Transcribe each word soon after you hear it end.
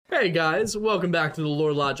Hey guys, welcome back to the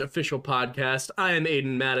Lore Lodge official podcast. I am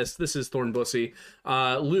Aiden Mattis. This is Thorn Bussy.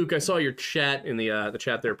 Luke, I saw your chat in the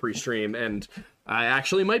chat there pre-stream, and I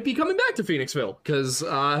actually might be coming back to Phoenixville because,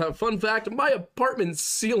 fun fact, my apartment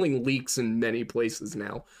ceiling leaks in many places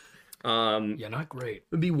now. Yeah, not great.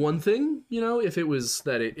 It'd be one thing, you know, if it was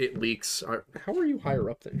that it leaks. How are you higher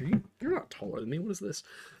up there? You're not taller than me. What is this?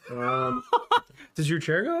 Does your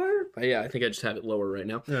chair go higher? Yeah, I think I just have it lower right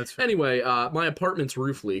now. Yeah, that's fair. Anyway, my apartment's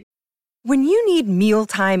roof leak. When you need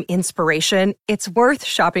mealtime inspiration, it's worth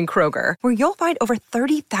shopping Kroger, where you'll find over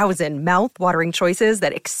 30,000 mouth-watering choices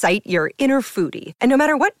that excite your inner foodie. And no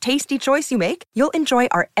matter what tasty choice you make, you'll enjoy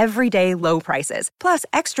our everyday low prices, plus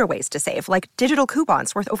extra ways to save, like digital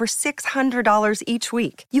coupons worth over $600 each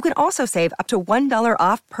week. You can also save up to $1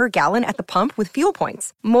 off per gallon at the pump with fuel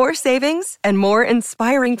points. More savings and more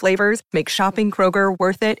inspiring flavors make shopping Kroger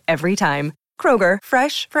worth it every time. Kroger,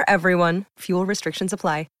 fresh for everyone. Fuel restrictions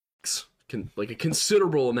apply. Like a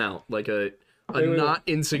considerable amount, like a not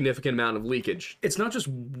insignificant amount of leakage. It's not just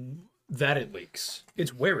that it leaks;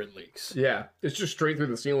 it's where it leaks. Yeah, it's just straight through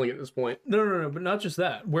the ceiling at this point. No, but not just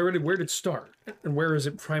that. Where did it start, and where is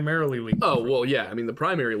it primarily leaking? Oh well, yeah. I mean, the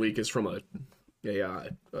primary leak is from a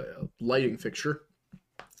lighting fixture.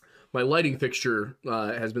 My lighting fixture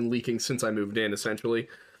has been leaking since I moved in, essentially.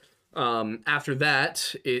 After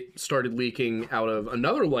that, it started leaking out of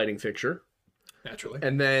another lighting fixture. Naturally.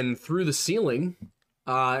 And then through the ceiling,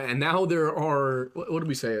 and now there are, what did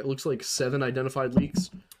we say? It looks like 7 identified leaks.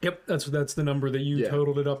 Yep, that's the number that you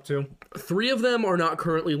totaled it up to. 3 of them are not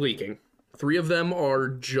currently leaking. 3 of them are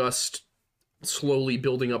just slowly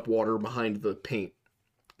building up water behind the paint.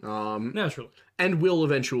 Naturally. And will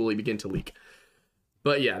eventually begin to leak.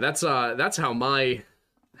 But yeah, that's how my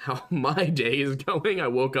day is going. I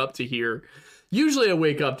woke up to hear, usually I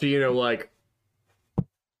wake up to, like,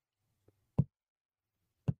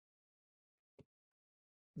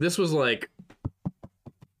 this was like,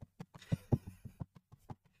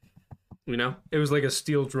 it was like a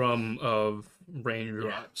steel drum of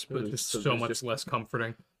raindrops, but just so much less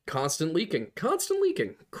comforting. Constant leaking,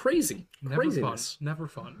 craziness. Never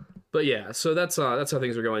fun. But yeah, so that's how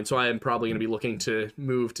things are going. So I am probably going to be looking to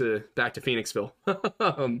move back to Phoenixville.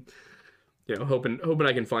 Hoping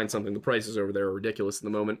I can find something. The prices over there are ridiculous at the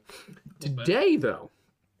moment. Today, though,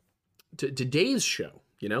 today's show,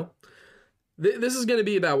 this is going to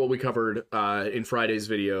be about what we covered in Friday's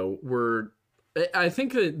video. I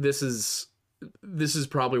think that this is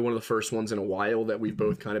probably one of the first ones in a while that we've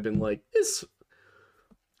both kind of been like, this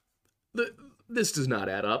does not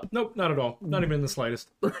add up. Nope, not at all. Not even in the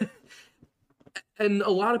slightest. And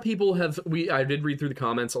a lot of people I did read through the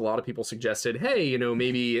comments. A lot of people suggested, hey,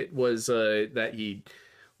 maybe it was that he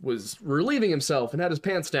was relieving himself and had his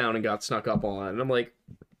pants down and got snuck up on. And I'm like,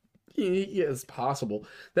 yeah, it's possible.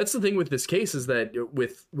 That's the thing with this case, is that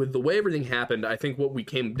with the way everything happened, I think what we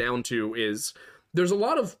came down to is there's a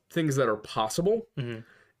lot of things that are possible. Mm-hmm.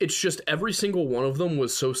 It's just every single one of them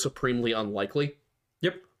was so supremely unlikely.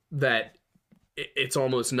 Yep. That it's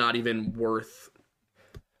almost not even worth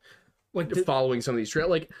following some of these trails.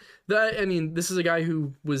 Like that. I mean, this is a guy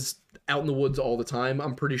who was out in the woods all the time.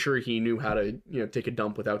 I'm pretty sure he knew how to, take a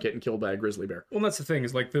dump without getting killed by a grizzly bear. Well, that's the thing,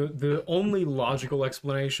 is like the only logical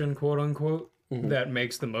explanation, quote unquote, that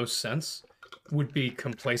makes the most sense would be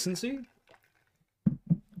complacency.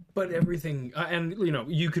 But everything, and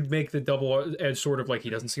you could make the double-edged sword of like, he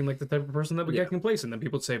doesn't seem like the type of person that would get complacent. Then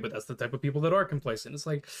people would say, but that's the type of people that are complacent. It's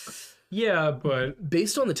like, yeah, but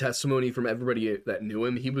based on the testimony from everybody that knew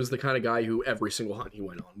him, he was the kind of guy who every single hunt he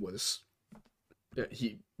went on was,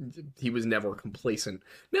 he was never complacent.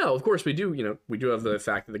 Now, of course, we do have the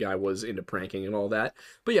fact that the guy was into pranking and all that.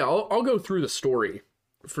 But yeah, I'll go through the story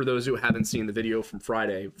for those who haven't seen the video from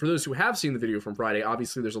Friday. For those who have seen the video from Friday,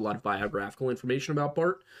 obviously there's a lot of biographical information about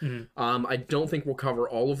Bart. Mm-hmm. I don't think we'll cover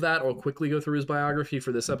all of that. I'll quickly go through his biography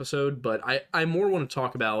for this episode, but I more want to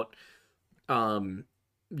talk about, some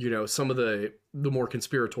of the more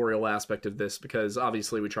conspiratorial aspect of this, because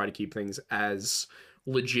obviously we try to keep things as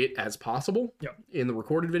legit as possible in the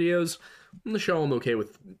recorded videos. In the show, I'm okay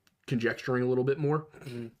with conjecturing a little bit more.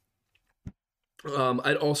 Mm-hmm.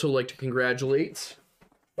 I'd also like to congratulate,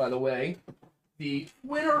 by the way, the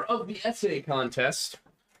winner of the essay contest.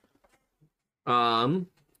 I want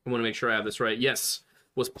to make sure I have this right. Yes,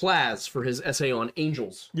 was Plaz for his essay on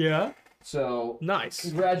angels. Yeah. So nice.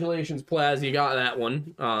 Congratulations, Plaz. You got that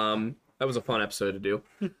one. That was a fun episode to do.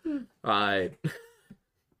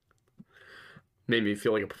 Made me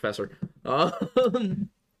feel like a professor. And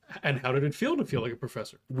how did it feel to feel like a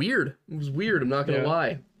professor? Weird. It was weird. I'm not gonna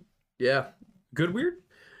lie. Yeah. Good weird?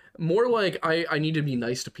 More like I need to be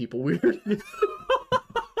nice to people weird.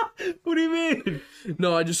 What do you mean?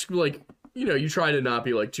 No, I just like, you try to not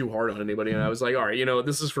be like too hard on anybody, and I was like, all right,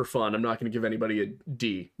 this is for fun. I'm not going to give anybody a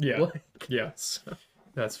D. Yeah. Like, Yes.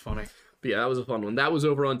 That's funny. but yeah, that was a fun one. That was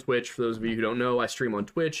over on Twitch. For those of you who don't know, I stream on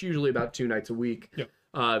Twitch usually about 2 nights a week. Yep.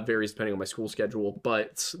 Varies depending on my school schedule,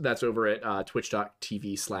 but that's over at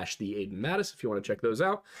twitch.tv/theaidenmattis if you want to check those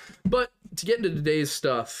out. But to get into today's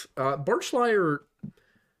stuff, Bart Schleyer,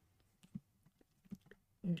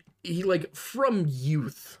 he like from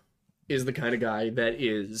youth is the kind of guy that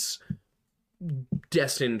is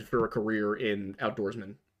destined for a career in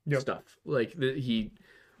outdoorsman stuff. Like he,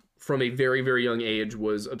 from a very, very young age,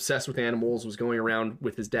 was obsessed with animals, was going around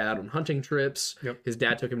with his dad on hunting trips. His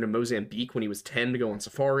dad took him to Mozambique when he was 10 to go on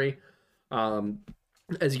safari.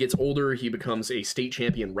 As he gets older, he becomes a state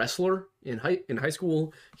champion wrestler in high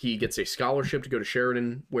school. He gets a scholarship to go to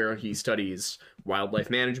Sheridan, where he studies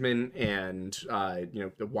wildlife management and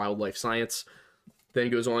the wildlife science. Then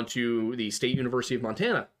goes on to the State University of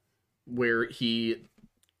Montana, where he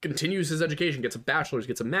continues his education, gets a bachelor's,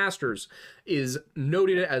 gets a master's, is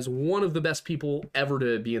noted as one of the best people ever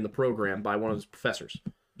to be in the program by one of his professors.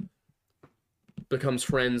 Becomes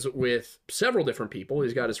friends with several different people.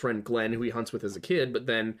 He's got his friend Glenn, who he hunts with as a kid, but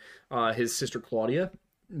then his sister Claudia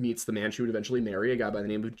meets the man she would eventually marry, a guy by the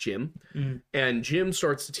name of Jim. And Jim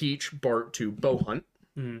starts to teach Bart to bow hunt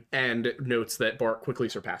and notes that Bart quickly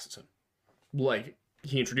surpasses him. Like,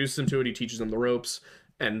 he introduces him to it, he teaches him the ropes,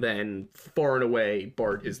 and then far and away,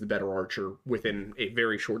 Bart is the better archer within a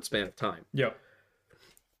very short span of time. Yep.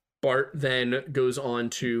 Bart then goes on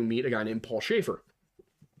to meet a guy named Paul Schaefer.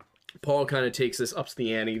 Paul kind of takes this up to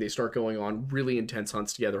the ante. They start going on really intense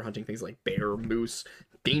hunts together, hunting things like bear, moose,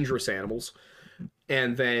 dangerous animals.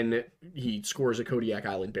 And then he scores a Kodiak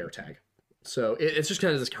Island bear tag. So it's just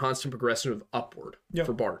kind of this constant progression of upward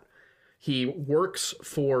for Bart. He works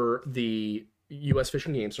for the U.S. Fish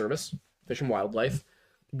and Game Service, Fish and Wildlife,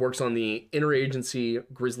 works on the interagency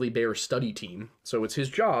grizzly bear study team. So it's his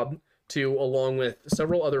job to, along with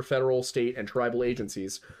several other federal, state, and tribal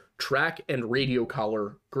agencies, track and radio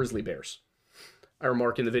collar grizzly bears. I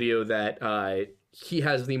remark in the video that he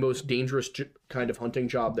has the most dangerous kind of hunting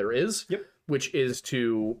job there is, which is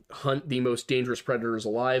to hunt the most dangerous predators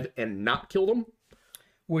alive and not kill them.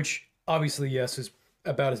 Which, obviously, yes, is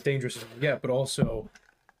about as dangerous as we get, but also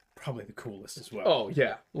probably the coolest as well. Oh,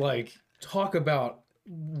 yeah. Like, talk about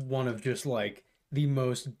one of just, like, the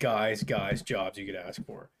most guys jobs you could ask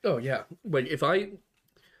for. Oh, yeah. Like, if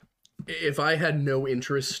I had no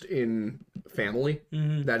interest in family,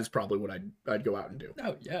 that is probably what I'd go out and do.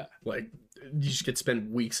 Oh, yeah. Like, you just get to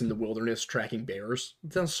spend weeks in the wilderness tracking bears.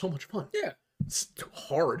 It sounds so much fun. Yeah. It's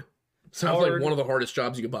hard. Sounds like one of the hardest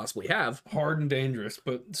jobs you could possibly have. Hard and dangerous,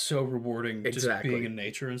 but so rewarding just Exactly. being in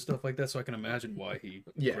nature and stuff like that, so I can imagine why he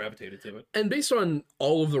gravitated to it. And based on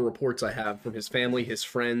all of the reports I have from his family, his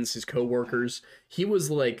friends, his coworkers, he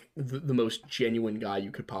was like the most genuine guy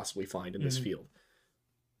you could possibly find in this field.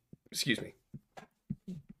 Excuse me.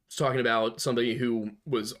 It's talking about somebody who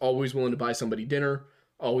was always willing to buy somebody dinner,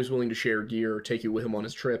 always willing to share gear, take you with him on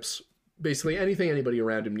his trips. Basically anything anybody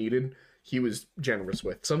around him needed, he was generous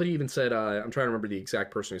with. Somebody even said, I'm trying to remember the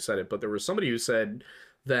exact person who said it, but there was somebody who said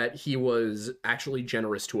that he was actually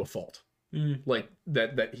generous to a fault. Like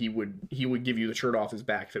that he would give you the shirt off his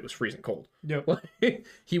back if it was freezing cold. Yep.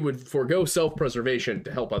 He would forego self-preservation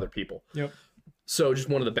to help other people. Yep. So just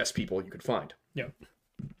one of the best people you could find. Yep.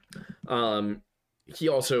 He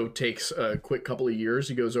also takes a quick couple of years.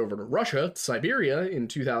 He goes over to Russia, Siberia in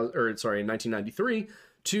 1993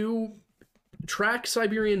 to track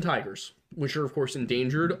Siberian tigers, which are of course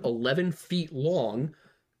endangered, 11 feet long,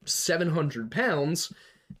 700 pounds,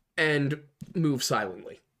 and move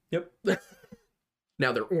silently. Yep.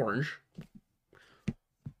 Now they're orange,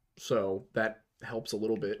 so that helps a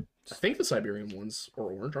little bit. I think the Siberian ones are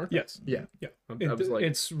orange, aren't they? Yes. Yeah. Yeah. I was like,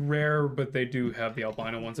 it's rare, but they do have the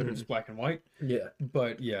albino ones that are just black and white. yeah.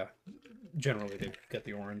 But yeah, generally they get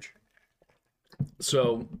the orange.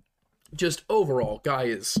 So, just overall, guy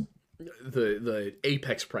is the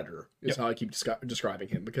apex predator is how I keep describing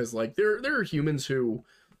him, because like there are humans who,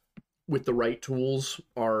 with the right tools,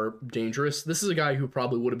 are dangerous. This is a guy who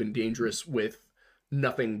probably would have been dangerous with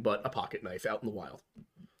nothing but a pocket knife out in the wild.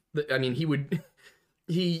 I mean,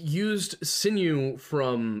 he used sinew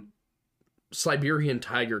from Siberian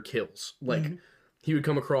tiger kills. Like, he would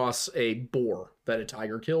come across a boar that a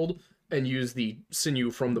tiger killed and use the sinew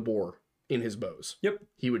from the boar in his bows. Yep.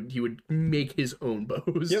 He would make his own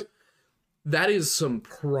bows. Yep. That is some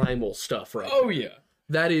primal stuff, right? Oh yeah.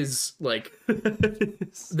 That is like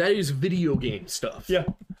that is video game stuff. Yeah.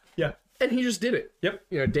 Yeah. And he just did it.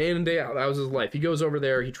 Yep. Day in and day out. That was his life. He goes over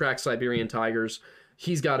there, he tracks Siberian tigers.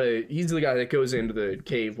 he's the guy that goes into the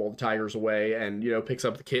cave while the tiger's away and, picks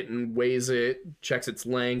up the kitten, weighs it, checks its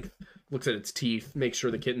length, looks at its teeth, makes sure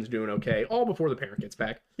the kitten's doing okay, all before the parent gets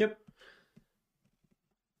back. Yep.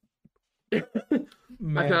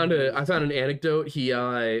 I found an anecdote. He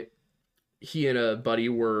and a buddy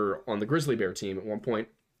were on the grizzly bear team at one point,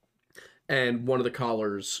 and one of the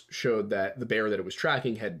collars showed that the bear that it was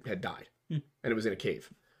tracking had died, and it was in a cave.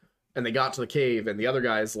 And they got to the cave, and the other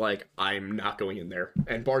guy's like, I'm not going in there.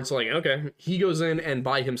 And Bart's like, okay. He goes in and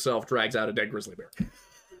by himself drags out a dead grizzly bear.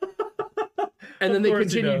 And then they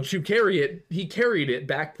continued to carry it. He carried it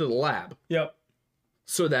back to the lab. Yep.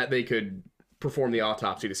 So that they could perform the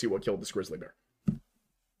autopsy to see what killed this grizzly bear.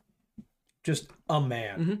 Just a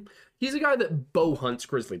man. Mm-hmm. He's a guy that bow hunts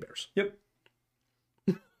grizzly bears. Yep.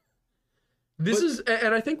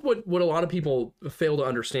 And I think what a lot of people fail to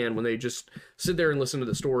understand when they just sit there and listen to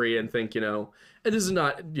the story and think, and this is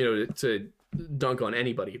not, to dunk on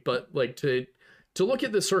anybody, but like to look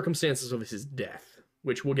at the circumstances of his death,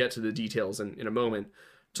 which we'll get to the details in a moment,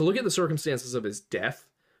 to look at the circumstances of his death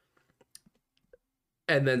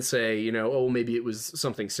and then say, oh, maybe it was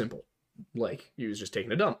something simple, like he was just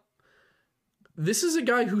taking a dump. This is a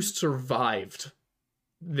guy who survived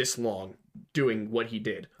this long doing what he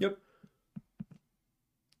did. Yep.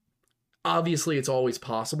 Obviously, it's always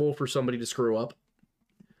possible for somebody to screw up.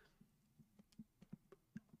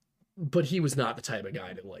 But he was not the type of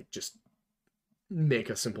guy to, just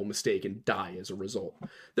make a simple mistake and die as a result.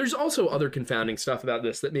 There's also other confounding stuff about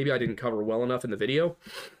this that maybe I didn't cover well enough in the video,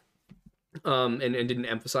 and didn't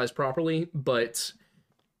emphasize properly, but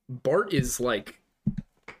Bart is, I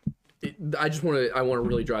want to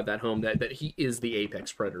really drive that home, that he is the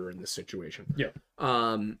apex predator in this situation. Yeah.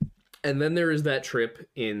 And then there is that trip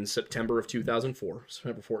in September of 2004,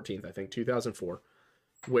 September 14th, I think, 2004,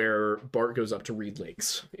 where Bart goes up to Reed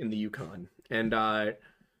Lakes in the Yukon. And I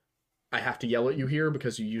have to yell at you here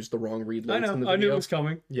because you used the wrong Reed Lakes in the video. I knew it was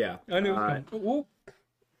coming. Yeah. I knew it was coming.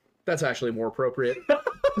 That's actually more appropriate.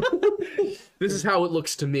 This is how it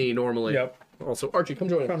looks to me normally. Yep. Also, Archie, come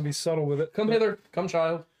join us. Trying to be subtle with it. Come hither. Come,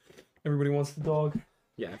 child. Everybody wants the dog.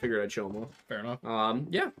 Yeah, I figured I'd show him off. Fair enough.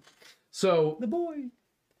 Yeah. So, The boy.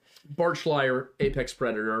 Bart Schleyer, apex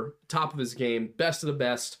predator, top of his game, best of the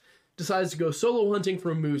best, decides to go solo hunting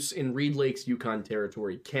for a moose in Reed Lakes, Yukon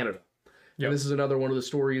Territory, Canada. Yep. And this is another one of the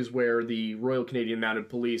stories where the Royal Canadian Mounted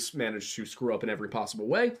Police managed to screw up in every possible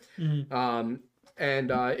way. Mm-hmm.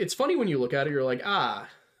 And it's funny when you look at it, you're like,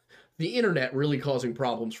 the internet really causing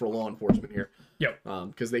problems for law enforcement here. Yep.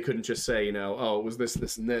 Because they couldn't just say, oh, it was this,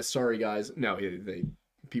 this, and this. Sorry, guys. No,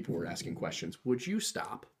 people were asking questions. Would you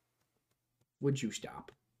stop? Would you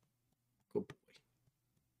stop? Good boy.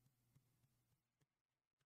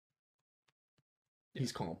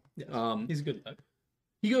 He's calm. Yes. He's a good lad.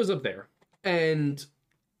 He goes up there, and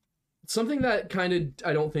something that kind of,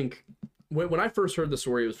 I don't think, when I first heard the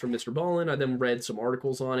story, it was from Mr. Ballin. I then read some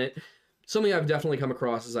articles on it. Something I've definitely come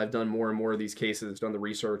across as I've done more and more of these cases, done the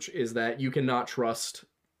research, is that you cannot trust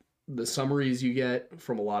the summaries you get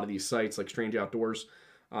from a lot of these sites, like Strange Outdoors.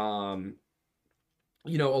 A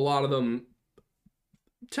lot of them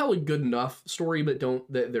tell a good enough story, but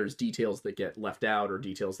there's details that get left out or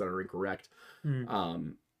details that are incorrect.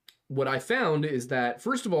 What I found is that,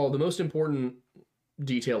 first of all, the most important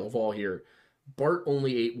detail of all here, Bart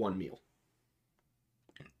only ate one meal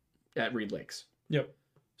at Reed Lakes. Yep.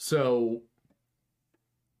 So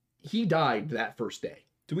he died that first day.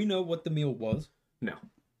 Do we know what the meal was? No.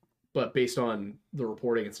 But based on the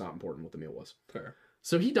reporting, it's not important what the meal was. Fair.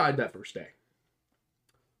 So he died that first day.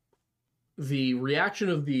 The reaction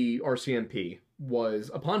of the RCMP was,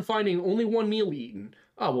 upon finding only one meal eaten,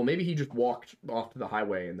 oh, well, maybe he just walked off to the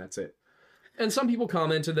highway and that's it. And some people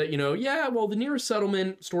commented that, the nearest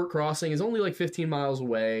settlement, Stort Crossing, is only like 15 miles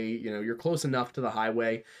away. You're close enough to the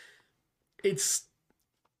highway.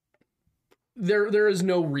 There is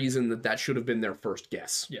no reason that should have been their first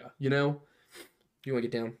guess. Yeah. You want to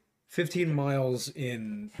get down? 15 miles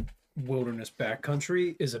in wilderness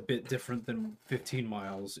backcountry is a bit different than 15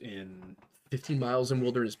 miles in... 15 miles in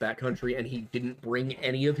wilderness backcountry, and he didn't bring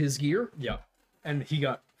any of his gear? Yeah. And he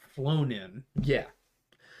got flown in. Yeah.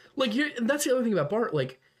 That's the other thing about Bart.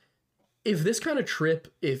 If this kind of trip,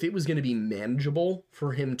 if it was going to be manageable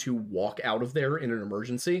for him to walk out of there in an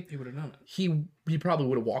emergency, he would have done it. He probably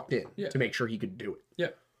would have walked in to make sure he could do it. Yeah.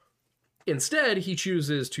 Instead, he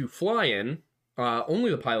chooses to fly in.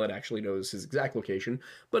 Only the pilot actually knows his exact location,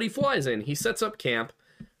 but he flies in. He sets up camp.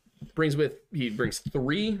 He brings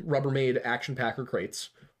 3 Rubbermaid Action Packer crates.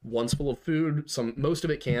 One's full of food, most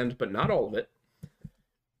of it canned, but not all of it.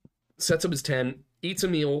 Sets up his tent, eats a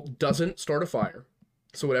meal, doesn't start a fire.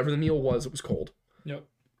 So whatever the meal was, it was cold. Yep.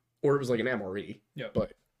 Or it was like an MRE. Yep.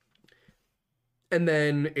 But and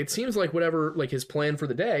then it seems like whatever, like his plan for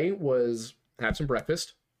the day was have some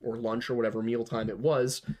breakfast or lunch or whatever mealtime it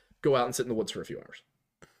was, go out and sit in the woods for a few hours.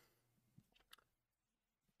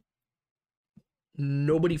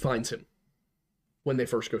 Nobody finds him when they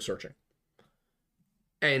first go searching.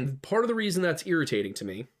 And part of the reason that's irritating to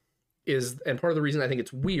me is, and part of the reason I think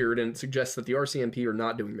it's weird and suggests that the RCMP are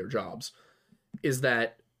not doing their jobs, is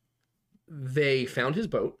that they found his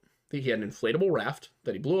boat. He had an inflatable raft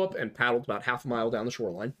that he blew up and paddled about half a mile down the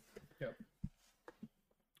shoreline. Yep.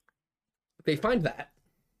 They find that,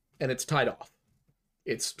 and it's tied off.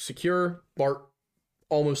 It's secure. Bart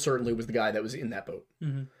almost certainly was the guy that was in that boat.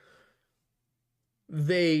 Mm-hmm.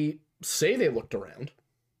 They say they looked around,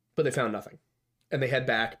 but they found nothing. And they head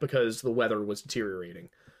back because the weather was deteriorating.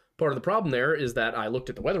 Part of the problem there is that I looked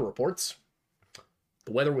at the weather reports.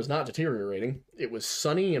 The weather was not deteriorating. It was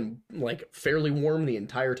sunny and like fairly warm the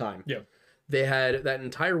entire time. Yeah. They had that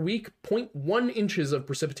entire week, 0.1 inches of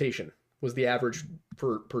precipitation was the average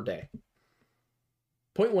per day.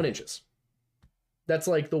 0.1 inches. That's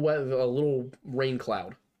like the weather, a little rain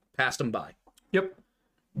cloud passed them by. Yep.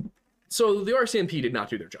 So the RCMP did not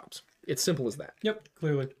do their jobs. It's simple as that. Yep,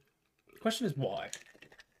 clearly. The question is why?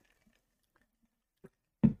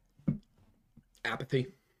 Apathy.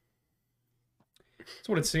 That's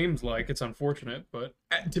what it seems like. It's unfortunate, but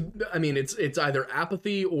I mean, it's either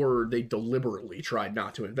apathy or they deliberately tried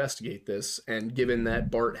not to investigate this. And given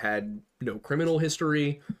that Bart had no criminal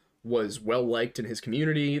history, was well liked in his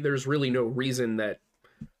community, there's really no reason that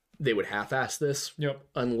they would half-ass this. Yep.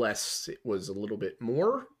 Unless it was a little bit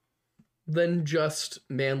more than just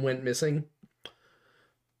man went missing.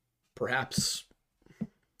 Perhaps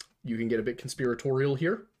you can get a bit conspiratorial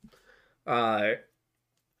here.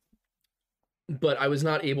 But I was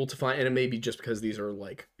not able to find, and it may be just because these are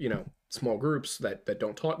like, you know, small groups that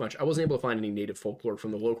don't talk much. I wasn't able to find any native folklore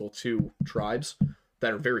from the local 2 tribes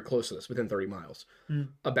that are very close to this, within 30 miles,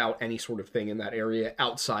 about any sort of thing in that area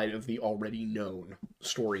outside of the already known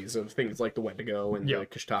stories of things like the Wendigo and the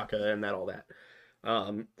Kashtaka and all that.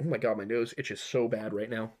 Oh my god, my nose itches so bad right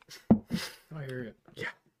now. I hear it. Yeah.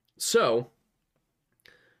 So,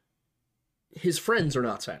 his friends are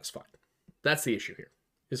not satisfied. That's the issue here.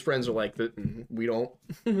 His friends are like, we don't,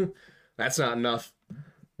 that's not enough.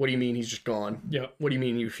 What do you mean he's just gone? Yeah. What do you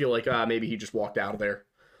mean you feel like, maybe he just walked out of there?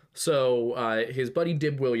 So his buddy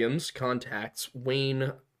Dib Williams contacts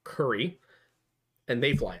Wayne Curry, and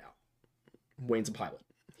they fly out. Wayne's a pilot.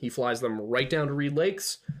 He flies them right down to Reed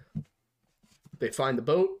Lakes. They find the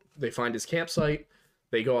boat. They find his campsite.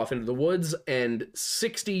 They go off into the woods, and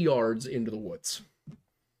 60 yards into the woods,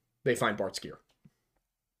 they find Bart's gear.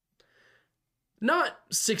 Not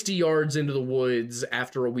 60 yards into the woods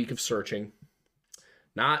after a week of searching.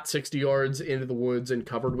 Not 60 yards into the woods and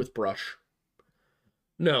covered with brush.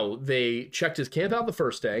 No, they checked his camp out the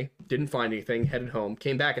first day, didn't find anything, headed home,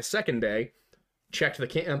 came back a second day, checked the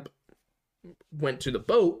camp, went to the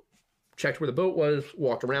boat, checked where the boat was,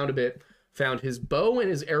 walked around a bit, found his bow and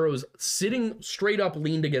his arrows sitting straight up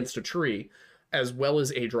leaned against a tree, as well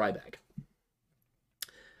as a dry bag.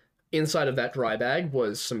 Inside of that dry bag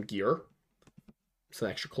was some gear, some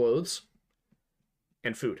extra clothes,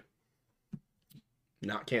 and food.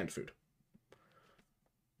 Not canned food.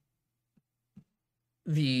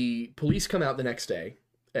 The police come out the next day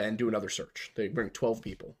and do another search. They bring 12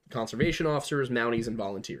 people, conservation officers, Mounties, and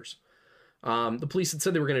volunteers. The police had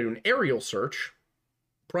said they were going to do an aerial search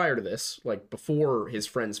prior to this, like before his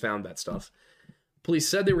friends found that stuff. Police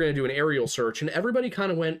said they were going to do an aerial search, and everybody kind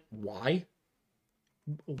of went, why?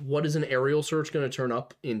 What is an aerial search going to turn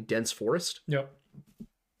up in dense forest? Yep.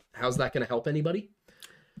 How's that going to help anybody?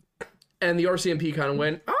 And the RCMP kind of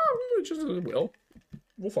went, oh, just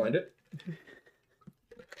we'll find it.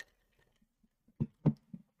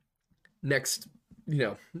 Next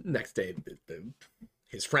day,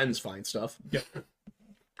 his friends find stuff. Yep.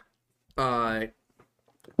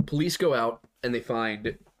 Police go out and they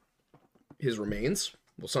find his remains.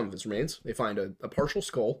 Well, some of his remains. They find a partial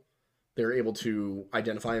skull. They're able to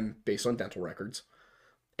identify him based on dental records.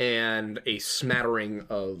 And a smattering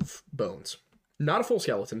of bones. Not a full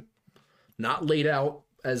skeleton. Not laid out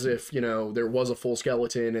as if, there was a full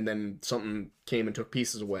skeleton and then something came and took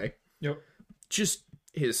pieces away. Yep. Just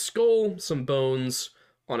his skull, some bones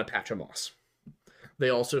on a patch of moss. They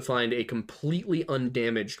also find a completely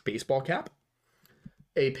undamaged baseball cap,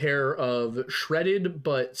 a pair of shredded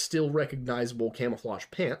but still recognizable camouflage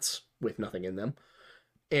pants with nothing in them,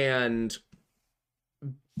 and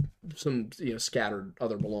some scattered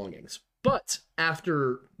other belongings. But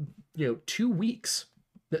after 2 weeks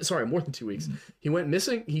Sorry, more than 2 weeks. He went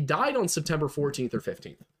missing. He died on September 14th or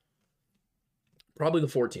 15th. Probably the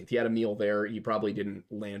 14th. He had a meal there. He probably didn't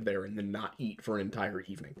land there and then not eat for an entire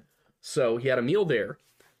evening. So he had a meal there.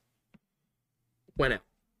 Went out.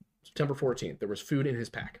 September 14th. There was food in his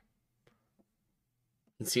pack.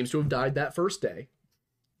 He seems to have died that first day.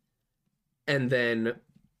 And then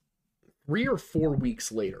 3 or 4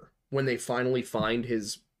 weeks later, when they finally find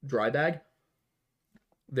his dry bag,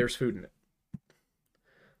 there's food in it.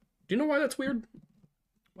 Do you know why that's weird?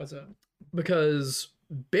 What's that? Because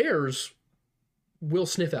bears will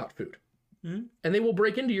sniff out food. Mm-hmm. And they will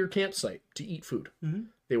break into your campsite to eat food. Mm-hmm.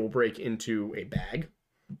 They will break into a bag,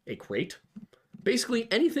 a crate. Basically,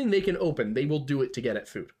 anything they can open, they will do it to get at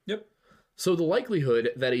food. Yep. So the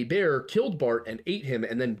likelihood that a bear killed Bart and ate him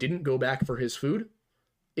and then didn't go back for his food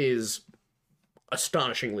is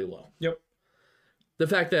astonishingly low. Yep. The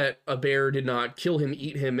fact that a bear did not kill him,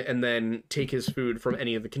 eat him, and then take his food from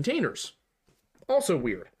any of the containers, also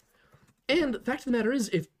weird. And the fact of the matter is,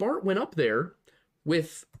 if Bart went up there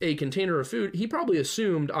with a container of food, he probably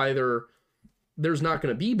assumed either there's not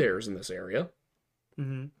going to be bears in this area,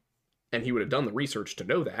 mm-hmm. and he would have done the research to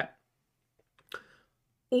know that,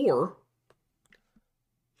 or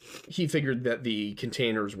he figured that the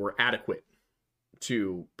containers were adequate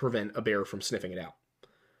to prevent a bear from sniffing it out.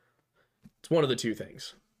 It's one of the two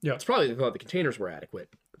things. Yeah. It's probably they thought the containers were adequate.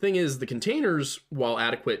 The thing is, the containers, while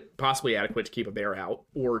adequate, possibly adequate to keep a bear out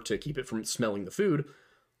or to keep it from smelling the food,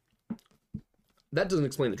 that doesn't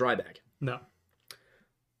explain the dry bag. No.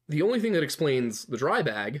 The only thing that explains the dry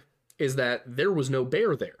bag is that there was no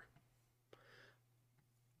bear there.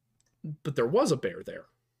 But there was a bear there.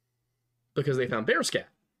 Because they found bear scat.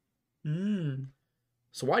 Mm.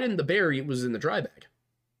 So why didn't the bear eat what was in the dry bag?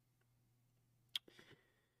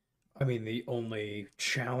 I mean, the only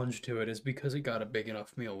challenge to it is because it got a big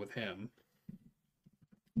enough meal with him.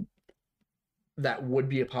 That would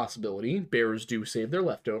be a possibility. Bears do save their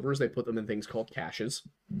leftovers. They put them in things called caches.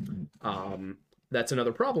 That's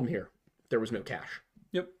another problem here. There was no cache.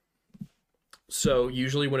 Yep. So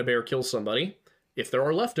usually when a bear kills somebody, if there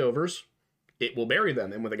are leftovers, it will bury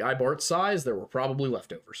them. And with a guy Bart's size, there were probably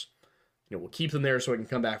leftovers. You know, we'll keep them there so it can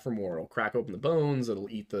come back for more. It'll crack open the bones. It'll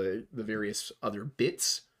eat the various other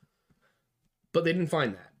bits. But they didn't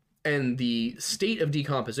find that. And the state of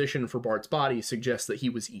decomposition for Bart's body suggests that he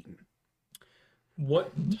was eaten.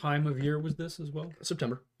 What time of year was this as well?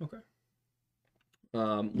 September. Okay.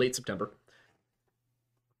 Late September.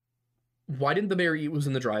 Why didn't the bear eat what was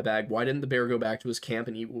in the dry bag? Why didn't the bear go back to his camp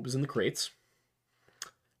and eat what was in the crates?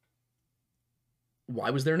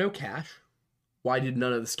 Why was there no cache? Why did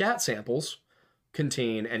none of the scat samples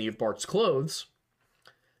contain any of Bart's clothes?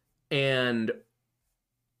 And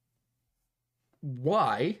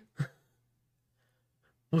why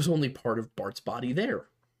was only part of Bart's body there?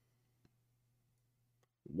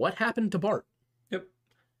 What happened to Bart? Yep.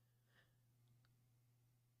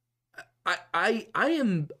 I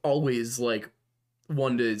am always like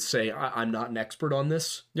one to say I'm not an expert on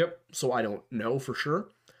this. Yep. So I don't know for sure.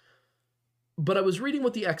 But I was reading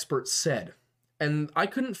what the experts said, and I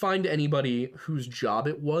couldn't find anybody whose job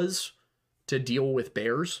it was to deal with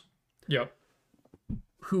bears. Yep.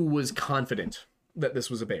 Who was confident that this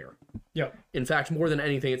was a bear. Yep. In fact, more than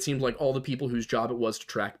anything, it seemed like all the people whose job it was to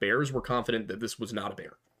track bears were confident that this was not a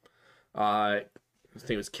bear. His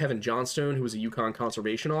name was Kevin Johnstone, who was a Yukon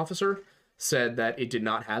conservation officer, said that it did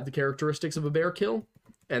not have the characteristics of a bear kill,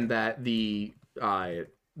 and that the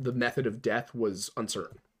method of death was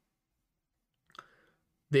uncertain.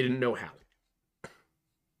 They didn't know how.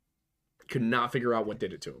 Could not figure out what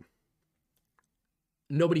did it to him.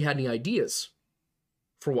 Nobody had any ideas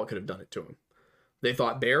for what could have done it to him. They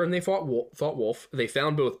thought bear and they thought wolf. They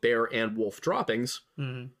found both bear and wolf droppings.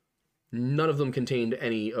 Mm-hmm. None of them contained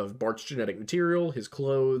any of Bart's genetic material, his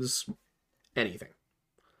clothes, anything.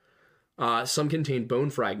 Some contained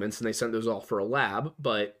bone fragments, and they sent those off for a lab,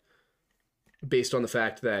 but based on the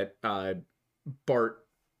fact that Bart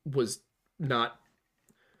was not...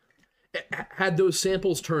 Had those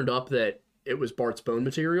samples turned up that it was Bart's bone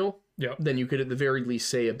material, yep. Then you could at the very least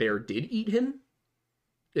say a bear did eat him,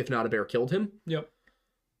 if not a bear killed him. Yep.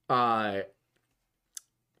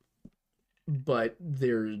 But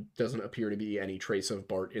there doesn't appear to be any trace of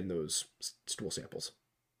Bart in those stool samples.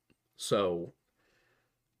 So,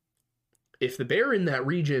 if the bear in that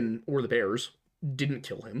region, or the bears, didn't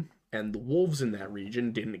kill him, and the wolves in that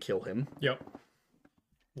region didn't kill him... Yep.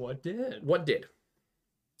 What did? What did?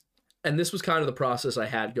 And this was kind of the process I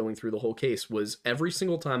had going through the whole case, was every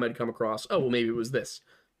single time I'd come across, oh, well, maybe it was this.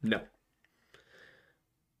 No.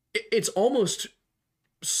 It's almost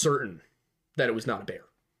certain that it was not a bear.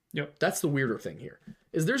 Yep. That's the weirder thing here.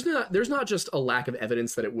 is there's not just a lack of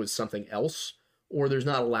evidence that it was something else, or there's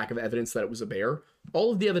not a lack of evidence that it was a bear.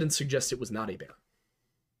 All of the evidence suggests it was not a bear.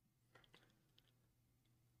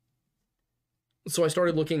 So I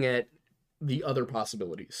started looking at the other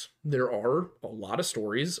possibilities. There are a lot of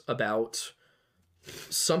stories about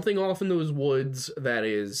something off in those woods that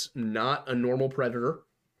is not a normal predator,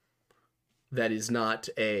 that is not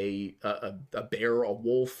a bear, a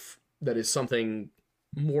wolf, that is something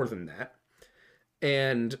more than that.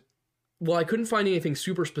 And while I couldn't find anything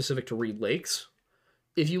super specific to Reed Lakes,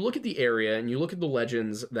 if you look at the area and you look at the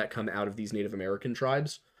legends that come out of these Native American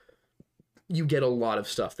tribes, you get a lot of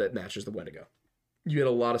stuff that matches the Wendigo. You get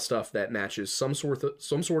a lot of stuff that matches some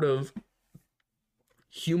sort of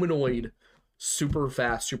humanoid, super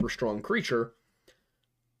fast, super strong creature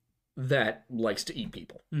that likes to eat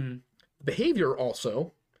people. Mm-hmm. Behavior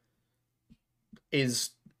also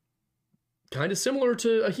is kind of similar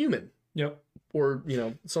to a human. Yep. Or,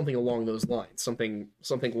 something along those lines, something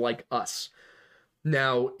like us.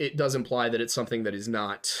 Now, it does imply that it's something that is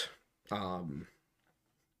not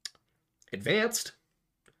advanced,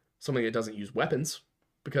 something that doesn't use weapons,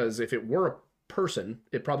 because if it were a person,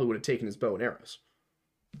 it probably would have taken his bow and arrows.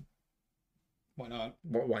 Why not?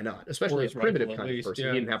 Why not? Especially a primitive kind of person.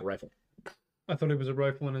 Yeah. He didn't have a rifle. I thought it was a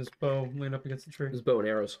rifle and his bow leaned up against the tree. His bow and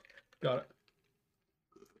arrows. Got it.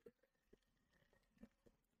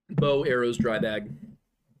 Bow, arrows, dry bag.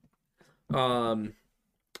 And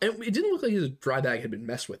it didn't look like his dry bag had been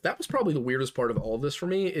messed with. That was probably the weirdest part of all of this for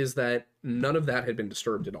me, is that none of that had been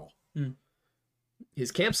disturbed at all. Mm.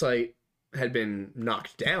 His campsite had been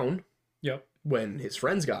knocked down. Yep. When his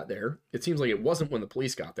friends got there. It seems like it wasn't when the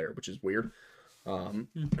police got there, which is weird. So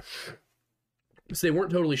they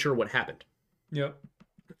weren't totally sure what happened. Yep.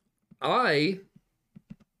 I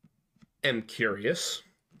am curious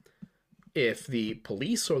if the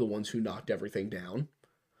police are the ones who knocked everything down.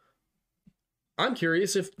 I'm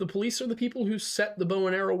curious if the police are the people who set the bow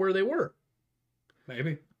and arrow where they were.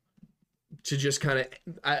 Maybe. To just kind of...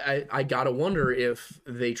 I gotta wonder if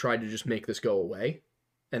they tried to just make this go away,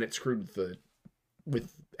 and it screwed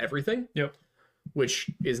with everything. Yep. Which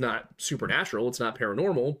is not supernatural, it's not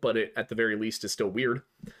paranormal, but it, at the very least, is still weird.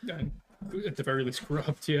 At the very least,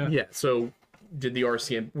 corrupt, yeah. Yeah, so did the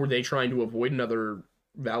RCM... Were they trying to avoid another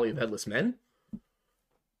Valley of Headless Men?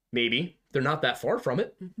 Maybe. They're not that far from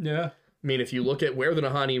it. Yeah. I mean, if you look at where the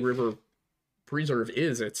Nahanni River Preserve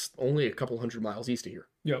is, it's only a couple hundred miles east of here.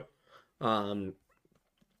 Yep. To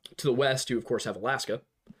the west, you, of course, have Alaska.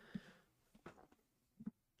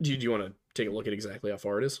 Do you want to take a look at exactly how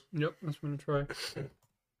far it is? Yep, that's what I'm going to try.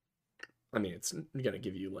 I mean, it's going to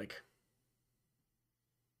give you, like...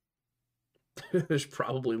 There's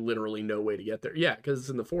probably literally no way to get there. Yeah, because it's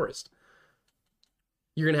in the forest.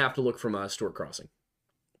 You're going to have to look from Stewart Crossing.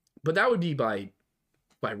 But that would be by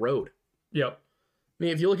road. Yep. I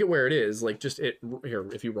mean, if you look at where it is, like, here,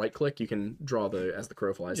 if you right-click, you can draw the as the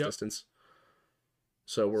crow flies distance.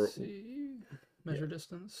 So we're... Measure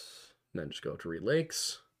distance. And then just go to Reed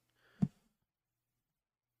Lakes.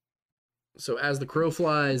 So as the crow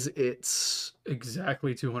flies, it's...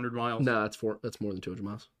 Exactly 200 miles. No, that's more than 200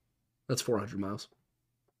 miles. That's 400 miles.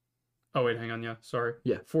 Oh, wait, hang on, yeah, sorry.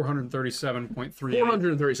 Yeah. 437.3.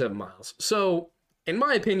 437 miles. So, in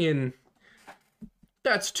my opinion,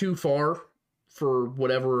 that's too far for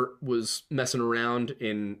whatever was messing around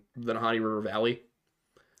in the Nahanni River Valley.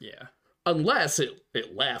 Yeah. Unless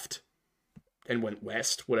it left and went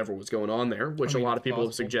west, whatever was going on there, which a lot of people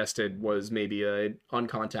have suggested was maybe an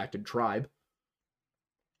uncontacted tribe.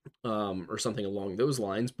 Or something along those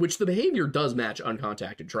lines, which the behavior does match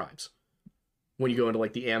uncontacted tribes. When you go into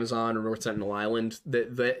like the Amazon or North Sentinel Island,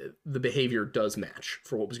 the behavior does match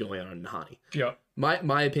for what was going on in Nahanni. Yeah.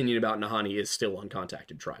 My opinion about Nahanni is still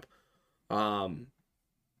uncontacted tribe. And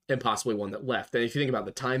possibly one that left. And if you think about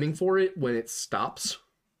the timing for it, when it stops,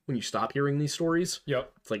 when you stop hearing these stories,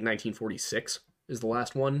 yep, it's like 1946 is the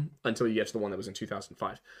last one until you get to the one that was in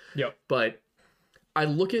 2005. Yep. But I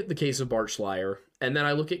look at the case of Bart Schleyer, and then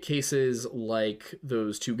I look at cases like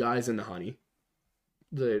those two guys in Nahanni.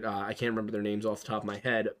 I can't remember their names off the top of my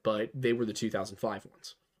head, but they were the 2005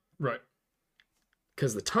 ones. Right.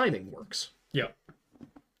 Because the timing works. Yeah.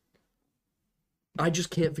 I just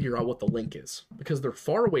can't figure out what the link is. Because they're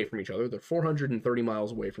far away from each other. They're 430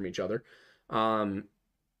 miles away from each other.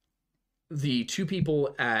 The two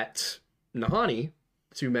people at Nahanni,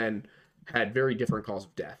 two men, had very different cause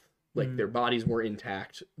of death. Like, their bodies were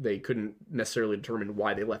intact. They couldn't necessarily determine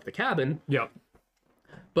why they left the cabin. Yeah.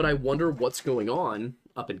 But I wonder what's going on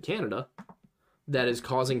up in Canada that is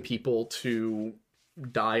causing people to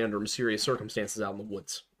die under mysterious circumstances out in the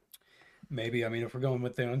woods. Maybe, I mean, if we're going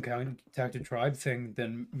with the uncontacted tribe thing,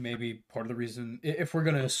 then maybe part of the reason, if we're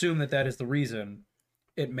going to assume that that is the reason,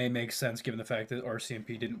 it may make sense given the fact that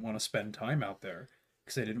RCMP didn't want to spend time out there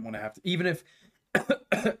because they didn't want to have to, even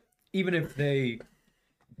if they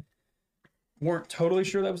weren't totally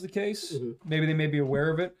sure that was the case, maybe they may be aware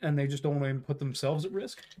of it and they just don't want to put themselves at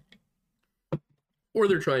risk. Or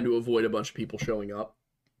they're trying to avoid a bunch of people showing up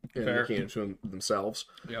and Fair. looking into themselves.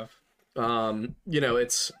 Yeah. You know,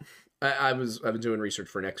 it's I've been doing research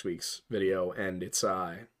for next week's video, and it's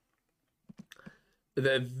what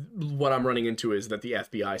I'm running into is that the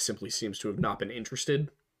FBI simply seems to have not been interested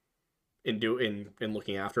in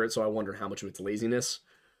looking after it. So I wonder how much of it's laziness,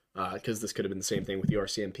 because this could have been the same thing with the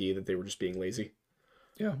RCMP, that they were just being lazy.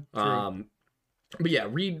 Yeah. True. But yeah,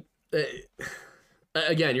 read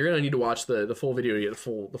again. You're gonna need to watch the full video to get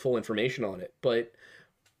the full information on it. But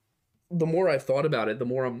the more I've thought about it, the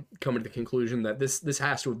more I'm coming to the conclusion that this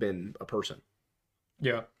has to have been a person.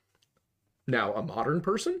 Yeah. Now, a modern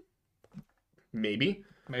person? Maybe.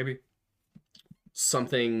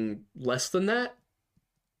 Something less than that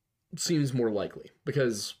seems more likely.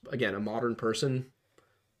 Because, again, a modern person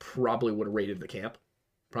probably would have raided the camp.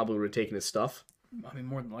 Probably would have taken his stuff. I mean,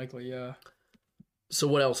 more than likely, yeah. So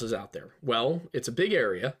what else is out there? Well, it's a big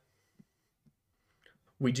area.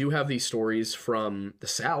 We do have these stories from the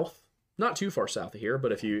south. Not too far south of here,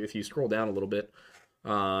 but if you scroll down a little bit,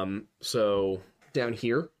 so down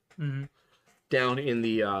here, down in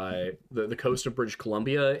the coast of British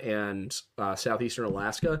Columbia and southeastern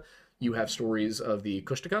Alaska, you have stories of the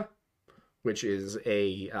Kushtaka, which is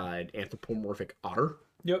an anthropomorphic otter.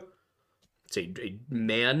 Yep. It's a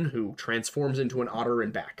man who transforms into an otter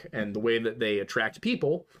and back, and the way that they attract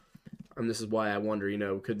people, and this is why I wonder, you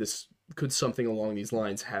know, could something along these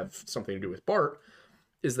lines have something to do with Bart?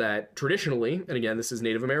 Is that traditionally, and again, this is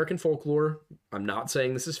Native American folklore. I'm not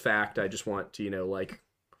saying this is fact. I just want to, you know, like,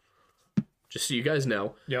 just so you guys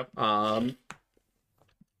know. Yep. The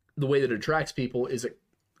way that it attracts people is it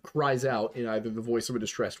cries out in either the voice of a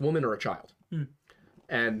distressed woman or a child.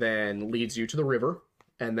 And then leads you to the river,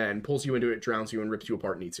 and then pulls you into it, drowns you, and rips you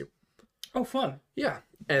apart and eats you. Oh, fun. Yeah.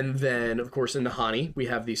 And then, of course, in Nahani, we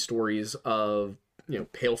have these stories of, you know,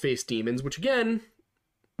 pale-faced demons, which, again,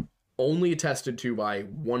 only attested to by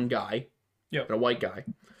one guy, Yep. and a white guy,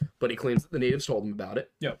 but he claims that the natives told him about it.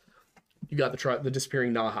 Yep. You got the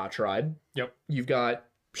disappearing Naha tribe. Yep. You've got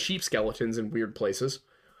sheep skeletons in weird places.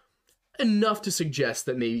 Enough to suggest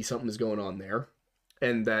that maybe something is going on there,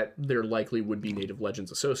 and that there likely would be native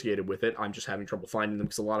legends associated with it. I'm just having trouble finding them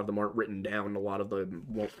because a lot of them aren't written down. A lot of them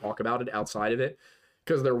won't talk about it outside of it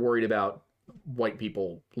because they're worried about white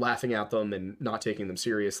people laughing at them and not taking them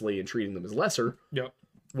seriously and treating them as lesser. Yep.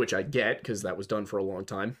 Which I get, because that was done for a long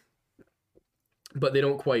time. But they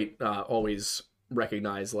don't quite always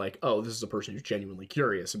recognize, like, oh, this is a person who's genuinely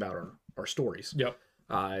curious about our stories. Yep.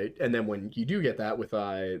 And then when you do get that with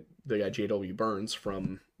the guy J.W. Burns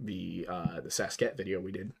from the Sasket video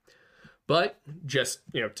we did. But just,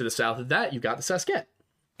 you know, to the south of that, you've got the Sasket.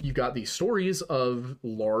 You've got these stories of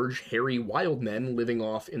large, hairy, wild men living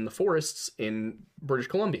off in the forests in British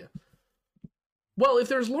Columbia. Well, if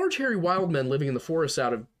there's large, hairy, wild men living in the forests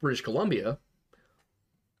out of British Columbia,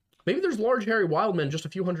 maybe there's large, hairy, wild men just a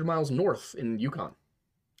few hundred miles north in Yukon.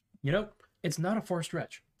 You know, it's not a far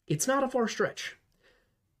stretch. It's not a far stretch.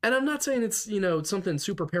 And I'm not saying it's, you know, something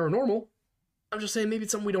super paranormal. I'm just saying maybe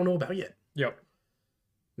it's something we don't know about yet. Yep.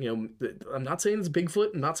 You know, I'm not saying it's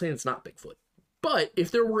Bigfoot. I'm not saying it's not Bigfoot. But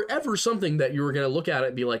if there were ever something that you were going to look at it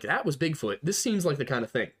and be like, that was Bigfoot, this seems like the kind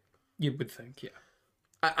of thing. You would think, yeah.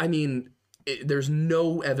 I mean... there's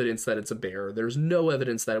no evidence that it's a bear. There's no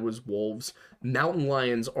evidence that it was wolves. Mountain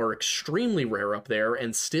lions are extremely rare up there,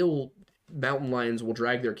 and still mountain lions will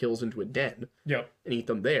drag their kills into a den and eat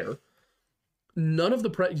them there. None of the...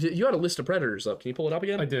 you had a list of predators up. Can you pull it up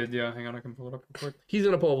again? I did, yeah. Hang on, I can pull it up real quick. He's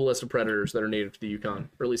going to pull up a list of predators that are native to the Yukon,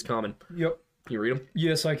 or at least common. Yep. Can you read them?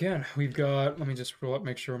 Yes, I can. We've got... Let me just scroll up,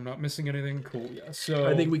 make sure I'm not missing anything. Cool, yeah. So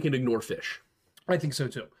I think we can ignore fish. I think so,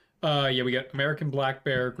 too. Yeah, we got American black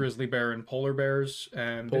bear, grizzly bear, and polar bears.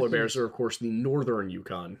 And Polar bears are, of course, the northern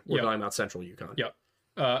Yukon. We're Yep. talking about central Yukon. Yep.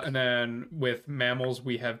 And then with mammals,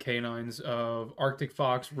 we have canines of Arctic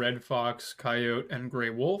fox, red fox, coyote, and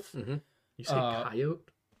gray wolf. Mm-hmm. You say coyote?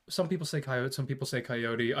 Some people say coyote, some people say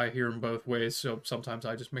coyote. I hear them both ways, so sometimes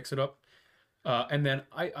I just mix it up. And then,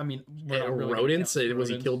 I mean... we're not really rodents? Was he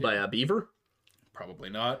rodents, killed by a beaver? Probably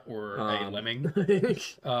not, or a lemming.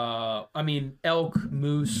 I mean, elk,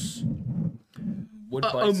 moose, wood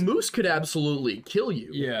a bites. moose could absolutely kill you,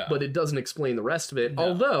 Yeah. but it doesn't explain the rest of it. No.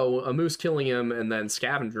 Although, a moose killing him and then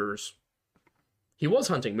scavengers... He was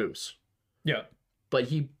hunting moose. Yeah. but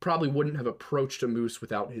he probably wouldn't have approached a moose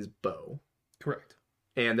without his bow. Correct.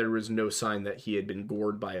 And there was no sign that he had been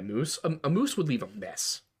gored by a moose. A moose would leave a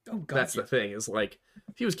mess. Oh, God. That's the thing, is like,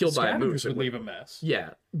 if he was killed by a moose, would leave a mess.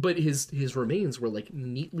 Yeah, but his remains were like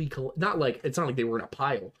neatly, not like, it's not like they were in a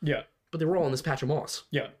pile. Yeah. But they were all in this patch of moss.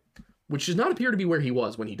 Yeah. Which does not appear to be where he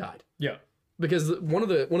was when he died. Yeah. Because one of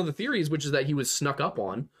the theories, which is that he was snuck up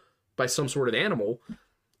on by some sort of animal,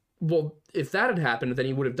 well, if that had happened, then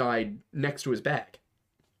he would have died next to his bag.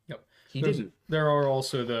 Yep. He didn't. There are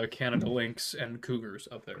also the Canada lynx and cougars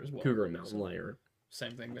up there as well. Cougar and mountain lion.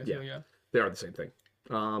 Same thing, basically, yeah. They are the same thing.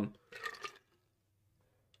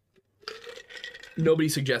 Nobody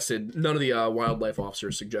suggested, none of the wildlife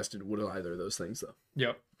officers suggested would either of those things, though.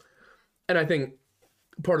 Yep. And I think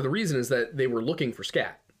part of the reason is that they were looking for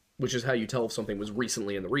scat, which is how you tell if something was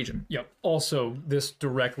recently in the region. Yep. Also, this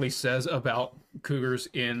directly says about cougars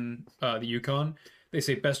in the Yukon. They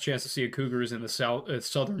say best chance to see a cougar is in the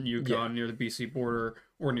southern Yukon near the BC border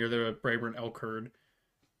or near the Braeburn elk herd.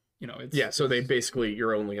 You know, it's... so they basically,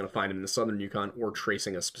 you're only going to find them in the southern Yukon or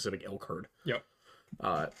tracing a specific elk herd. Yep.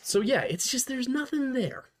 It's just, there's nothing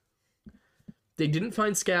there. They didn't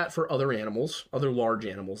find scat for other animals, other large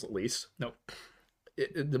animals at least. Nope.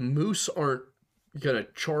 The moose aren't going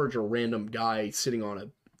to charge a random guy sitting on a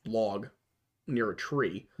log near a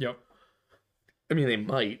tree. Yep. I mean, they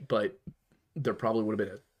might, but there probably would have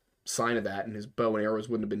been a sign of that, and his bow and arrows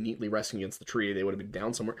wouldn't have been neatly resting against the tree. They would have been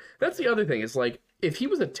down somewhere. That's the other thing, is like, if he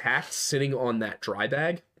was attacked sitting on that dry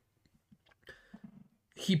bag,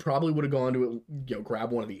 he probably would have gone to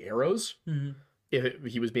grab one of the arrows. Mm-hmm. If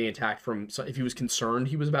he was being attacked if he was concerned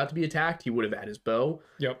he was about to be attacked, he would have had his bow.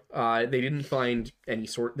 Yep. They didn't find they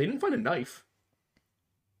didn't find a knife.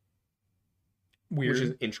 Weird. Which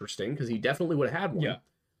is interesting, because he definitely would have had one. Yeah.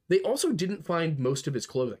 They also didn't find most of his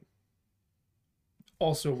clothing.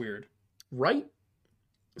 Also weird. Right?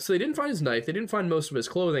 So they didn't find his knife. They didn't find most of his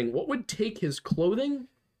clothing. What would take his clothing,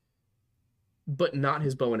 but not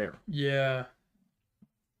his bow and arrow? Yeah.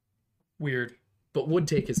 Weird. But would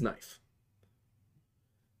take his knife.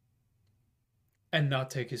 And not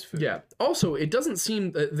take his food. Yeah. Also, it doesn't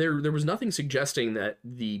seem that there was nothing suggesting that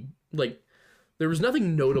there was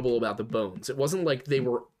nothing notable about the bones. It wasn't like they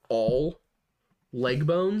were all leg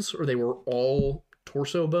bones or they were all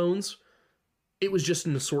torso bones. It was just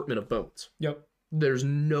an assortment of bones. Yep. There's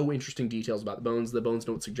no interesting details about the bones. The bones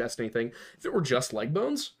don't suggest anything. If it were just leg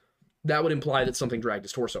bones, that would imply that something dragged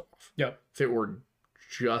his torso off. Yep. If it were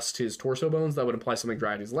just his torso bones, that would imply something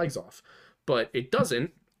dragged his legs off. But it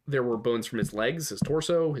doesn't. There were bones from his legs, his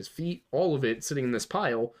torso, his feet, all of it sitting in this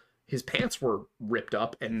pile. His pants were ripped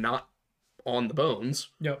up and not on the bones.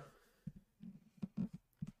 Yep.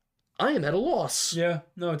 I am at a loss. Yeah.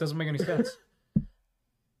 No, it doesn't make any sense.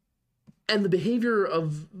 And the behavior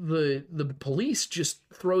of the police just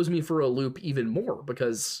throws me for a loop even more,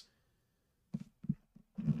 because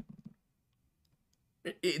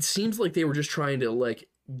it seems like they were just trying to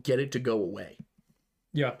get it to go away.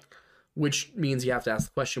 Yeah. Which means you have to ask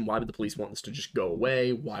the question, why would the police want this to just go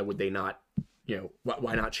away? Why would they not,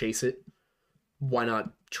 why not chase it? Why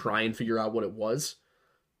not try and figure out what it was?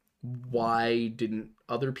 Why didn't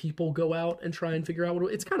other people go out and try and figure out what it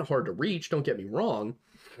was? It's kind of hard to reach, don't get me wrong.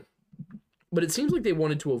 But it seems like they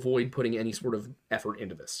wanted to avoid putting any sort of effort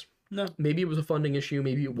into this. No. Maybe it was a funding issue.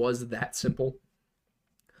 Maybe it was that simple.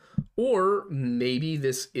 Or maybe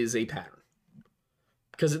this is a pattern.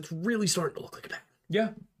 Because it's really starting to look like a pattern. Yeah.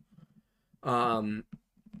 And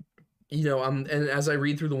as I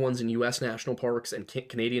read through the ones in U.S. national parks and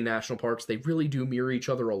Canadian national parks, they really do mirror each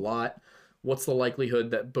other a lot. What's the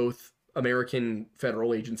likelihood that both American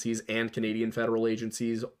federal agencies and Canadian federal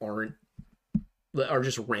agencies are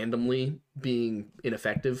just randomly being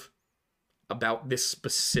ineffective about this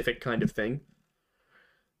specific kind of thing?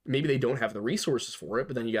 Maybe they don't have the resources for it,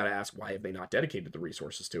 but then you got to ask, why have they not dedicated the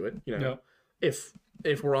resources to it? Yep.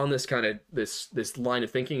 If we're on this kind of this line of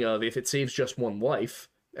thinking of, if it saves just one life,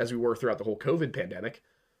 as we were throughout the whole COVID pandemic,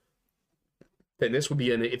 then this would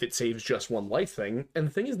be an if it saves just one life thing. And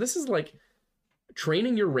the thing is, this is like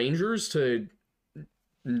training your rangers to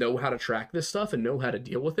know how to track this stuff and know how to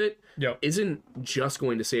deal with it. Yep. Isn't just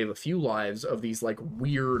going to save a few lives of these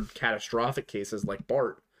weird catastrophic cases like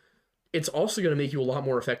Bart. It's also going to make you a lot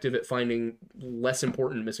more effective at finding less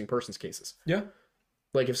important missing persons cases. Yeah.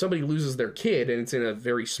 If somebody loses their kid and it's in a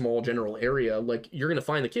very small general area, you're going to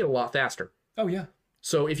find the kid a lot faster. Oh, yeah.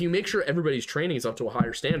 So if you make sure everybody's training is up to a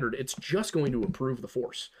higher standard, it's just going to improve the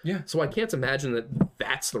force. Yeah. So I can't imagine that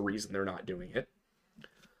that's the reason they're not doing it.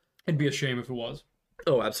 It'd be a shame if it was.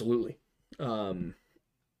 Oh, absolutely.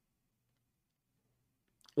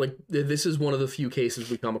 like, this is one of the few cases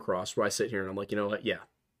we come across where I sit here and I'm like, you know what? Yeah.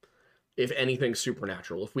 If anything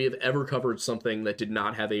supernatural, if we have ever covered something that did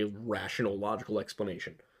not have a rational, logical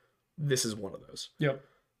explanation, this is one of those. Yep.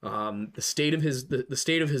 The state of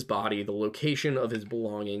his body, the location of his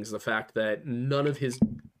belongings, the fact that none of his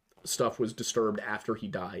stuff was disturbed after he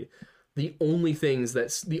died. The only thing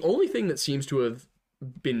that seems to have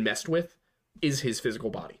been messed with is his physical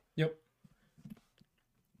body. Yep.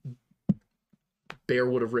 Bear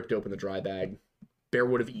would have ripped open the dry bag. Bear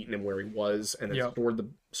would have eaten him where he was and then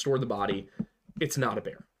stored the body. It's not a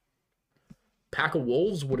bear. Pack of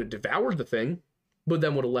wolves would have devoured the thing, but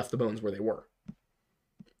then would have left the bones where they were.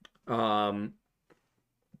 Mountain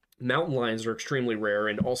lions are extremely rare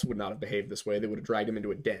and also would not have behaved this way. They would have dragged him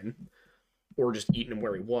into a den or just eaten him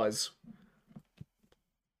where he was.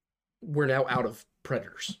 We're now out of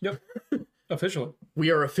predators. Yep. Officially.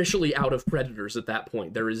 We are officially out of predators at that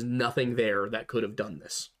point. There is nothing there that could have done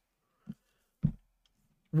this.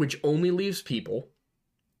 Which only leaves people.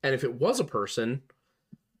 And if it was a person,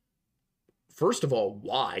 first of all,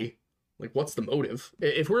 why? Like, what's the motive?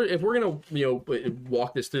 If we're gonna,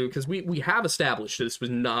 walk this through, because we have established that this was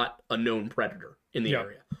not a known predator in the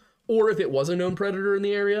area. Or if it was a known predator in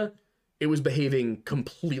the area, it was behaving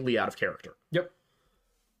completely out of character. Yep.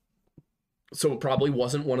 So it probably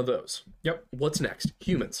wasn't one of those. Yep. What's next?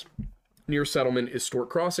 Humans. Nearest settlement is Stork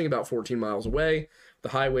Crossing, about 14 miles away. The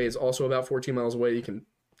highway is also about 14 miles away. You can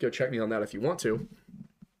go check me on that if you want to.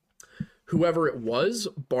 Whoever it was,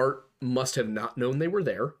 Bart must have not known they were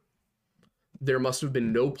there. There must have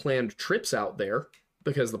been no planned trips out there,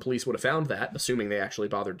 because the police would have found that, assuming they actually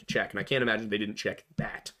bothered to check. And I can't imagine they didn't check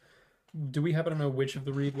that. Do we happen to know which of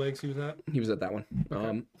the Reed Lakes he was at? He was at that one.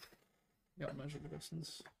 Okay. Measure the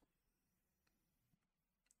distance.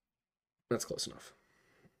 That's close enough.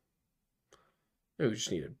 We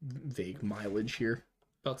just need a vague mileage here.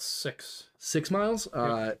 About 6. 6 miles?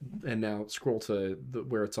 Yep. And now scroll to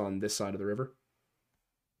where it's on this side of the river.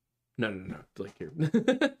 No. Like here.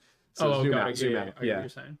 So zoom out. I get what you're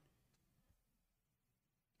saying.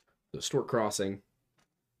 The Stork Crossing.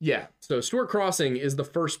 Yeah. So Stork Crossing is the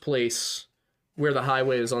first place where the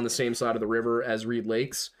highway is on the same side of the river as Reed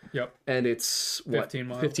Lakes. Yep. And it's,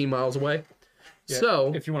 15 miles away? Yeah,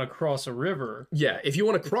 so if you want to cross a river, if you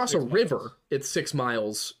want to cross a river, it's 6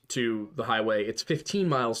 miles to the highway. It's 15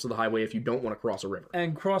 miles to the highway if you don't want to cross a river.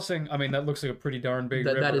 And crossing, I mean, that looks like a pretty darn big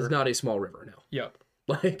river. That is not a small river, no. Yep.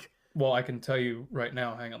 Well, I can tell you right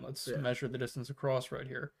now. Hang on, let's measure the distance across right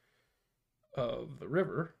here of the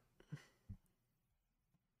river.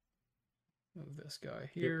 Of this guy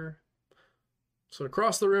here. Yep. So to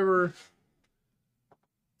cross the river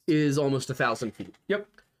is almost 1,000 feet. Yep.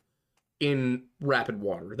 In rapid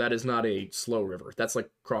water. That is not a slow river. That's like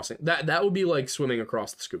crossing. That would be like swimming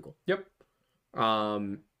across the Schuylkill. Yep.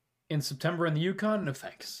 In September in the Yukon, no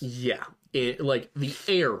thanks. Yeah. Like the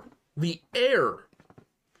air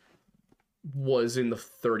was in the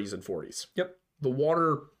 30s and 40s. Yep. The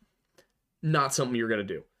water, not something you're going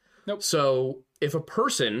to do. Nope. So if a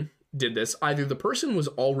person did this, either the person was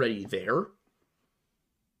already there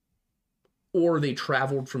or they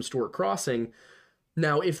traveled from Stork Crossing.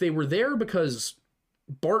 Now, if they were there because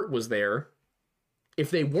Bart was there, if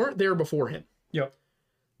they weren't there before him,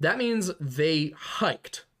 that means they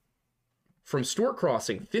hiked from Stork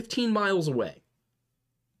Crossing 15 miles away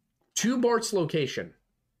to Bart's location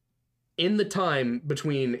in the time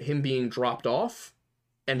between him being dropped off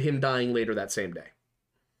and him dying later that same day.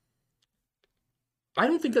 I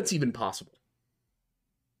don't think that's even possible.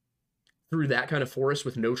 Through that kind of forest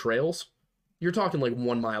with no trails, you're talking like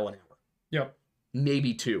 1 mile an hour. Yep.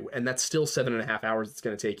 Maybe 2, and that's still 7.5 hours it's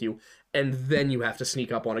going to take you, and then you have to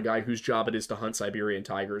sneak up on a guy whose job it is to hunt Siberian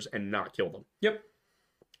tigers and not kill them. Yep.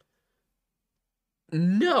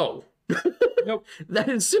 No. Nope. That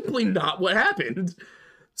is simply not what happened.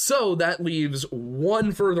 So that leaves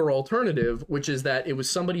one further alternative, which is that it was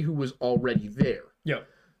somebody who was already there. Yep.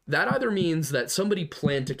 That either means that somebody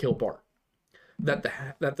planned to kill Bart, that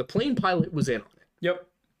the plane pilot was in on it. Yep.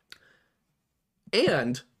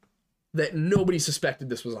 And that nobody suspected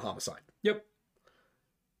this was a homicide. Yep.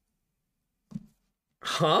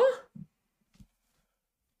 Huh?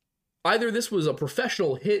 Either this was a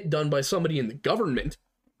professional hit done by somebody in the government,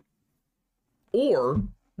 or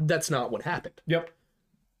that's not what happened. Yep.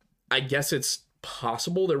 I guess it's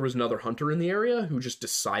possible there was another hunter in the area who just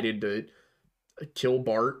decided to kill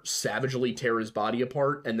Bart, savagely tear his body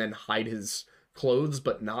apart, and then hide his clothes,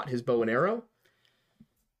 but not his bow and arrow.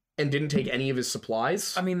 And didn't take any of his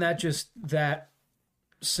supplies. I mean, that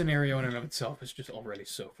scenario in and of itself is just already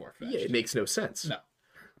so far-fetched. Yeah, it makes no sense. No.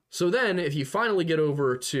 So then, if you finally get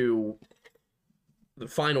over to the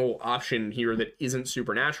final option here that isn't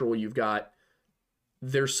supernatural, you've got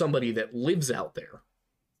there's somebody that lives out there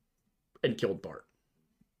and killed Bart.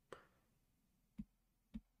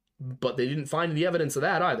 But they didn't find any evidence of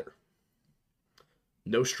that either.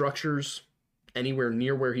 No structures anywhere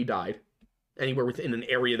near where he died. Anywhere within an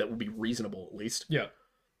area that would be reasonable, at least. Yeah.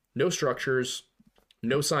 No structures.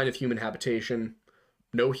 No sign of human habitation.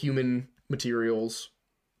 No human materials.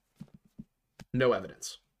 No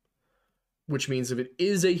evidence. Which means if it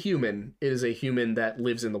is a human, it is a human that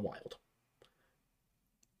lives in the wild.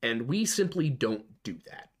 And we simply don't do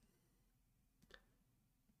that.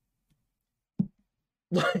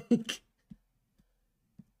 Like,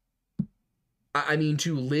 I mean,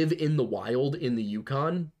 to live in the wild in the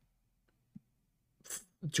Yukon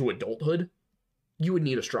to adulthood, you would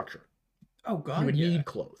need a structure. Oh, God, you would need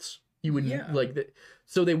clothes. You would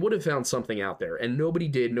so they would have found something out there, and nobody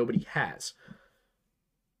did. Nobody has.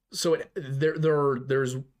 So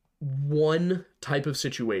there's one type of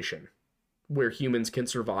situation where humans can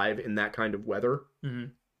survive in that kind of weather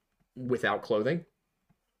without clothing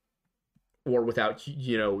or without,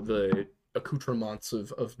 the accoutrements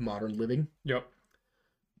of modern living. Yep.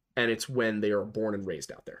 And it's when they are born and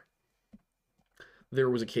raised out there. There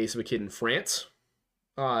was a case of a kid in France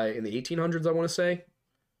in the 1800s, I want to say,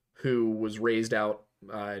 who was raised out,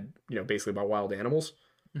 basically by wild animals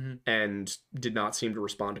and did not seem to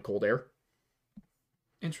respond to cold air.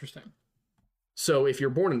 Interesting. So if you're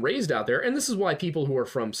born and raised out there, and this is why people who are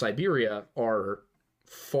from Siberia are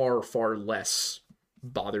far, far less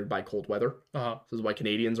bothered by cold weather. This is why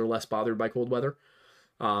Canadians are less bothered by cold weather.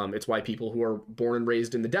 It's why people who are born and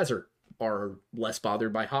raised in the desert are less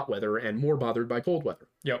bothered by hot weather and more bothered by cold weather.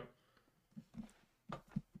 Yep.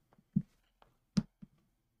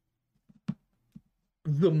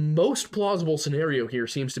 The most plausible scenario here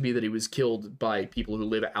seems to be that he was killed by people who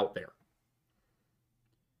live out there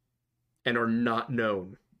and are not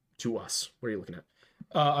known to us. What are you looking at?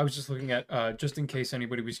 I was just looking at, just in case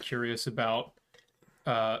anybody was curious about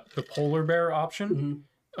the polar bear option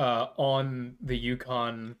on the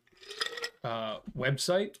Yukon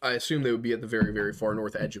website. I assume they would be at the very, very far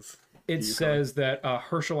north edge of it says that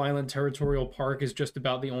Herschel Island Territorial Park is just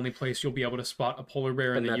about the only place you'll be able to spot a polar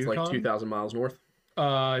bear in the Yukon. And that's like 2,000 miles north?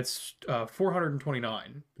 It's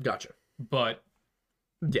 429. Gotcha. But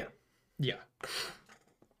yeah.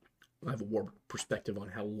 I have a warped perspective on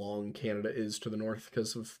how long Canada is to the north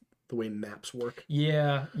because of the way maps work.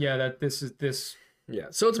 Yeah, that this is this. Yeah,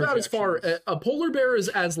 so it's about as far. A polar bear is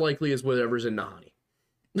as likely as whatever's in Nahani.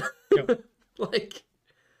 Yep. Like,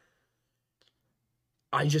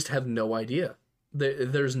 I just have no idea.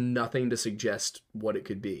 There's nothing to suggest what it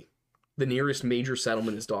could be. The nearest major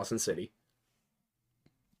settlement is Dawson City.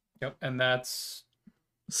 Yep, and that's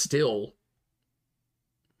still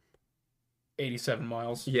 87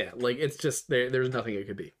 miles. Yeah, like it's just there's nothing it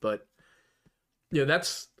could be. But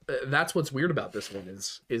that's what's weird about this one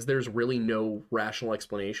is there's really no rational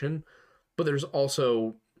explanation, but there's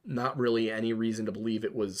also not really any reason to believe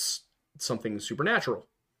it was something supernatural.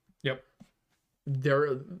 Yep.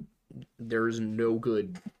 There's no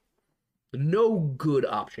good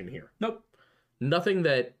option here. Nope. Nothing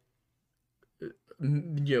that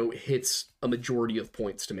hits a majority of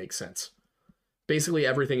points to make sense. Basically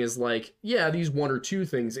everything is like, yeah, these one or two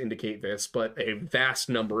things indicate this, but a vast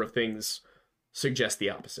number of things suggest the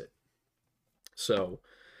opposite. So,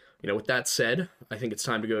 with that said, I think it's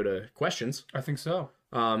time to go to questions. I think so.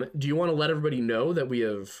 Do you want to let everybody know that we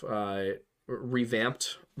have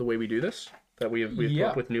revamped the way we do this? That we've come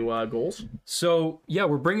up with new goals? So,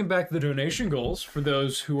 we're bringing back the donation goals for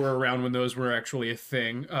those who were around when those were actually a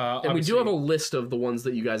thing. And we do have a list of the ones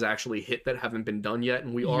that you guys actually hit that haven't been done yet,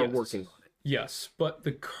 and we are working on it. Yes, but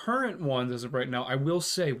the current ones, as of right now, I will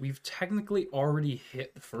say we've technically already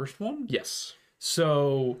hit the first one. Yes.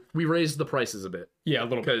 So we raised the prices a bit. Yeah, a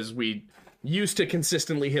little bit. Because we used to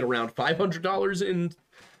consistently hit around $500 in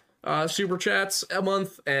super chats a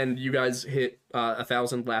month, and you guys hit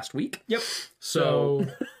 1,000 last week. Yep. So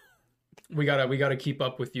we gotta keep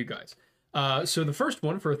up with you guys. So the first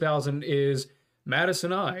one for 1,000 is Mattis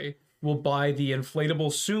and I will buy the inflatable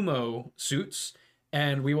sumo suits,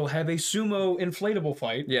 and we will have a sumo inflatable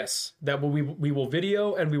fight. Yes. That we will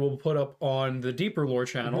video and we will put up on the Deeper Lore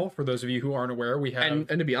channel. For those of you who aren't aware, we have...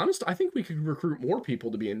 And to be honest, I think we could recruit more people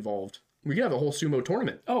to be involved. We could have a whole sumo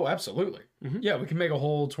tournament. Oh, absolutely. Yeah, we can make a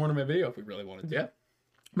whole tournament video if we really wanted to. Yeah.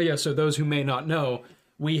 But so those who may not know,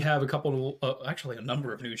 we have a couple, actually a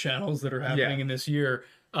number of new channels that are happening in this year.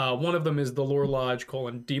 One of them is the Lore Lodge :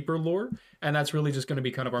 Deeper Lore, and that's really just going to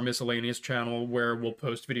be kind of our miscellaneous channel where we'll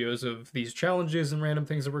post videos of these challenges and random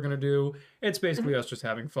things that we're going to do. It's basically us just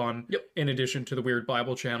having fun. Yep. In addition to the Weird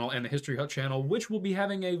Bible channel and the History Hut channel, which will be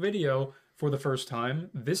having a video for the first time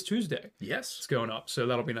this Tuesday. Yes. It's going up, so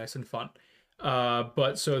that'll be nice and fun.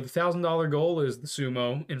 But so the $1,000 goal is the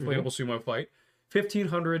sumo, inflatable sumo fight.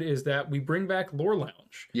 1,500 is that we bring back Lore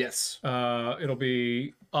Lounge. Yes. It'll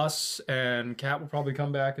be us and Kat will probably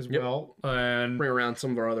come back as well. And bring around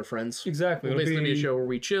some of our other friends. Exactly. It'll basically be a show where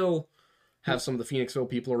we chill, have some of the Phoenixville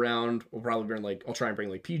people around. We'll probably bring I'll try and bring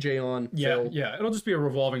PJ on. Yeah, Phil. yeah. It'll just be a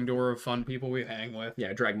revolving door of fun people we hang with.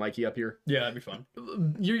 Yeah, drag Mikey up here. Yeah, that'd be fun.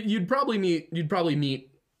 You'd probably meet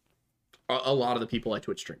a lot of the people I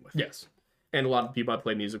Twitch stream with. Yes. And a lot of the people I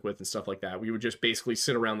play music with and stuff like that. We would just basically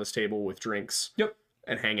sit around this table with drinks. Yep.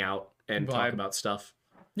 And hang out and talk about stuff.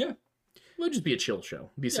 Yeah. It would just be a chill show.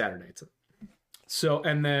 It'd be Saturday nights. So,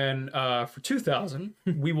 and then for 2,000,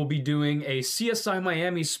 we will be doing a CSI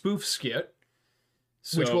Miami spoof skit.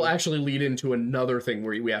 So, which will actually lead into another thing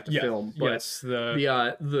where we have to film. But yes,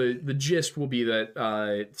 the gist will be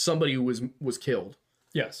that somebody was killed.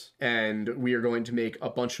 Yes. And we are going to make a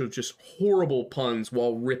bunch of just horrible puns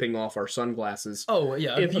while ripping off our sunglasses. Oh,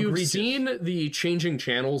 yeah. If you've seen the Changing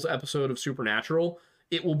Channels episode of Supernatural,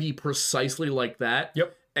 it will be precisely like that.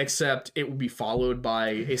 Yep. Except it will be followed by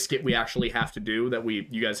a skit we actually have to do that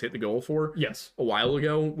you guys hit the goal for. Yes. A while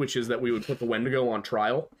ago, which is that we would put the Wendigo on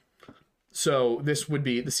trial. So this would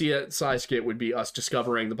be, the CSI skit would be us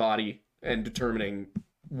discovering the body and determining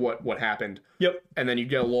what happened. Yep. And then you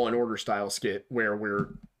get a Law and Order style skit where we're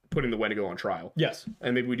putting the Wendigo on trial. Yes.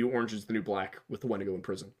 And maybe we do Orange is the New Black with the Wendigo in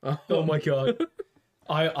prison. Oh my god.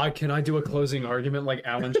 Can I do a closing argument like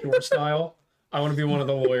Alan Shore style? I want to be one of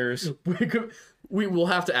the lawyers. We will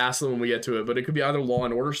have to ask them when we get to it, but it could be either Law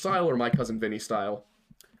and Order style or My Cousin Vinny style.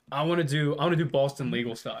 I want to do Boston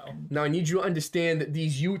legal style. Now I need you to understand that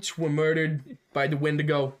these Utes were murdered by the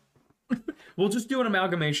Wendigo. We'll just do an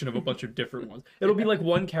amalgamation of a bunch of different ones. It'll be like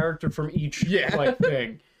one character from each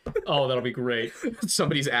thing. Oh, that'll be great.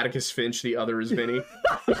 Somebody's Atticus Finch, the other is Vinny.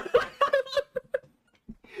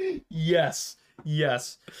 Yes.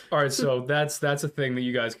 All right, so that's a thing that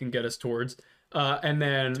you guys can get us towards. And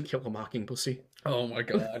then To Kill a Mocking Pussy. Oh my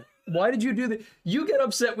god. Why did you do that? You get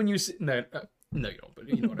upset when you no, you don't, but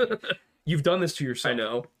you know what I mean. You've done this to yourself. I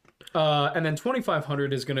know. And then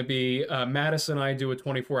 2,500 is going to be Madison and I do a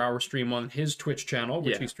 24-hour stream on his Twitch channel,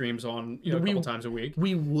 which he streams on a couple times a week.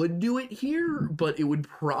 We would do it here, but it would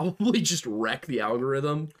probably just wreck the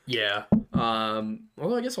algorithm. Yeah.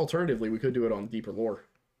 Although I guess alternatively we could do it on Deeper Lore.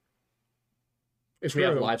 If we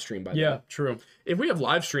have live stream by then. Yeah, true. If we have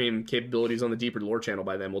live stream capabilities on the Deeper Lore channel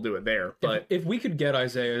by then, we'll do it there. But if we could get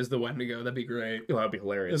Isaiah as the Wendigo, that'd be great. that'd be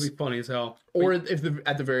hilarious. That'd be funny as hell. Or if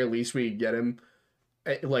at the very least we get him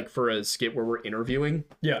like for a skit where we're interviewing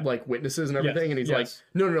like witnesses and everything, and he's like,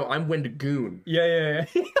 no, I'm Wendigoon. Yeah.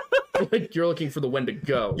 Like you're looking for the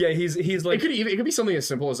Wendigo. Yeah, he's like it could be something as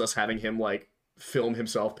simple as us having him like film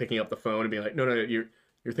himself picking up the phone and being like, no, you're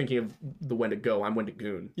thinking of the Wendigo. I'm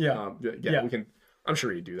Wendigoon. Yeah. We can. I'm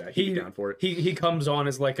sure he'd do that. He'd be down for it. He comes on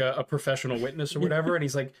as like a professional witness or whatever, and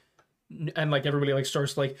he's like, and like everybody like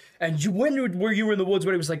starts like, and you wondered where you were in the woods,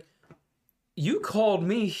 but he was like, you called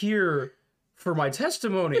me here for my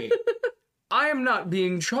testimony. I am not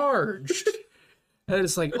being charged. And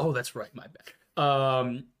it's like, oh, that's right, my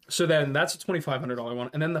bad. So then that's a $2,500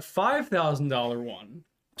 one, and then the $5,000 one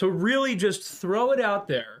to really just throw it out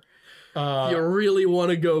there. You really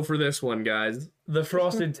want to go for this one, guys. The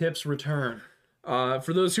Frosted Tips return.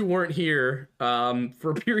 For those who weren't here,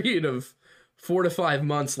 for a period of 4 to 5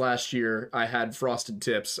 months last year, I had frosted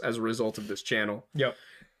tips as a result of this channel. Yep.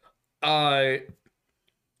 I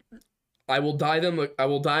will dye them. I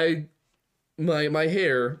will dye my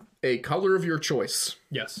hair a color of your choice.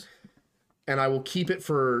 Yes. And I will keep it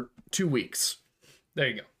for 2 weeks. There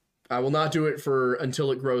you go. I will not do it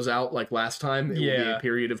until it grows out like last time. It will be a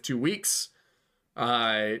period of 2 weeks.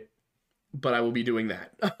 But I will be doing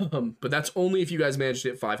that. But that's only if you guys manage to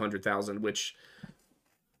hit 500,000, which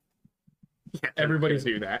everybody's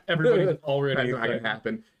do that. Everybody's already. That's not gonna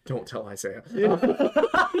happen. Don't tell Isaiah.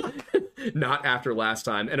 Not after last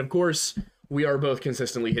time. And of course, we are both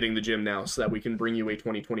consistently hitting the gym now, so that we can bring you a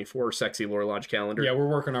 2024 sexy Lore Lodge calendar. Yeah, we're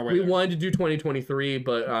working our way. We wanted to do 2023,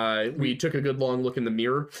 but we took a good long look in the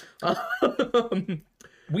mirror.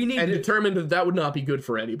 We need and determined that would not be good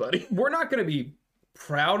for anybody. We're not going to be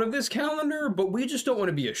proud of this calendar, but we just don't want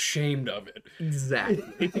to be ashamed of it.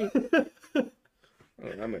 Exactly.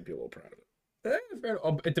 I might be a little proud of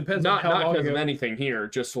it. It depends not on how long because of anything here,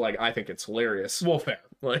 just like I think it's hilarious. Well, fair.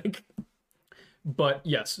 Like, But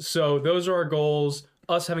yes, so those are our goals.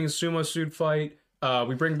 Us having a sumo suit fight.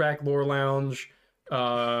 We bring back Lore Lounge.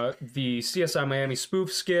 The CSI Miami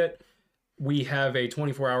spoof skit. We have a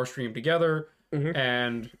 24-hour stream together.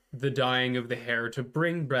 And the dyeing of the hair to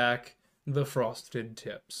bring back the frosted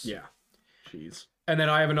tips. Yeah. Jeez. And then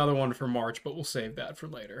I have another one for March, but we'll save that for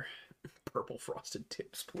later. Purple frosted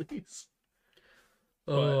tips, please.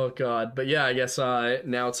 Oh, God. But yeah, I guess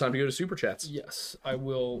now it's time to go to Super Chats. Yes, I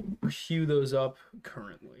will queue those up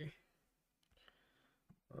currently.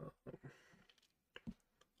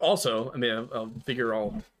 Also, I mean, I'll figure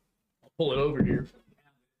I'll pull it over here.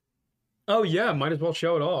 Oh, yeah, might as well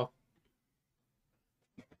show it off.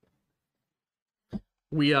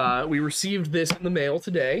 We received this in the mail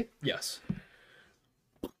today. Yes.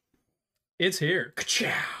 It's here.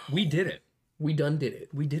 Ka-chow. We did it. We done did it.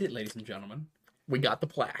 We did it, ladies and gentlemen. We got the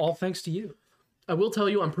plaque. All thanks to you. I will tell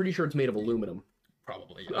you, I'm pretty sure it's made of aluminum.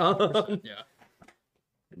 Probably. Yeah. Yeah.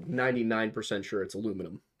 99% sure it's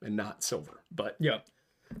aluminum and not silver. But Yeah.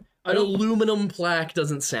 an aluminum plaque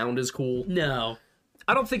doesn't sound as cool. No.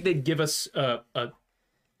 I don't think they'd give us a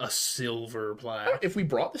silver plaque. If we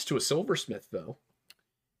brought this to a silversmith, though.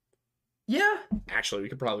 Yeah. Actually, we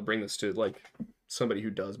could probably bring this to, like, somebody who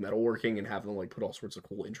does metalworking and have them, like, put all sorts of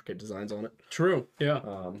cool, intricate designs on it. True.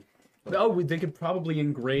 Yeah. They could probably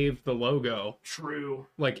engrave the logo. True.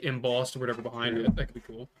 Like, embossed or whatever behind it. That could be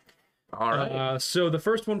cool. All right. So the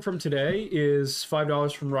first one from today is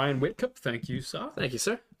 $5 from Ryan Whitcup. Thank you, Sa. Thank you,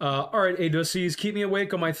 sir. All right, A-Dossies, keep me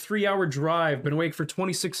awake on my 3-hour drive. Been awake for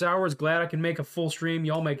 26 hours. Glad I can make a full stream.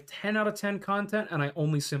 Y'all make 10 out of 10 content, and I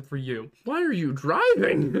only simp for you. Why are you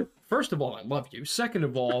driving? First of all, I love you. Second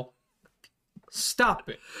of all, stop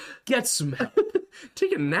it. Get some help.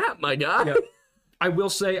 Take a nap, my guy. Yeah. I will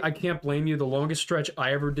say, I can't blame you. The longest stretch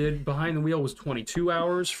I ever did behind the wheel was 22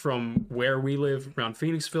 hours from where we live around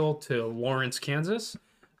Phoenixville to Lawrence, Kansas.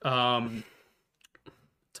 Tough.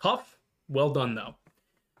 Well done, though.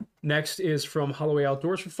 Next is from Holloway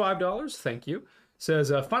Outdoors for $5. Thank you.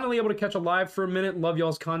 Says, finally able to catch a live for a minute. Love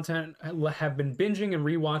y'all's content. Have been binging and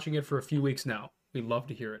rewatching it for a few weeks now. We love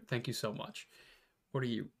to hear it. Thank you so much. What are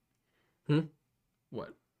you?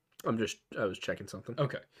 What? I was checking something.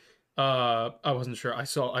 Okay. I wasn't sure.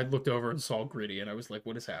 I looked over and saw Gritty, and I was like,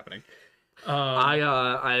 what is happening?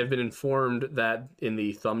 I have been informed that in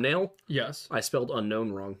the thumbnail, Yes. I spelled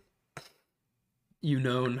unknown wrong. You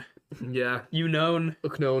known. Yeah. You known.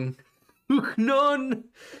 Unknown. Known.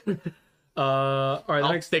 All right,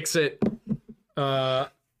 I'll next. fix it.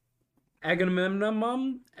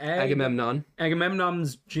 Agamemnon?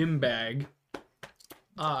 Agamemnon's gym bag.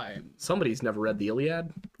 Somebody's never read the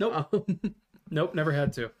Iliad. Nope. Nope, never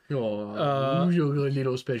had to. Oh, you're a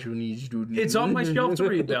little special needs student. It's on my shelf to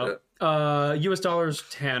read, though. US dollars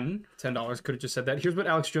 $10. Could have just said that. Here's what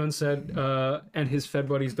Alex Jones said, and his Fed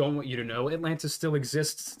buddies don't want you to know. Atlantis still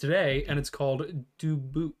exists today, and it's called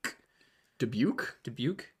Dubuque. Dubuque?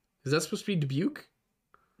 Dubuque? Is that supposed to be Dubuque?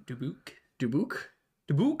 Dubuque? Dubuque?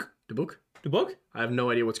 Dubuque? Dubuque? Dubuque? I have no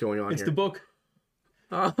idea what's going on It's here. the book.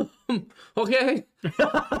 Okay.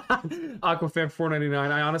 Aquafan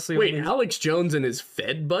 $4.99. I honestly wait. Alex Jones and his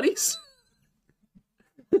Fed buddies.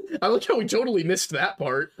 I like how we totally missed that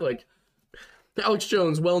part. Like, Alex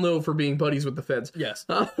Jones, well known for being buddies with the Feds. Yes.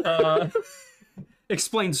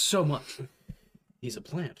 Explains so much. He's a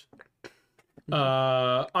plant.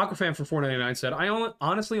 Aquafan for $4.99 said, I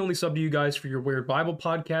honestly only sub to you guys for your Weird Bible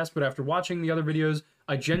podcast, but after watching the other videos,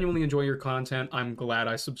 I genuinely enjoy your content. I'm glad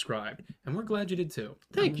I subscribed. And we're glad you did too.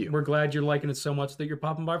 Thank you. We're glad you're liking it so much that you're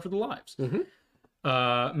popping by for the lives.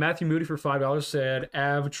 Matthew Moody for $5 said,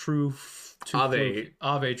 Ave true to Ave.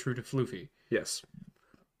 Ave true to floofy. Yes.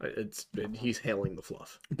 He's hailing the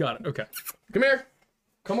fluff. Got it. Okay. Come here.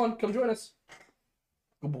 Come on. Come join us.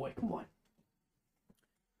 Good boy. Come on.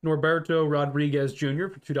 Norberto Rodriguez Jr.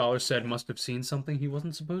 for $2 said, must have seen something he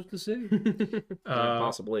wasn't supposed to see.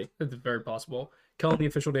 Possibly. It's very possible. Kellen, the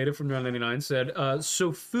official data from $9.99 said,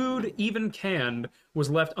 so food, even canned, was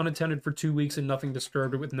left unattended for 2 weeks and nothing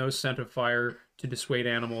disturbed it with no scent of fire to dissuade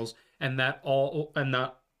animals, and that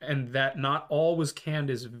not all was canned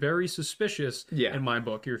is very suspicious in my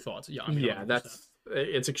book. Your thoughts? Yeah, I mean,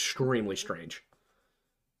 it's extremely strange.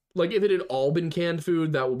 Like, if it had all been canned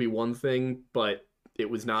food, that would be one thing, but it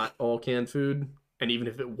was not all canned food, and even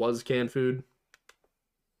if it was canned food.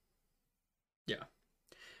 Yeah.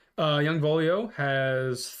 Young Volio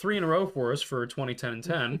has 3 in a row for us for 2010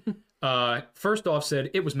 and 10. First off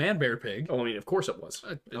said, it was Man Bear Pig. Oh, I mean, of course it was.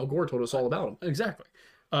 Al Gore told us all about him. Exactly.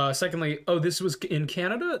 Secondly, this was in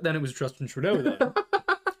Canada? Then it was Justin Trudeau then.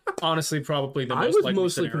 Honestly, probably the most likely I was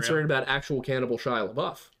mostly scenario. concerned about actual cannibal Shia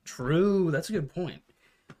LaBeouf. True, that's a good point.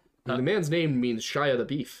 The man's name means Shia the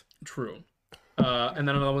Beef. True. And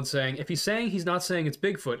then another one saying, if he's saying he's not saying it's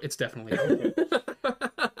Bigfoot, it's definitely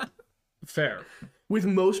Bigfoot. Fair. With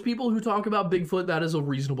most people who talk about Bigfoot, that is a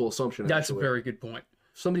reasonable assumption. That's actually. a very good point.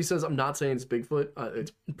 If somebody says I'm not saying it's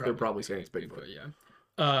Bigfoot, they're probably saying it's Bigfoot.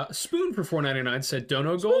 Yeah. Spoon for $4.99 said,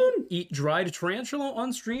 Dono Gold, eat dried tarantula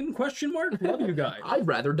on stream? Question mark. Love you guys. I'd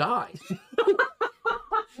rather die.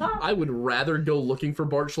 I would rather go looking for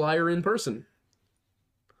Bart Schleyer in person.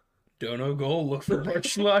 Dono Gold, look for Bart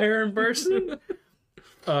Schleyer in person.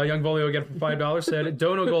 Young Volio again for $5 said,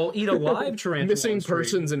 Dono Gold, eat a live tarantula. Missing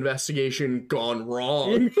persons investigation gone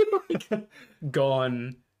wrong.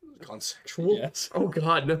 Gone sexual? Yes. Oh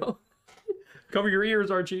god, no. Cover your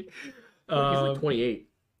ears, Archie. He's like 28.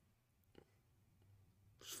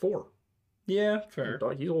 He's 4. Yeah, fair.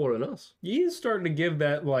 He's older than us. He's starting to give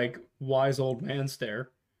that, like, wise old man stare.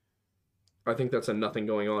 I think that's a nothing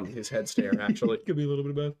going on in his head stare, actually. Could be a little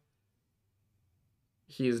bit of both.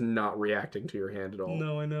 He is not reacting to your hand at all.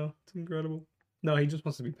 No, I know. It's incredible. No, he just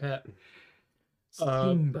wants to be pet.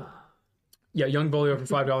 Simba. Yeah, Young Bolio for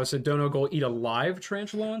 $5 said, Dono Gold, eat a live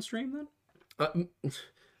tarantula on stream, then?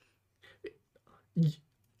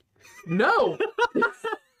 No!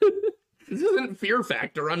 This isn't Fear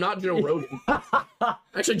Factor. I'm not Joe Rogan.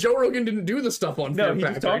 Actually, Joe Rogan didn't do the stuff on Fear he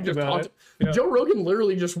Factor. just talked about it. Yeah. Joe Rogan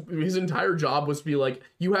literally just, his entire job was to be like,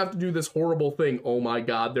 you have to do this horrible thing. Oh my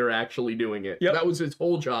god, they're actually doing it. Yep. That was his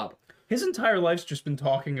whole job. His entire life's just been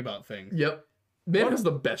talking about things. Yep. Man has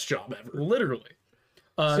the best job ever. Literally.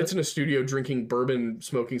 Sits in a studio drinking bourbon,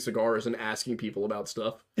 smoking cigars, and asking people about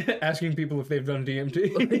stuff. Asking people if they've done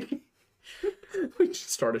DMT. We should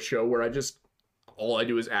start a show where all I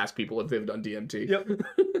do is ask people if they've done DMT. Yep.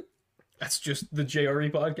 That's just the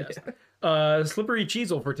JRE podcast. Slippery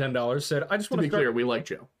Cheezel for $10 said, I just want To be start... clear, we like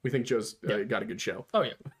Joe. We think Joe's got a good show. Oh,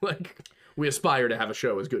 yeah. Like, we aspire to have a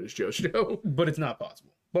show as good as Joe's show. But it's not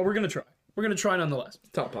possible. But we're going to try. We're going to try nonetheless.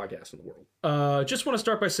 Top podcast in the world. Just want to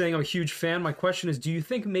start by saying I'm a huge fan. My question is, do you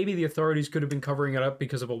think maybe the authorities could have been covering it up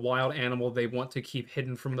because of a wild animal they want to keep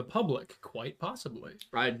hidden from the public? Quite possibly.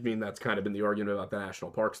 I mean, that's kind of been the argument about the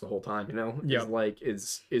national parks the whole time, you know? Yeah.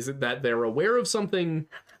 Is it that they're aware of something?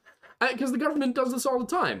 Because the government does this all the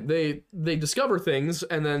time. They discover things,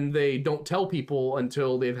 and then they don't tell people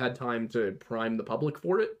until they've had time to prime the public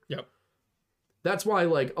for it. Yep. That's why,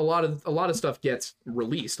 like, a lot of stuff gets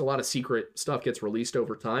released. A lot of secret stuff gets released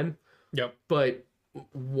over time. Yep. But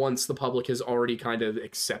once the public has already kind of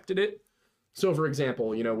accepted it. So, for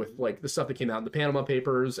example, you know, with, like, the stuff that came out in the Panama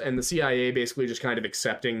Papers and the CIA basically just kind of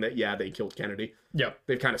accepting that, yeah, they killed Kennedy. Yep.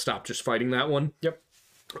 They've kind of stopped just fighting that one. Yep.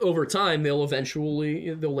 Over time, they'll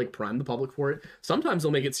like prime the public for it. Sometimes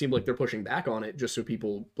they'll make it seem like they're pushing back on it just so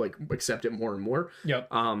people like accept it more and more. Yep.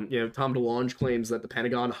 You know, Tom DeLonge claims that the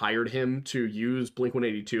Pentagon hired him to use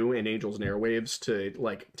Blink-182 and Angels and Airwaves to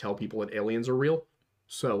like tell people that aliens are real.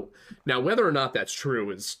 So now whether or not that's true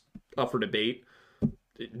is up for debate.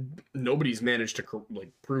 Nobody's managed to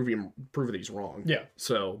like prove that he's wrong. Yeah.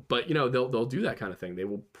 So, but you know, they'll do that kind of thing. They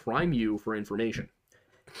will prime you for information.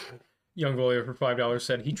 Young Volio for $5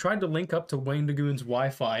 said he tried to link up to Wayne Dagoon's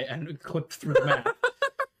Wi-Fi and clipped through the map.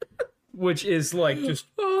 Which is like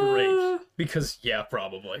just great. Because, yeah,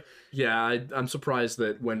 probably. Yeah, I'm surprised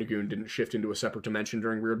that Wendigoon didn't shift into a separate dimension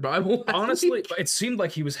during Weird Bible. Honestly, it seemed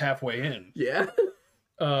like he was halfway in. Yeah.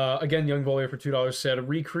 Again, Young Volio for $2 said,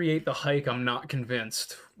 recreate the hike, I'm not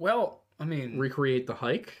convinced. Well, I mean... Recreate the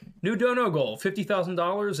hike? New dono goal,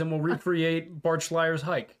 $50,000 and we'll recreate Bart Schleier's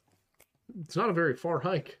hike. It's not a very far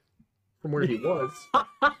hike from where he was.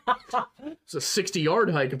 It's a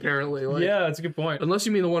 60-yard hike, apparently. Like, yeah, that's a good point. Unless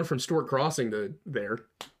you mean the one from Stewart Crossing to there,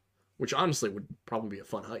 which honestly would probably be a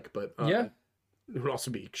fun hike, but yeah, it would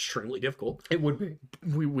also be extremely difficult. It would be.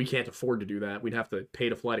 We can't afford to do that. We'd have to pay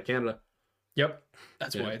to fly to Canada. Yep,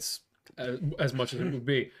 that's why it's as much as it would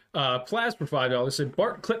be. Plaz for $5 said,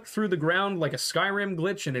 Bart clipped through the ground like a Skyrim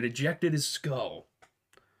glitch and it ejected his skull.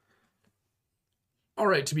 All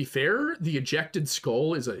right, to be fair, the Ejected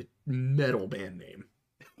Skull is a metal band name.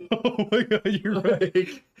 Oh my god, you're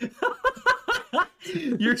right.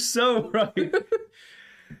 You're so right.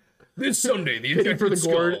 This Sunday, the Pity for the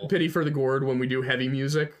Skull. gourd. Pity for the gourd when we do heavy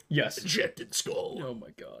music. Yes. Ejected Skull. Oh my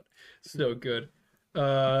god. So good.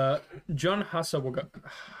 John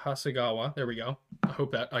Hasagawa. There we go. I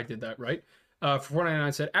hope that I did that right. For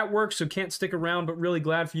 $4.99 said, at work, so can't stick around, but really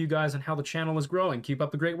glad for you guys and how the channel is growing. Keep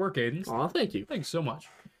up the great work, Aiden. Aw, thank you. Thanks so much.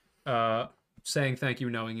 Saying thank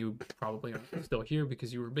you, knowing you probably aren't still here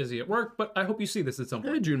because you were busy at work, but I hope you see this at some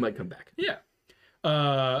point. June might come back. Yeah.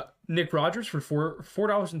 Nick Rogers for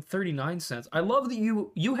 $4.39. I love that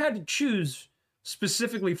you had to choose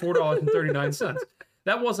specifically $4.39.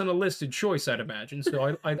 That wasn't a listed choice, I'd imagine.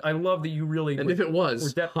 So I love that you really. And if it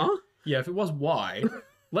was, huh? Yeah, if it was, why?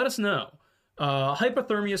 Let us know.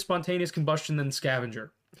 Hypothermia, spontaneous combustion, then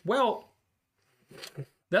scavenger. Well,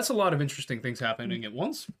 that's a lot of interesting things happening at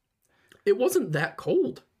once. It wasn't that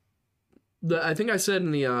cold. I think I said in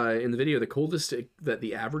the video the coldest that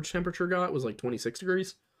the average temperature got was like 26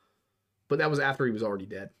 degrees, but that was after he was already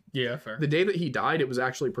dead. Yeah, fair. The day that he died, it was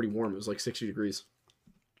actually pretty warm. It was like 60 degrees.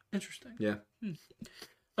 Interesting. Yeah.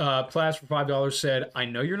 Plas for $5 said, I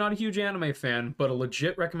know you're not a huge anime fan, but a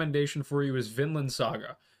legit recommendation for you is Vinland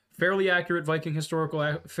Saga. Fairly accurate Viking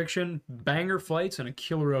historical fiction, banger fights, and a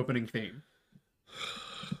killer opening theme.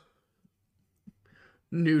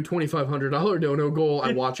 New $2,500 dono goal.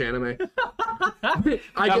 I watch anime.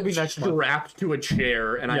 I get strapped to a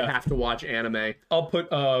chair and I have to watch anime. I'll put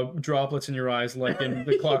droplets in your eyes like in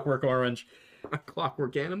the Clockwork Orange. A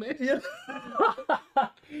Clockwork anime? Yeah.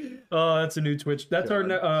 That's a new Twitch. That's our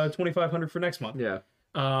 $2,500 for next month. Yeah.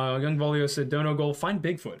 Young Volio said, dono goal, find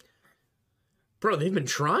Bigfoot. Bro, they've been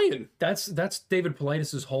trying. That's David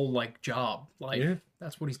Paulides' whole job.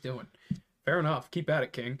 That's what he's doing. Fair enough. Keep at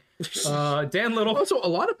it, King. Dan Little. Also, a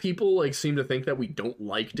lot of people seem to think that we don't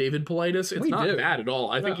like David Paulides. It's not bad at all.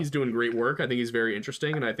 I think he's doing great work. I think he's very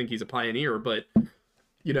interesting, and I think he's a pioneer. But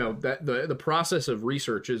that the process of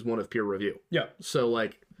research is one of peer review. Yeah. So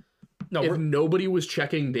if nobody was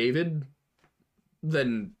checking David,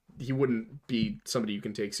 then he wouldn't be somebody you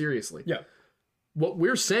can take seriously. Yeah. What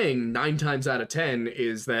we're saying 9 times out of 10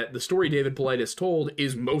 is that the story David Paulides told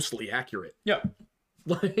is mostly accurate. Yeah.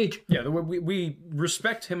 We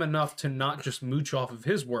respect him enough to not just mooch off of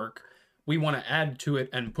his work. We want to add to it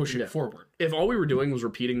and push it forward. If all we were doing was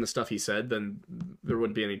repeating the stuff he said, then there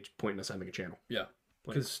wouldn't be any point in us having a channel. Yeah.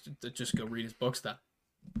 Because just go read his books then.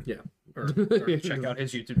 Yeah. Or check out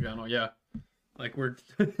his YouTube channel. Yeah.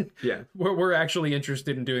 We're actually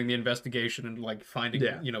interested in doing the investigation and finding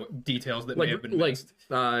details that may have been missed.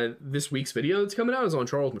 This week's video that's coming out is on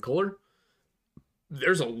Charles McCuller.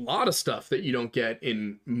 There's a lot of stuff that you don't get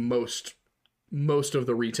in most of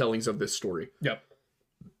the retellings of this story. Yep.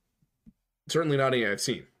 Certainly not any I've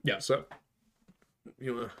seen. Yeah. So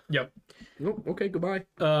Yep. Oh, okay, goodbye.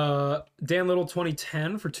 Dan Little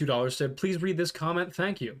 2010 for $2 said, please read this comment.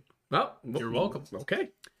 Thank you. Oh, you're welcome. Okay.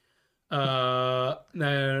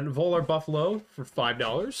 Then Volar Buffalo for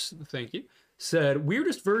 $5. Thank you. Said,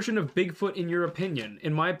 weirdest version of Bigfoot in your opinion?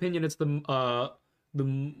 In my opinion, it's the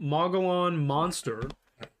Mogollon monster.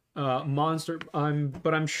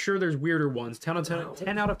 But I'm sure there's weirder ones. 10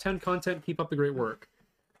 out of 10 content. Keep up the great work.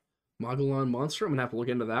 Mogollon monster. I'm gonna have to look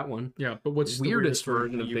into that one. Yeah, but what's the weirdest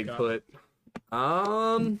version of Bigfoot?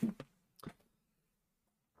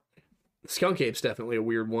 Skunk ape's definitely a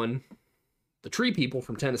weird one. The tree people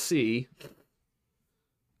from Tennessee.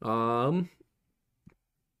 These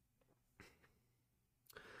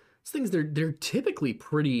things they're typically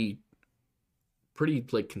pretty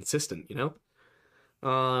consistent,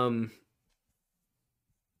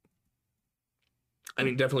 I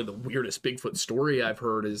mean, definitely the weirdest Bigfoot story I've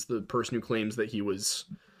heard is the person who claims that he was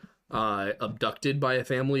abducted by a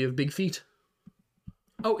family of big feet.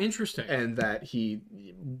 Oh, interesting. And that he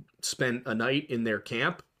spent a night in their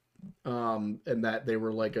camp, and that they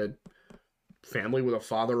were like a family with a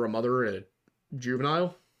father, a mother, and a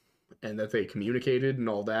juvenile, and that they communicated and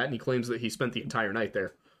all that. And he claims that he spent the entire night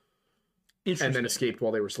there. And then escaped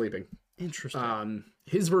while they were sleeping. Interesting.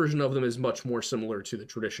 His version of them is much more similar to the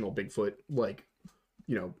traditional Bigfoot,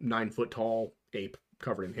 9-foot tall ape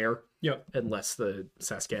covered in hair. Yep. And less the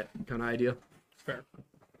Sasquatch kind of idea. Fair.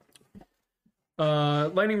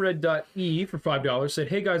 LightningRed.e for $5 said,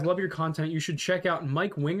 hey guys, love your content. You should check out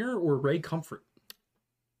Mike Winger or Ray Comfort.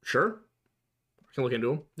 Sure. I can look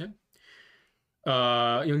into him. Yeah.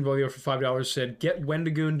 Young Volio for $5 said, get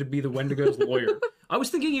Wendigoon to be the Wendigo's lawyer. I was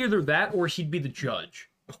thinking either that or he'd be the judge.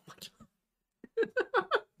 Oh my god.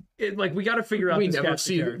 We got to figure out. We never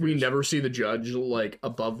see the judge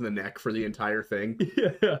above the neck for the entire thing.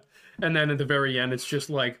 Yeah, and then at the very end, it's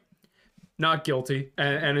just not guilty,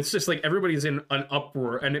 and it's just everybody's in an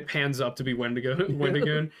uproar, and it pans up to be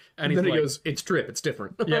Wendigoon, and then he goes, "It's Drip, it's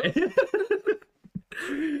different." Yeah,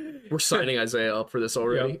 we're signing Isaiah up for this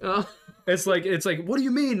already. Yep. It's like, what do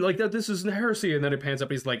you mean? That this is heresy, and then it pans up,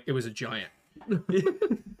 and he's like, it was a giant.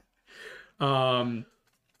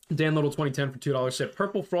 Dan Little 2010 for $2 said,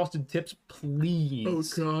 purple frosted tips, please. Oh,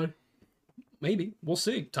 God. Maybe. We'll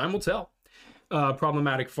see. Time will tell.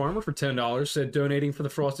 Problematic Farmer for $10 said, donating for the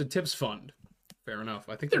Frosted Tips Fund. Fair enough.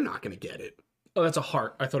 I think they're not going to get it. Oh, that's a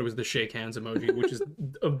heart. I thought it was the shake hands emoji, which is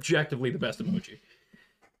objectively the best emoji.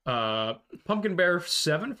 Pumpkin Bear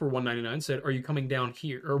 7 for $1.99 said, are you coming down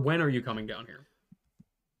here? Or when are you coming down here?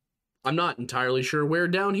 I'm not entirely sure where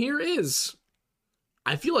down here is.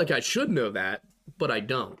 I feel like I should know that, but I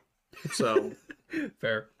don't. So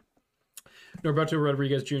Fair. Norberto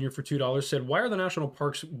Rodriguez Jr. for $2 said, "Why are the national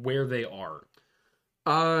parks where they are?"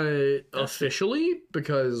 Officially,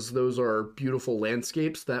 because those are beautiful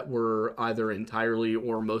landscapes that were either entirely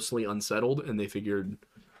or mostly unsettled, and they figured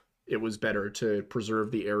it was better to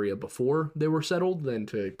preserve the area before they were settled than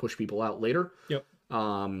to push people out later. Yep.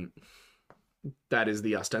 That is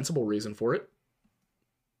the ostensible reason for it.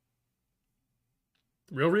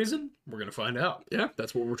 Real reason? We're going to find out. Yeah,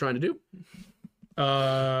 that's what we're trying to do.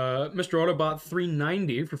 Mr. Autobot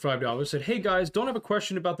 390 for $5 said, "Hey guys, don't have a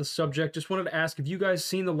question about the subject. Just wanted to ask if you guys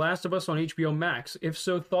seen The Last of Us on HBO Max. If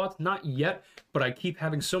so, thoughts? Not yet, but I keep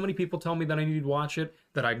having so many people tell me that I need to watch it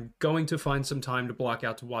that I'm going to find some time to block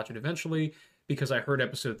out to watch it eventually because I heard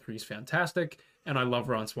episode 3 is fantastic and I love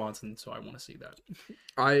Ron Swanson, so I want to see that."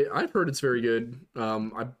 I've heard it's very good.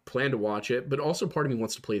 I plan to watch it, but also part of me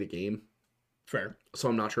wants to play the game. Fair. So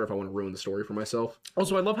I'm not sure if I want to ruin the story for myself.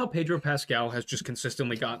 Also, I love how Pedro Pascal has just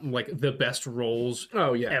consistently gotten like the best roles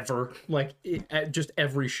ever. Like at just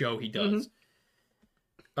every show he does.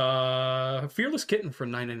 Fearless Kitten for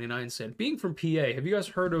 $9.99 said, "Being from PA, have you guys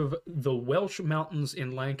heard of the Welsh Mountains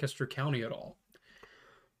in Lancaster County at all?"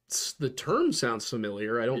 The term sounds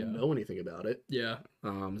familiar. I don't know anything about it. Yeah.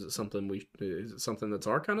 Is it something that's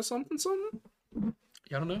our kind of something?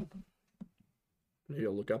 Yeah, I don't know. Maybe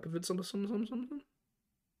I'll look up if it's something.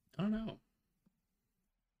 I don't know.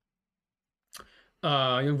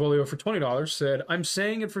 Young Volio for $20 said, "I'm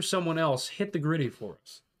saying it for someone else. Hit the gritty for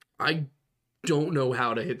us." I don't know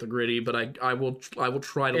how to hit the gritty, but I will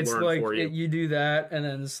try to learn for you. You do that, and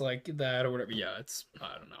then it's like that or whatever. Yeah,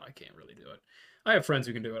 I don't know. I can't really do it. I have friends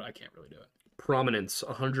who can do it. I can't really do it. Prominence,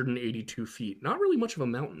 182 feet. Not really much of a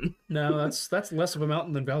mountain. No, that's less of a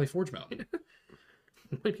mountain than Valley Forge Mountain.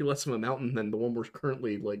 It might be less of a mountain than the one we're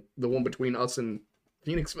currently, like, the one between us and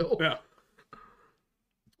Phoenixville. Yeah.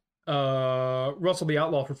 Russell the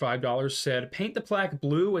Outlaw for $5 said, "Paint the plaque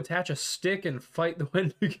blue, attach a stick, and fight the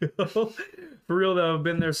Wendigo." For real, though, I've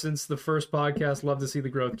been there since the first podcast. Love to see the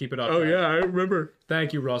growth. Keep it up. Oh, guys. yeah, I remember.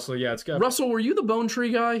 Thank you, Russell. Yeah, it's got... Russell, were you the Bone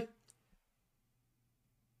Tree guy?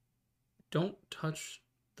 Don't touch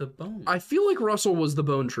the bone. I feel like Russell was the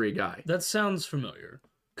Bone Tree guy. That sounds familiar.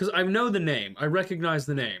 Because I know the name. I recognize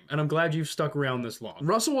the name. And I'm glad you've stuck around this long.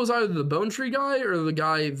 Russell was either the Bone Tree guy or the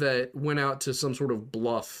guy that went out to some sort of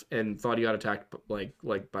bluff and thought he got attacked like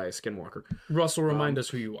by a skinwalker. Russell, remind us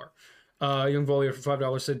who you are. Young Volio for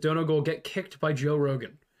 $5 said, "Dono Goal get kicked by Joe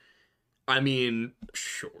Rogan." I mean,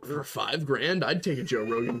 sure. For $5,000, I'd take a Joe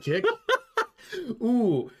Rogan kick.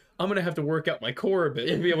 Ooh, I'm going to have to work out my core a bit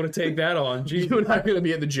to be able to take that on. Jeez. You and I are going to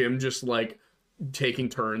be at the gym just like taking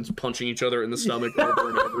turns, punching each other in the stomach over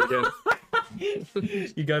and over again.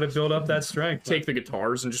 You got to build up that strength. Take the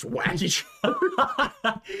guitars and just whack each other.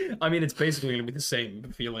 I mean, it's basically going to be the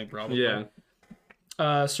same feeling, probably.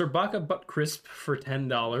 Yeah. Sir Baka Butt Crisp for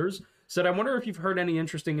 $10 said, "I wonder if you've heard any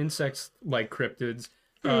interesting insects like cryptids.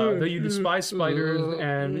 Though you despise spiders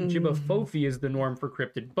and Gibbofofi is the norm for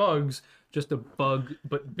cryptid bugs, just a bug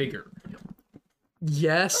but bigger."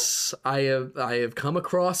 Yes, I have come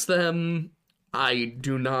across them. I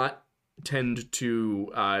do not tend to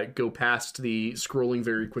go past the scrolling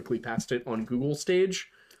very quickly past it on Google stage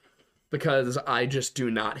because I just do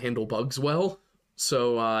not handle bugs well.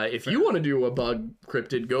 So if you want to do a bug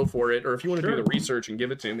cryptid, go for it. Or if you want to do the research and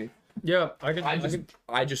give it to me. Yeah,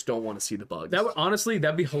 I just don't want to see the bugs. That would, honestly,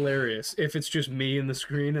 that'd be hilarious if it's just me in the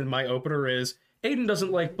screen and my opener is, "Aiden doesn't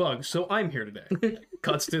like bugs, so I'm here today."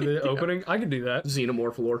 Cuts to the opening. I could do that.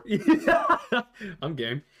 Xenomorph lore. I'm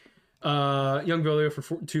game. Young Volio for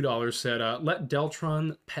 $2 said, "Let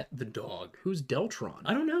Deltron pet the dog." Who's Deltron?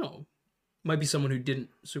 I don't know. Might be someone who didn't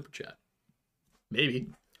super chat. Maybe.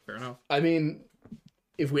 Fair enough. I mean,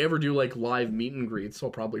 if we ever do like live meet and greets, I'll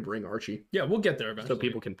probably bring Archie. Yeah, we'll get there eventually. So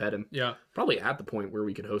people can pet him. Yeah. Probably at the point where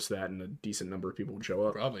we could host that and a decent number of people would show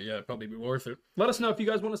up. Probably, yeah. Probably be worth it. Let us know if you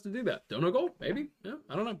guys want us to do that. Dono Gold? Maybe? Yeah,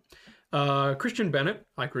 I don't know. Christian Bennett.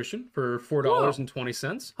 Hi, Christian. For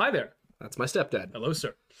 $4.20. Hi there. That's my stepdad. Hello,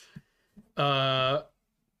 sir. Creativa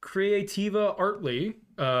Artley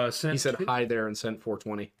sent... He said hi there and sent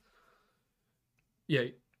 420. Yeah.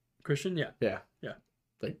 Christian? Yeah. Yeah. Yeah.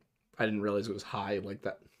 Like, I didn't realize it was high like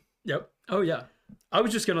that. Yep. Oh, yeah. I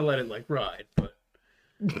was just going to let it, like, ride, but...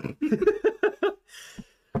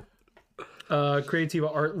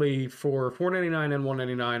 Creativa Artley for $4.99 and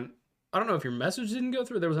 $1.99. I don't know if your message didn't go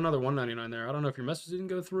through. There was another $1.99 there. I don't know if your message didn't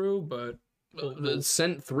go through, but...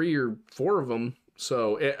 Sent 3 or 4 of them.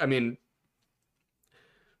 So, I mean...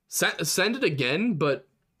 Send it again, but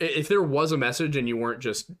if there was a message and you weren't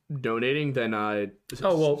just donating, then Oh,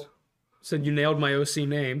 well, said you nailed my OC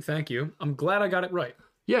name. Thank you. I'm glad I got it right.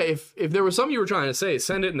 yeah, if there was something you were trying to say,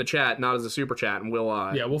 send it in the chat, not as a super chat, and we'll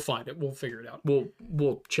Yeah, we'll find it. We'll figure it out.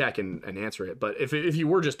 we'll check and answer it. But if you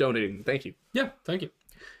were just donating, thank you. Yeah, thank you.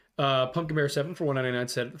 Pumpkin Bear 7 for 199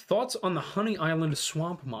 said, thoughts on the Honey Island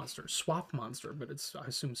swamp monster, but it's, I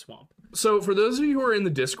assume, swamp. So for those of you who are in the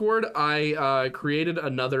Discord, I created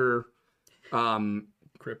another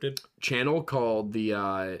Cryptid. channel called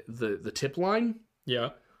the tip line. Yeah.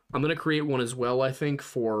 I'm gonna create one as well, I think,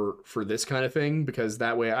 for this kind of thing, because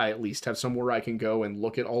that way I at least have somewhere I can go and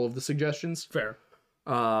look at all of the suggestions. Fair.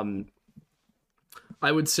 I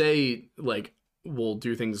would say, like, we'll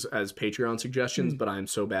do things as Patreon suggestions, but I'm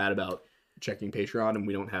so bad about checking Patreon and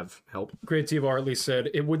we don't have help. Great T at least said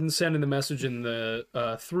it wouldn't send in the message in the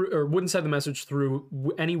wouldn't send the message through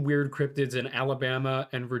any weird cryptids in Alabama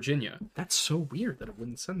and Virginia. That's so weird that it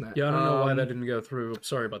wouldn't send that. Yeah, I don't know why that didn't go through.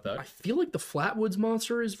 Sorry about that. I feel like the Flatwoods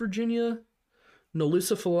monster is Virginia.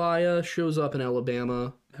 Nolucephalia shows up in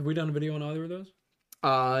Alabama. Have we done a video on either of those?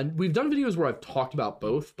 We've done videos where I've talked about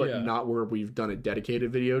both, but Yeah. not where we've done a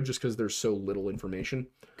dedicated video, just because there's so little information.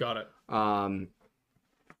 Got it.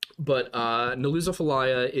 But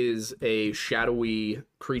Nolucephalia is a shadowy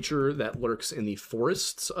creature that lurks in the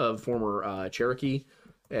forests of former Cherokee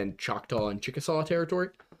and Choctaw and Chickasaw territory.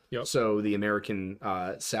 Yep. So the American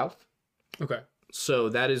South. Okay. So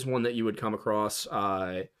that is one that you would come across.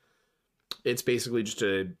 It's basically just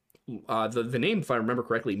the name, if I remember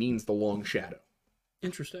correctly, means the long shadow.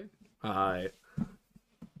 Interesting. And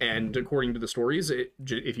according to the stories,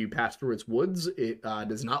 if you pass through its woods, it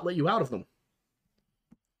does not let you out of them.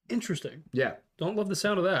 Interesting. Yeah. Don't love the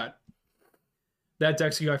sound of that. That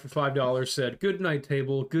Dexy guy for $5 said, good night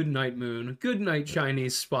table, good night moon, good night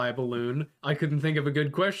Chinese spy balloon. I couldn't think of a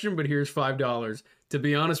good question, but here's $5. To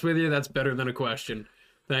be honest with you, that's better than a question.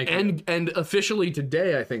 Thank you. And officially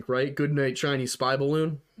today, I think, right? Good night, Chinese spy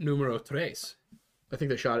balloon. Numero tres. I think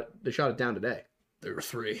they shot it down today. There were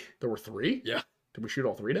 3. There were 3? Yeah. Did we shoot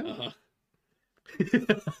all 3 down? Uh-huh.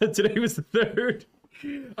 Today was the 3rd.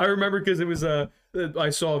 I remember because it was I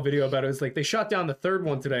saw a video about it. It was like they shot down the 3rd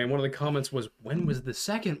one today, and one of the comments was, when was the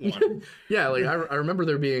 2nd one? Yeah, like I remember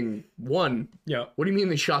there being 1. Yeah. What do you mean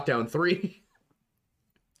they shot down 3?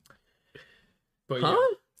 But Huh?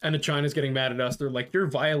 yeah. And China's getting mad at us. They're like, you're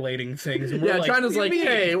violating things. And we're Yeah, like, China's "What do like, you mean?"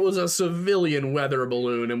 hey, it was a civilian weather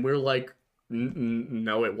balloon, and we're like,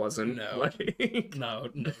 no, it wasn't. No. Like... No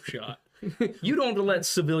shot. You don't let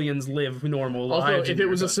civilians live normal Also, lives. if it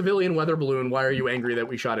was a civilian weather balloon, why are you angry that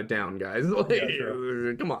we shot it down, guys? Like,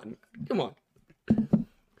 sure. Come on.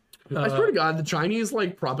 I swear to God, the Chinese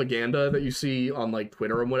like propaganda that you see on like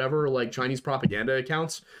Twitter and whatever, like Chinese propaganda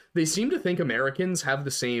accounts, they seem to think Americans have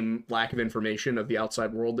the same lack of information of the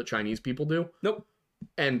outside world that Chinese people do. Nope.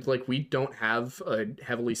 And like we don't have a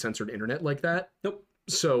heavily censored internet like that. Nope.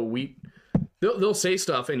 So they'll say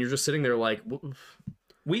stuff and you're just sitting there like,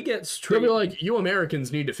 We get they'll straight. be like, you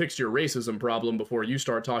Americans need to fix your racism problem before you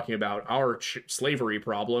start talking about our slavery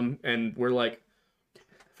problem. And we're like,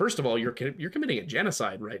 first of all, you're committing a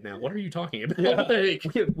genocide right now. What are you talking about? Yeah. Like,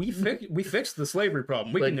 we fixed the slavery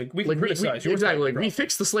problem. We can like, criticize your exactly. slavery Like, we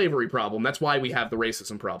fixed the slavery problem. That's why we have the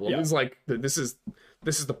racism problem. Yeah. It's like this is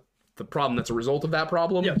the problem that's a result of that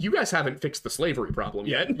problem. Yeah. You guys haven't fixed the slavery problem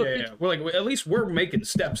yet. Yeah. We're like, well, at least we're making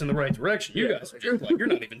steps in the right direction. You guys are just like, you're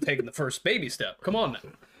not even taking the first baby step. Come on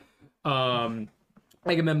now.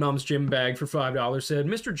 Agamemnon's gym bag for $5 said,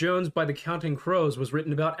 Mr. Jones by the Counting Crows was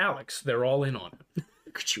written about Alex. They're all in on it.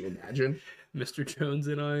 Could you imagine? Mr. Jones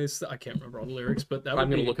and I can't remember all the lyrics, but that would I'm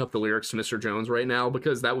going be... to look up the lyrics to Mr. Jones right now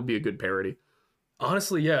because that would be a good parody.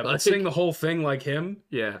 Honestly, yeah. But Like- sing the whole thing like him.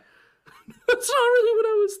 Yeah. That's not really what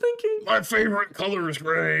I was thinking. My favorite color is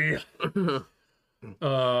gray.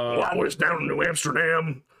 While I was down in New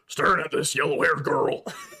Amsterdam, staring at this yellow-haired girl,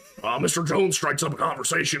 Mr. Jones strikes up a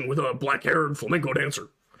conversation with a black-haired flamenco dancer.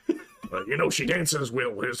 She dances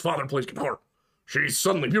while his father plays guitar. She's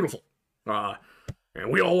suddenly beautiful. And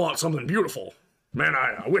we all want something beautiful. Man,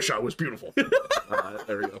 I wish I was beautiful.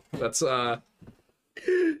 There we go. That's,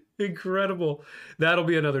 Incredible. That'll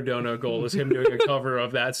be another donut goal, is him doing a cover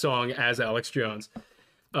of that song as Alex Jones.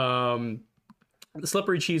 The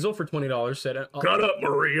Slippery Cheezel for $20 said, Cut up,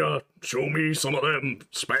 Maria. Show me some of them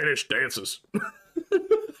Spanish dances.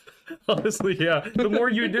 honestly, yeah. The more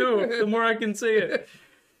you do, the more I can say it.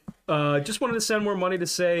 Just wanted to send more money to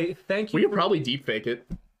say thank you. we could probably deep fake it.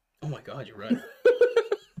 Oh my God, you're right.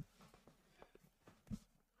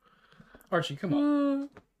 Archie, come on.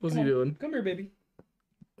 What's he doing? Come here, baby.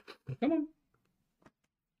 Come on.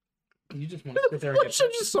 You just want to sit there and I get...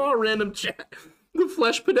 just saw a random chat. The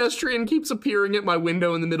flesh pedestrian keeps appearing at my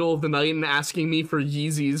window in the middle of the night and asking me for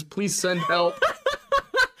Yeezys. Please send help.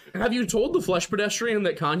 Have you told the flesh pedestrian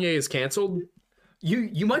that Kanye is canceled?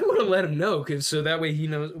 You might want to let him know, cause so that way he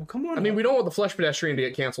knows. Well, come on. I mean, we don't want the flesh pedestrian to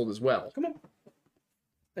get canceled as well. Come on.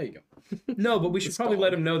 There you go. No, but we should probably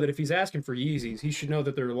let him know that if he's asking for Yeezys, he should know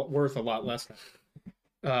that they're worth a lot less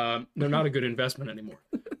now. They're not a good investment anymore.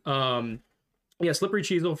 Yeah, Slippery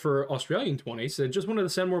Cheezel for Australian 20 said, just wanted to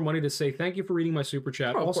send more money to say thank you for reading my super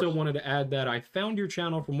chat. Also wanted to add that I found your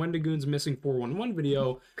channel from Wendigoon's Missing 411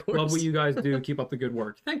 video. Love what you guys do. Keep up the good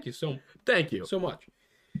work. Thank you so much.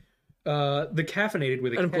 The Caffeinated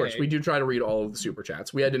with a K. And of course, we do try to read all of the super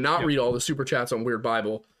chats. We had to not read all the super chats on Weird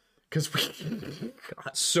Bible because we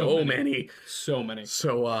got so many. So many.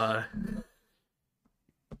 So,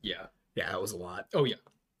 yeah. Yeah, that was a lot. Oh, yeah.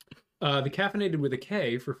 The Caffeinated with a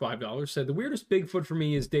K for $5 said, the weirdest Bigfoot for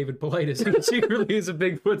me is David Politis, who secretly is a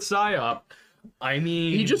Bigfoot psyop. I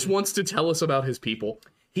mean... He just wants to tell us about his people.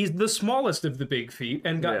 He's the smallest of the big feet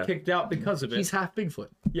and got kicked out because of it. He's half Bigfoot.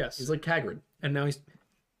 Yes. He's like Hagrid. And now he's...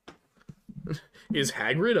 Is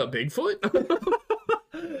Hagrid a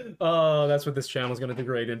Bigfoot? Oh, that's what this channel is going to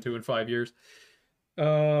degrade into in 5 years.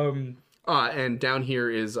 And down here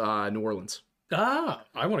is New Orleans. I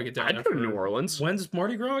want to get down there. I'd go to New Orleans. When's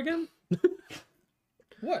Mardi Gras again?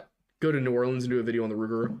 What? Go to New Orleans and do a video on the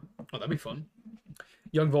Rougarou. Oh, that'd be fun.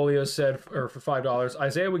 Young Volio said, for $5,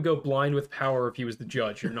 Isaiah would go blind with power if he was the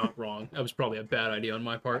judge. You're not wrong. That was probably a bad idea on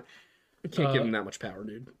my part. I can't give him that much power,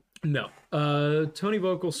 dude. No. Tony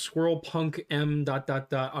Vocal Squirrel Punk M ...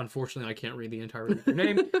 Unfortunately, I can't read the entirety of your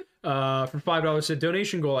name. For $5 said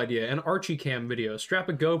donation goal idea, an Archie Cam video. Strap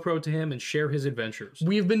a GoPro to him and share his adventures.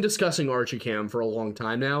 We've been discussing Archie Cam for a long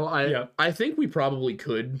time now. I think we probably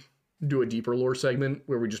could do a deeper lore segment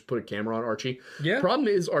where we just put a camera on Archie. Yeah. Problem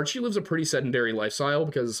is Archie lives a pretty sedentary lifestyle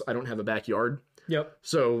because I don't have a backyard. Yep.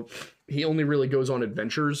 So he only really goes on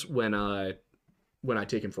adventures when I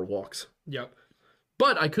take him for walks. Yep.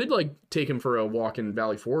 But I could take him for a walk in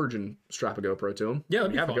Valley Forge and strap a GoPro to him. Yeah,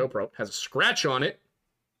 that'd be have fun. a GoPro. Has a scratch on it.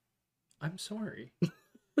 I'm sorry.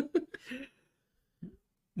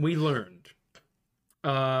 We learned.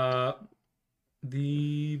 The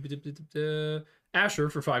Asher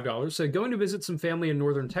for $5 said, going to visit some family in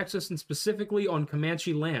northern Texas and specifically on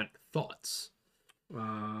Comanche land. Thoughts?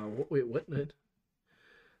 Wait, what?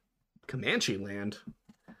 Comanche land?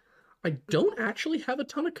 I don't actually have a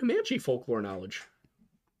ton of Comanche folklore knowledge.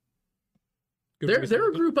 They're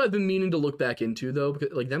a group I've been meaning to look back into, though,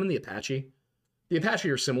 because them and the Apache. The Apache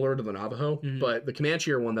are similar to the Navajo, but the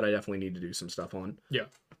Comanche are one that I definitely need to do some stuff on. Yeah.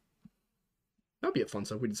 That'd be a fun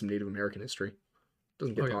stuff. We did some Native American history.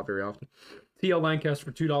 Doesn't get taught very often. TL Lancaster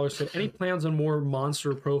for $2 said, any plans on more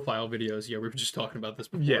monster profile videos? Yeah, we were just talking about this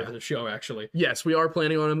before the show, actually. Yes, we are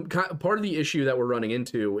planning on them. Part of the issue that we're running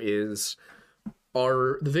into is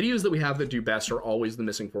the videos that we have that do best are always the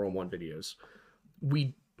Missing 411 videos.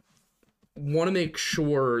 We want to make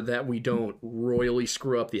sure that we don't royally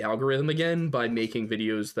screw up the algorithm again by making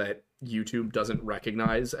videos that YouTube doesn't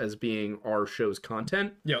recognize as being our show's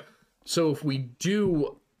content. Yeah. So if we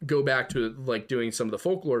do go back to doing some of the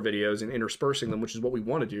folklore videos and interspersing them, which is what we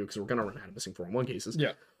want to do because we're going to run out of Missing 411 cases.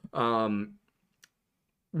 Yeah.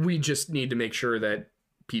 We just need to make sure that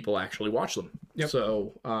people actually watch them. Yep.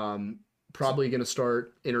 So probably going to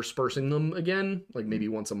start interspersing them again, maybe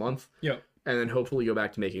once a month. Yeah. And then hopefully go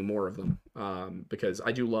back to making more of them because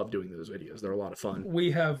I do love doing those videos. They're a lot of fun. We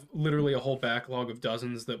have literally a whole backlog of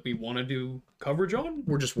dozens that we want to do coverage on.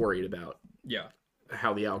 We're just worried about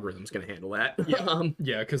how the algorithm's going to handle that.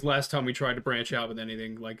 Yeah, because last time we tried to branch out with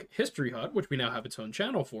anything like History Hut, which we now have its own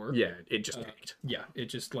channel for. Yeah, it just tanked. Yeah, it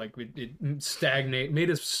just it made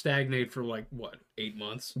us stagnate for 8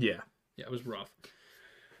 months. Yeah. Yeah, it was rough.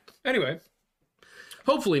 Anyway.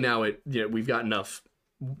 Hopefully now we've got enough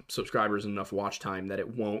subscribers and enough watch time that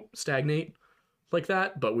it won't stagnate like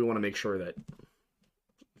that, but we want to make sure that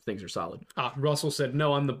things are solid. Russell said,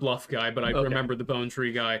 no, I'm the bluff guy, but I remember the Bone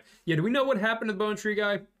Tree guy. Yeah, do we know what happened to the Bone Tree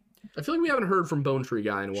guy? I feel like we haven't heard from Bone Tree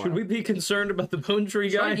guy in a while. Should we be concerned about the Bone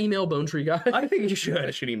Tree guy? Should I email Bone Tree guy? I think you should.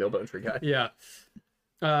 I should email Bone Tree guy. Yeah.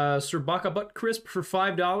 Sir Baka Butt Crisp for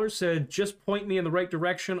 $5 said, just point me in the right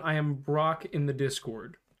direction. I am Brock in the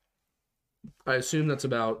Discord. I assume that's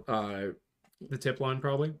about the tip line,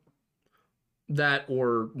 probably. That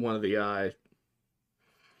or one of the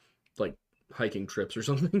hiking trips or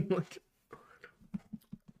something.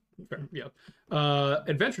 Fair, yeah.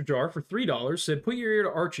 Adventure Jar for $3 said, put your ear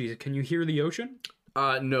to Archie. Can you hear the ocean?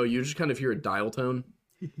 No, you just kind of hear a dial tone.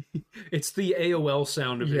 It's the AOL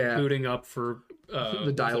sound of it booting up for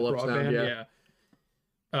the dial-up sound. Yeah.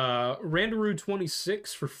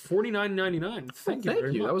 Randaroo26 for $49.99. Thank you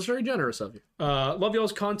very much. That was very generous of you. Love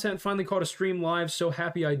y'all's content. Finally caught a stream live. So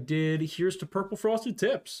happy I did. Here's to Purple Frosted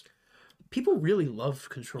Tips. People really love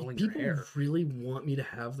controlling your hair. People really want me to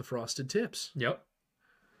have the frosted tips. Yep.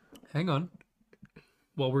 Hang on.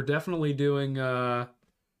 Well, we're definitely doing... we're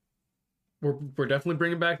definitely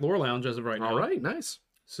bringing back Lore Lounge as of right now. All right, nice.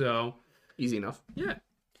 So... Easy enough. Yeah.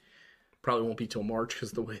 Probably won't be till March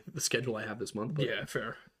because the schedule I have this month. But... Yeah,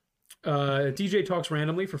 fair. DJ Talks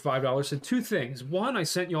Randomly for $5 said 2 things. 1, I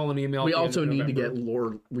sent y'all an email. We also need to get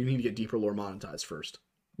lore. We need to get Deeper Lore monetized first.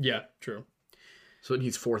 Yeah, true. So it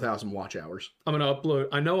needs 4,000 watch hours. I'm gonna upload.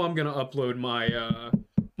 I know I'm gonna upload my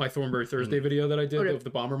my Thornberry Thursday video that I did of the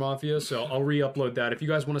Bomber Mafia. So I'll re-upload that. If you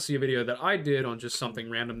guys want to see a video that I did on just something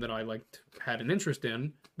random that I had an interest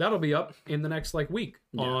in, that'll be up in the next week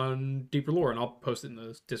on Deeper Lore, and I'll post it in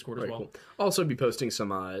the Discord as well. Cool. I'll also be posting some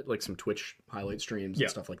some Twitch highlight streams and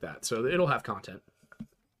stuff like that. So it'll have content.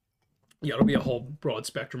 Yeah, it'll be a whole broad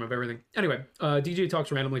spectrum of everything. Anyway, DJ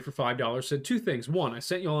Talks Randomly for $5 said 2 things. 1, I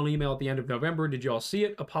sent y'all an email at the end of November. Did y'all see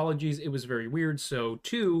it? Apologies, it was very weird. So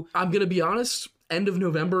 2... I'm going to be honest, end of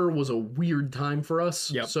November was a weird time for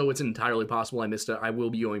us. Yep. So it's entirely possible I missed it. I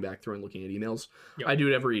will be going back through and looking at emails. Yep. I do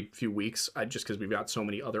it every few weeks, just because we've got so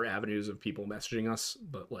many other avenues of people messaging us.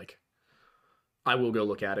 But, I will go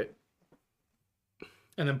look at it.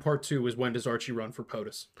 And then part 2 is, when does Archie run for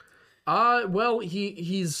POTUS? Well,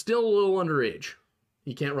 he's still a little underage.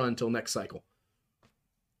 He can't run until next cycle.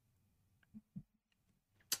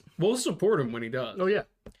 We'll support him when he does. Oh, yeah.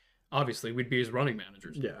 Obviously, we'd be his running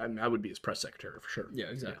managers. Yeah, I would be his press secretary for sure. Yeah,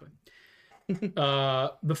 exactly. Yeah.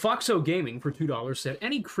 The Foxo Gaming for $2 said,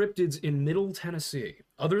 any cryptids in Middle Tennessee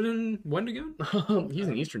other than Wendigo? He's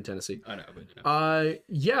in Eastern Tennessee. I know, but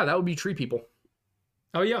yeah, that would be tree people.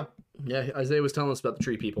 Oh yeah, yeah. Isaiah was telling us about the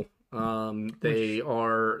tree people. They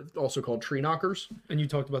are also called tree knockers, and you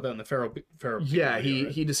talked about that in the Pharaoh. Yeah, video,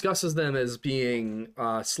 he discusses them as being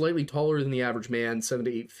slightly taller than the average man, 7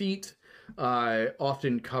 to 8 feet,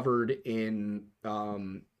 often covered in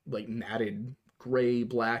matted gray,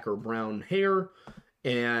 black, or brown hair,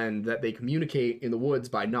 and that they communicate in the woods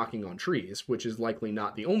by knocking on trees, which is likely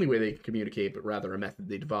not the only way they can communicate, but rather a method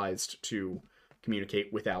they devised to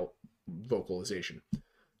communicate without vocalization.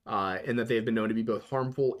 And that they have been known to be both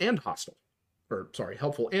helpful and hostile.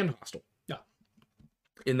 Yeah.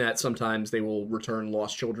 In that sometimes they will return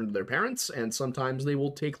lost children to their parents, and sometimes they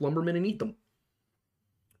will take lumbermen and eat them.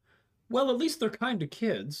 Well, at least they're kind to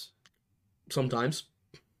kids. Sometimes.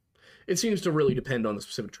 It seems to really depend on the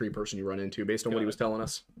specific tree person you run into, based on what he was telling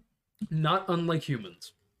us. Not unlike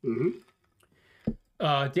humans. Mm-hmm.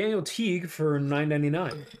 Daniel Teague for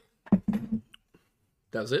 $9.99.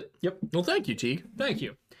 That was it? Yep. Well, thank you, Teague. Thank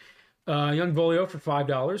you. Young Volio for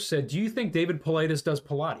 $5 said, do you think David Paulides does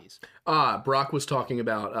Pilates? Brock was talking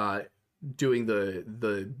about doing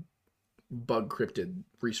the bug cryptid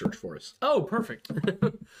research for us. Oh, perfect.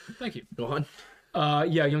 Thank you. Go on.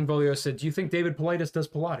 Yeah, Young Volio said, do you think David Paulides does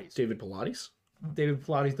Pilates? David Pilates? David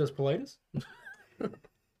Pilates does Pilates?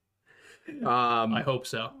 I hope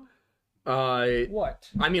so. What?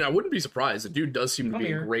 I mean, I wouldn't be surprised. The dude does seem to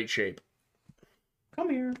be in great shape. Come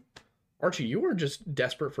here. Archie, you are just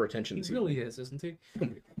desperate for attention. He really is, isn't he?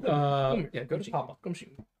 Come here. Yeah, go to Papa. Come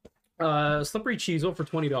shoot. Slippery Cheezel for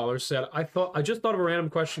 $20 said, I just thought of a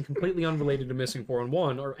random question completely unrelated to Missing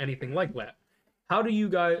 411 or anything like that. How did you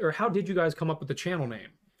guys come up with the channel name?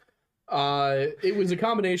 It was a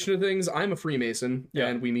combination of things. I'm a Freemason,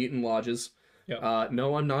 and we meet in lodges. Yeah.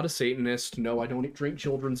 No, I'm not a Satanist. No, I don't drink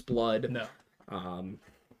children's blood. No.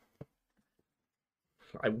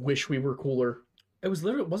 I wish we were cooler. It was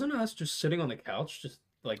literally, wasn't us just sitting on the couch, just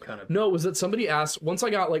kind of... No, it was that somebody asked, once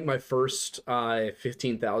I got my first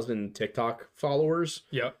 15,000 TikTok followers.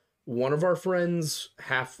 Yeah. One of our friends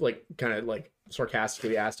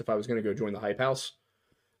sarcastically asked if I was going to go join the Hype House.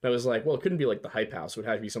 And I was like, well, it couldn't be the Hype House. It would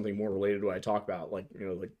have to be something more related to what I talk about,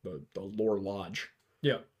 the Lore Lodge.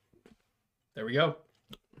 Yeah. There we go.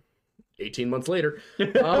 18 months later.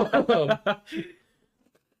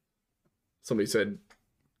 Somebody said,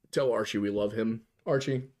 tell Archie we love him.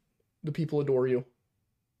 Archie, the people adore you. Do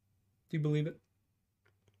you believe it?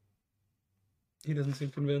 He doesn't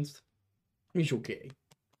seem convinced. He's okay. Do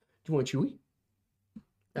you want Chewy?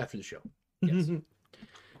 After the show. Yes.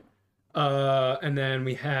 And then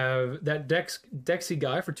we have that Dexy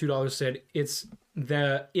guy for $2 said it's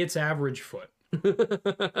average foot.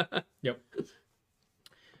 Yep.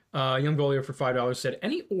 Young Golio for $5 said,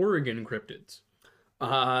 any Oregon cryptids?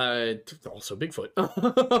 Also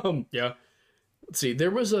Bigfoot. Yeah. Let's see.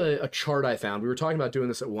 There was a chart I found. We were talking about doing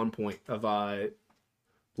this at one point of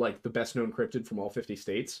like the best known cryptid from all 50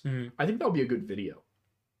 states. Mhm. I think that'll be a good video.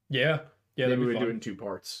 Yeah. Yeah, Maybe that'd we be do it fun. in 2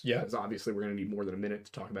 parts. Yeah. Because obviously we're going to need more than a minute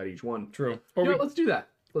to talk about each one. True. You Or know we, what, let's do that.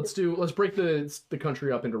 Let's break the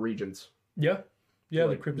country up into regions. yeah. Yeah,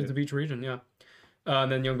 Like, the cryptids of each region, yeah. And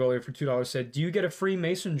then Young Goliath for $2 said, do you get a free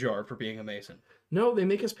mason jar for being a mason? No, they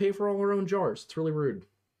make us pay for all our own jars. It's really rude.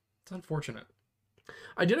 It's unfortunate.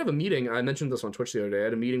 I did have a meeting. I mentioned this on Twitch the other day. I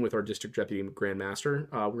had a meeting with our district deputy grandmaster.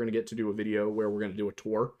 We're going to get to do a video where we're going to do a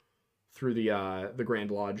tour through the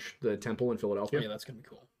Grand Lodge, the temple in Oh, Philadelphia. yeah, that's going to be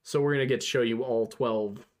cool. So we're going to get to show you all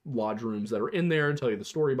 12 lodge rooms that are in there and tell you the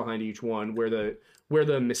story behind each one, where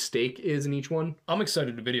the mistake is in each one. I'm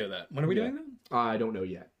excited to video that. When are we doing that? I don't know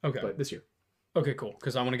yet. Okay. But this year. Okay, cool.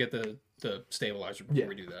 Because I want to get the stabilizer before Yeah.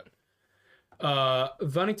 we do that.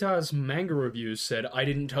 Vanitas Manga Reviews said, I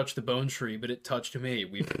didn't touch the bone tree, but it touched me.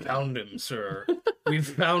 We've found him, sir. We've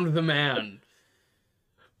found the man.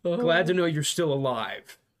 Glad to know you're still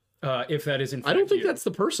alive. If that is in fact I don't think you. that's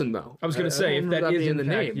the person, though. I was going to say, if don't that remember is being in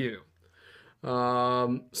fact you.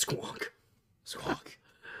 Squonk. Squawk.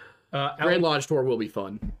 Grand Lodge tour will be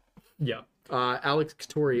fun. Yeah. Alex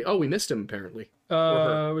Katori. Oh, we missed him, apparently.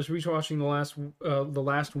 I was rewatching the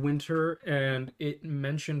last winter, and it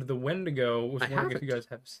mentioned the Wendigo. Was wondering if haven't. you guys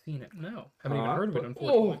have seen it. No, haven't even heard of it.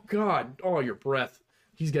 Unfortunately. Oh, God. Oh, your breath.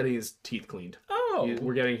 He's getting his teeth cleaned. Oh,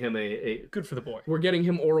 We're getting him good for the boy. we're getting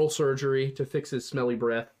him oral surgery to fix his smelly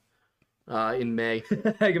breath in May.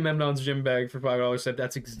 Agamemnon's gym bag for $5 said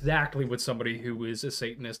that's exactly what somebody who is a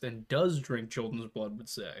Satanist and does drink children's blood would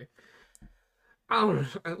say. I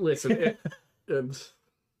don't listen.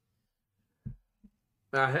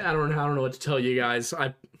 I don't know what to tell you guys.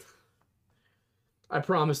 I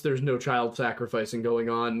promise there's no child sacrificing going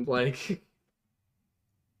on. Like,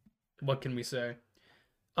 What can we say?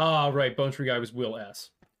 Right, Bone Tree Guy was Will S.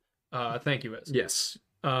 Thank you, S. yes.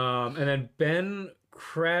 And then Ben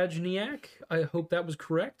Krajniak, I hope that was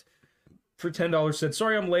correct, for $10 said,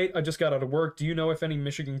 sorry I'm late, I just got out of work. Do you know if any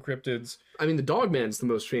Michigan cryptids... I mean, the Dogman's the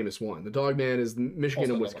most famous one. The Dogman is Michigan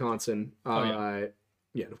Also and love Wisconsin. yeah.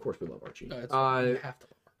 Yeah, and of course we love Archie. you have to love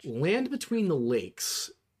Archie. Land Between the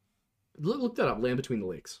Lakes. Look that up. Land Between the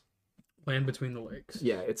Lakes. Land Between the Lakes.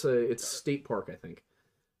 Yeah, it's a state park, I think.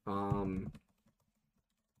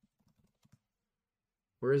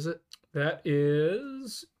 Where is it? That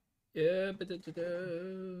is...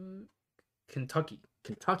 Kentucky.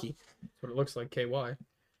 Kentucky. That's what it looks like, KY.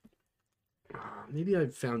 Maybe I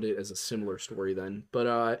found it as a similar story then.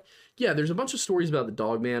 But yeah, there's a bunch of stories about the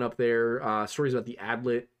Dogman up there. Stories about the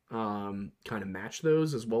Adlet kind of match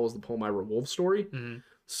those, as well as the Palmyra Wolf story. Mm-hmm.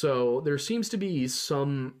 So there seems to be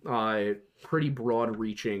some pretty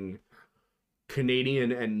broad-reaching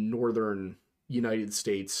Canadian and northern United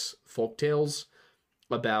States folktales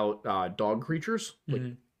about dog creatures, like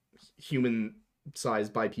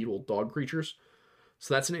human-sized bipedal dog creatures.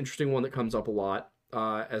 So that's an interesting one that comes up a lot.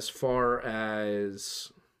 As far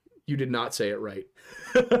as... You did not say it right.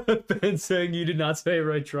 Ben saying you did not say it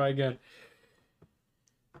right, try again.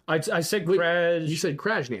 I said You said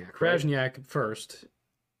Krajniak, right? Krajniak first.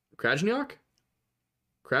 Krajniak?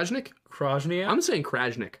 Krajnik? Krajniak? I'm saying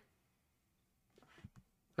Krajnik.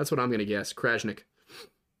 That's what I'm going to guess. Krajnik.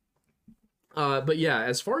 But yeah,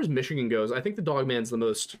 as far as Michigan goes, I think the Dogman's the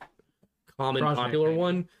most common, Krajnik, popular maybe.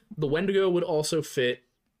 one. The Wendigo would also fit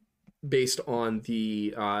based on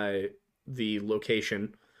the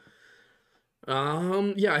location.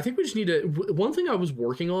 Yeah, I think we just need to... One thing I was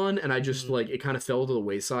working on, and I just, it kind of fell to the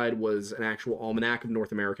wayside, was an actual almanac of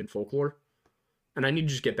North American folklore. And I need to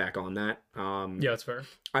just get back on that. Yeah, that's fair.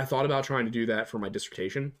 I thought about trying to do that for my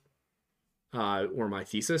dissertation, or my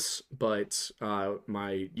thesis, but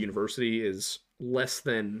my university is less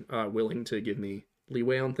than willing to give me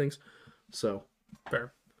leeway on things. So...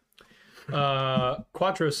 Fair.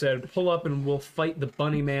 Quattro said, pull up and we'll fight the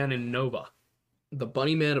Bunny Man in Nova. The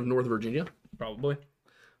Bunny Man of North Virginia? Probably.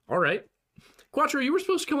 All right. Quattro, you were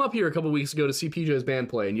supposed to come up here a couple weeks ago to see PJ's band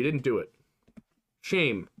play, and you didn't do it.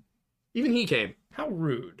 Shame. Even he came. How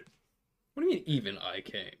rude. What do you mean even I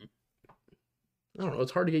came? I don't know.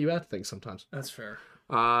 It's hard to get you out to things sometimes. That's fair.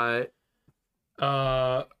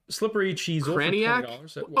 Slippery Cheese for Craniac?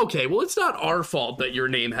 $20. Okay, well, it's not our fault that your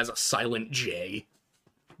name has a silent J.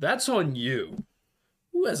 That's on you.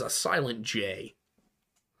 Who has a silent J?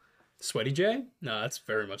 Sweaty J? No, that's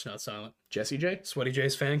very much not silent. Jesse J? Sweaty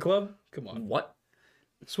J's fan club? Come on. What?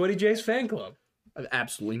 Sweaty J's fan club. I have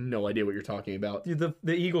absolutely no idea what you're talking about. The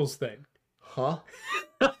Eagles thing. Huh?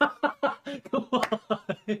 Come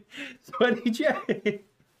on. Sweaty J.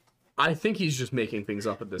 I think he's just making things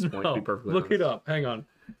up at this point, to be perfectly Look honest. it up. Hang on.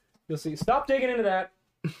 You'll see. Stop digging into that.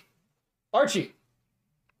 Archie.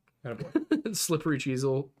 Attaboy. Slippery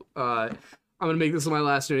Cheezel. I'm gonna make this my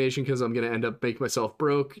last donation because I'm gonna end up making myself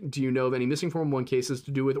broke. Do you know of any missing 411 cases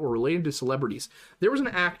to do with or related to celebrities? There was an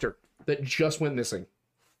actor that just went missing.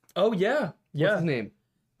 Oh yeah, yeah. What's his name?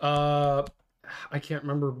 I can't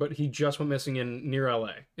remember, but he just went missing near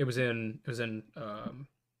LA. It was in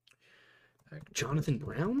Jonathan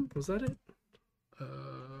Brown? Was that it?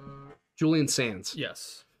 Julian Sands.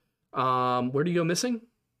 yes. Where do you go missing?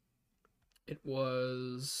 It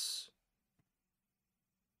was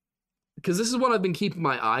Because this is what I've been keeping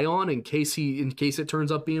my eye on in case it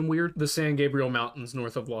turns up being weird. the San Gabriel Mountains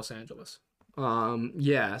north of Los Angeles.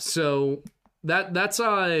 Yeah. So that's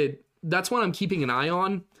what I'm keeping an eye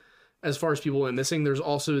on as far as people went missing. There's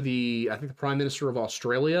also I think the Prime Minister of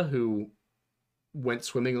Australia who went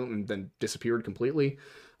swimming and then disappeared completely.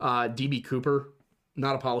 DB Cooper,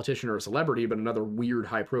 not a politician or a celebrity, but another weird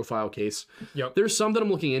high-profile case. Yep. There's some that I'm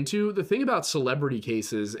looking into. The thing about celebrity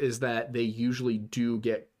cases is that they usually do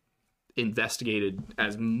get investigated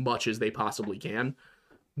as much as they possibly can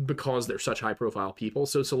because they're such high-profile people.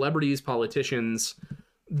 So celebrities, politicians,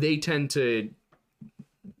 they tend to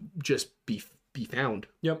just be found.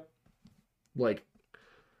 Yep. Like,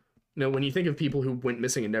 you know, when you think of people who went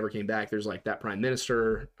missing and never came back, there's like that Prime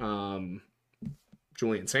Minister,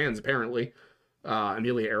 Julian Sands, apparently,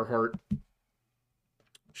 Amelia Earhart.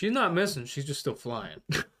 She's not missing. She's just still flying.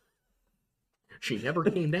 She never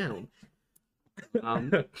came down.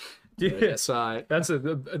 Dude, Yes, that's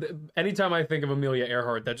anytime I think of Amelia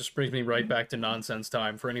Earhart, that just brings me right back to nonsense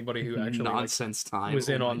time for anybody who actually nonsense time was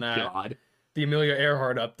in oh on my that. God. The Amelia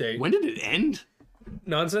Earhart update. When did it end?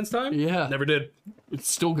 Nonsense time? Yeah, Never did. it's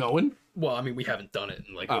still going. Well, I mean, we haven't done it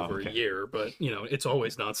in over okay. a year, but it's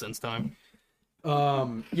always nonsense time.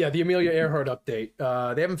 Yeah, the Amelia Earhart update.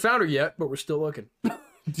 They haven't found her yet, but we're still looking.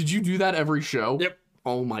 Did you do that every show? Yep.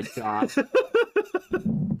 Oh my God.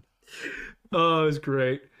 Oh, it was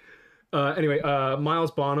great. Anyway,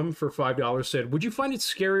 Miles Bonham for $5 said, would you find it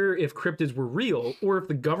scarier if cryptids were real or if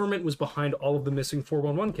the government was behind all of the missing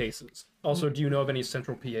 411 cases? Also, do you know of any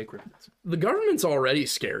central PA cryptids? The government's already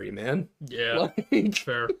scary, man. Yeah, Like,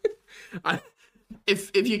 fair.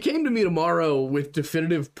 if you came to me tomorrow with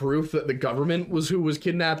definitive proof that the government was who was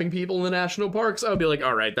kidnapping people in the national parks, I would be like,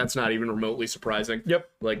 all right, that's not even remotely surprising. Yep.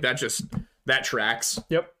 Like that tracks.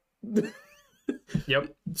 Yep.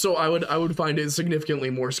 Yep. So I would find it significantly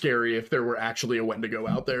more scary if there were actually a Wendigo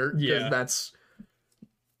out there. 'Cause Yeah. that's,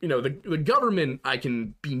 the government I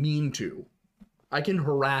can be mean to. I can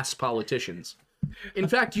harass politicians. In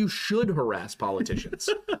fact, you should harass politicians,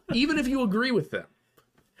 even if you agree with them.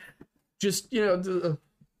 Just, we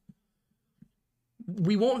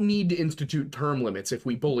won't need to institute term limits if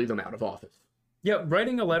we bully them out of office. Yeah,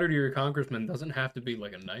 writing a letter to your congressman doesn't have to be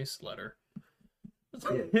like a nice letter.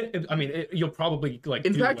 I mean, you'll probably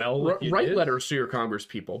In do fact, well. If you write did, letters to your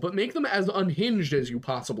congresspeople, but make them as unhinged as you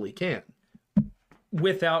possibly can.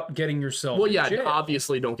 without getting yourself. Well, in yeah, jail.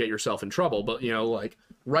 obviously don't get yourself in trouble, but,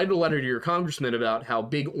 write a letter to your congressman about how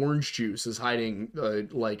big orange juice is hiding,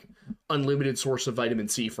 unlimited source of vitamin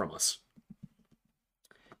C from us.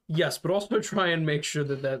 Yes, but also try and make sure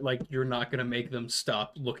that you're not going to make them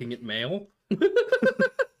stop looking at mail.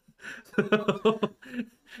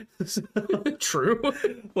 True.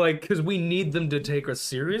 Because we need them to take us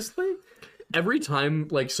seriously. Every time,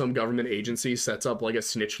 some government agency sets up, a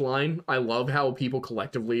snitch line, I love how people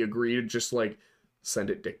collectively agree to just, send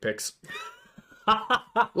it dick pics.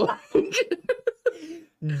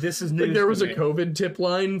 This is news There was to a me. COVID tip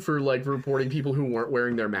line for, reporting people who weren't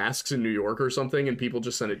wearing their masks in New York or something, and people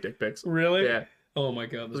just sent it dick pics. Really? Yeah. Oh my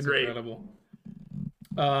god, that's great. incredible.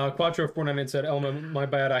 Quattro498 said, Elma, my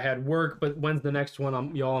bad, I had work, but when's the next one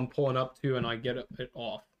I'm pulling up to and I get it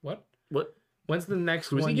off? What? What? When's the next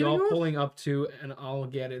Who's he one getting y'all off? pulling up to and I'll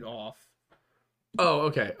get it off? Oh,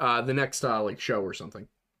 okay. The next, show or something.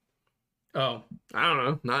 Oh. I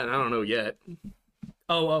don't know. I don't know yet.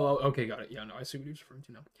 Oh, okay, got it. Yeah, no, I see what he was referring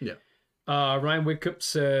to now. Yeah. Ryan Wickup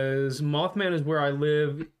says, Mothman is where I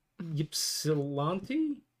live.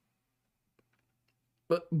 Ypsilanti?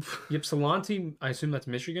 But Ypsilanti, I assume that's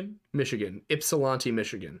Michigan? Michigan. Ypsilanti,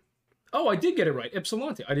 Michigan. Oh, I did get it right.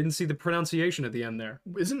 Ypsilanti. I didn't see the pronunciation at the end there.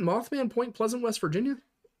 Isn't Mothman Point Pleasant, West Virginia?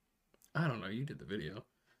 I don't know. You did the video.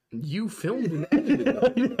 You filmed and edited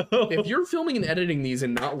them. If you're filming and editing these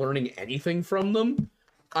and not learning anything from them,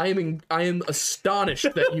 I am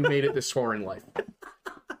astonished that you made it this far in life.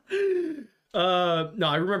 No,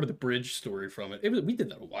 I remember the bridge story from it. We did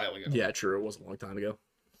that a while ago. Yeah, true. It was a long time ago.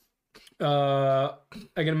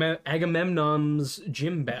 Agamemnon's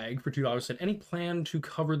gym bag for $2 said, any plan to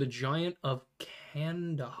cover the giant of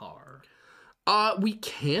Kandahar? We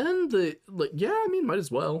can. Might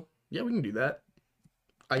as well. Yeah, we can do that.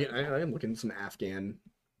 I am looking at some Afghan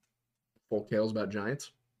folk tales about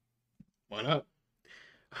giants. Why not?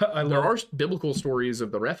 There are biblical stories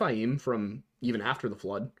of the Rephaim from even after the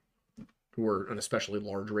flood, who were an especially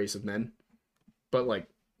large race of men, but like,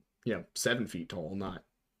 7 feet tall, not.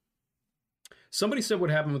 Somebody said what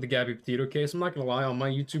happened with the Gabby Petito case. I'm not gonna lie, on my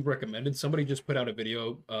YouTube recommended, somebody just put out a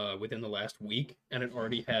video within the last week, and it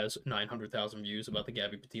already has 900,000 views about the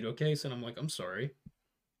Gabby Petito case, and I'm like, I'm sorry,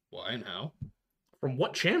 why and how? From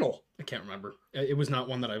what channel? I can't remember. It was not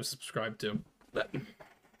one that I was subscribed to.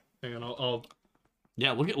 Hang on, I'll...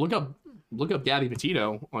 Yeah, look up Gabby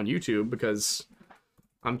Petito on YouTube, because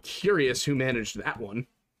I'm curious who managed that one.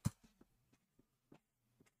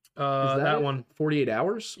 that one. 48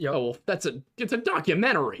 Hours? Yep. Oh, well, it's a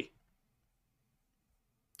documentary.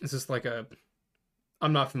 Is this like a...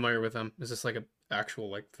 I'm not familiar with them. Is this like a actual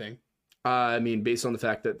like thing? I mean, based on the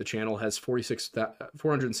fact that the channel has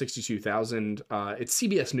 462,000, it's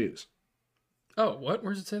CBS News. Oh, what?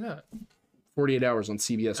 Where does it say that? 48 Hours on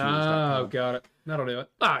CBS News. Oh, got it. That'll do it.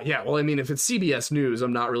 Yeah. Well, I mean, if it's CBS News,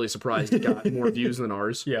 I'm not really surprised it got more views than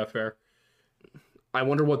ours. Yeah, fair. I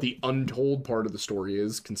wonder what the untold part of the story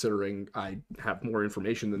is, considering I have more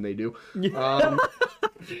information than they do.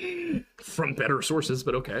 From better sources,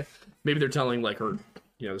 but okay. Maybe they're telling, like, her,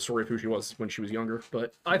 the story of who she was when she was younger.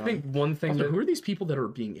 But I think one thing also, that... who are these people that are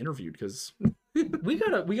being interviewed? Because we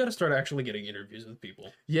gotta start actually getting interviews with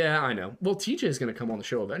people. Yeah, I know. Well, TJ is going to come on the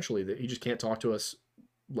show eventually. That he just can't talk to us,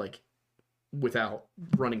 like, without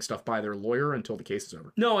running stuff by their lawyer until the case is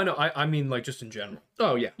over. No, I know. I mean, like, just in general.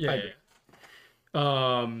 Oh, yeah. Yeah.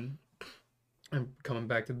 I'm coming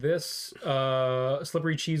back to this.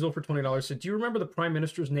 Slippery Cheezel for $20 said, do you remember the Prime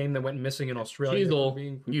Minister's name that went missing in Australia?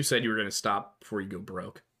 Cheezel, you said you were going to stop before you go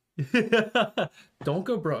broke. Don't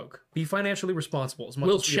go broke. Be financially responsible. As much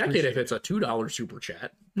We'll as we check it if appreciate it's a $2 super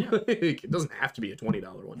chat. Yeah. It doesn't have to be a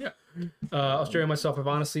 $20 one. Yeah. Australia myself, I've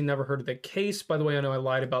honestly never heard of the case. By the way, I know I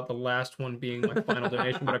lied about the last one being my final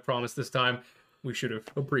donation, but I promise this time we should have.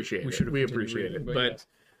 We appreciate it. But yes.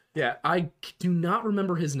 Yeah, I do not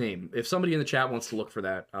remember his name. If somebody in the chat wants to look for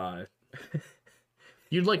that,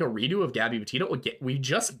 you'd like a redo of Gabby Petito? We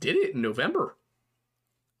just did it in November.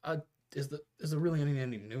 Is there really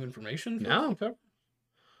any new information? No.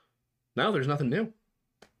 No, there's nothing new.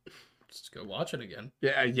 Let's go watch it again.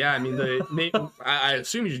 Yeah. I mean, I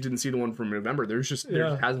assume you just didn't see the one from November. There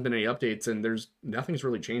hasn't been any updates, and nothing's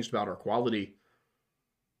really changed about our quality.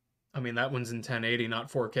 I mean, that one's in 1080, not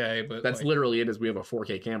 4K, but that's literally it. As we have a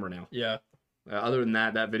 4K camera now. Yeah. Other than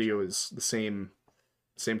that video is the same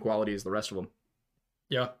quality as the rest of them.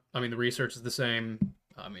 Yeah. I mean, the research is the same.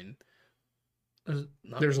 I mean,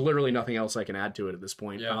 there's literally nothing else I can add to it at this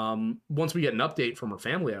point. Yeah. Once we get an update from her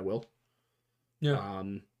family, I will. Yeah.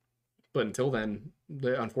 But until then,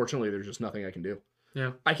 unfortunately, there's just nothing I can do.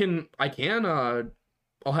 Yeah. I'll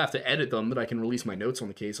have to edit them, but I can release my notes on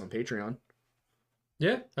the case on Patreon.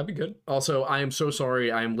 Yeah, that'd be good. Also, I am so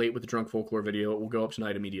sorry I am late with the Drunk Folklore video. It will go up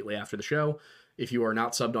tonight immediately after the show. If you are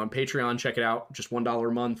not subbed on Patreon, check it out. Just $1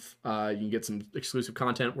 a month. You can get some exclusive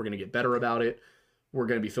content. We're going to get better about it. We're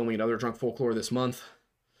going to be filming another Drunk Folklore this month.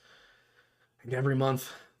 And every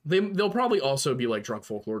month. They'll probably also be like Drunk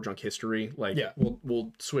Folklore, Drunk History. Like, yeah.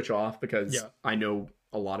 We'll switch off because I know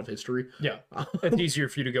a lot of history. Yeah. It's easier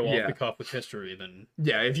for you to go off the cuff with history than...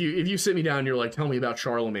 Yeah, if you sit me down and you're like, tell me about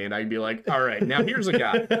Charlemagne, I'd be like, all right, now here's a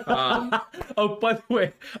guy. Oh, by the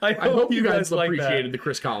way, I hope you guys appreciated the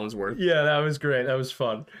Chris Collinsworth. Yeah, that was great. That was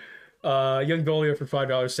fun. Young Dolio for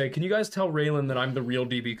 $5 say, can you guys tell Raylan that I'm the real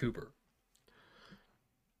DB Cooper?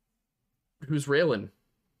 Who's Raylan?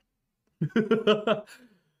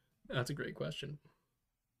 That's a great question.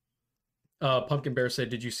 Pumpkin Bear said,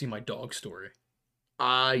 did you see my dog story?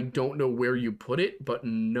 I don't know where you put it, but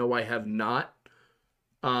no, I have not.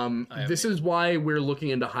 This is why we're looking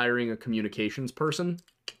into hiring a communications person.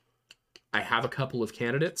 I have a couple of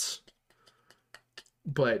candidates,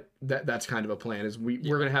 but that's kind of a plan. Is we're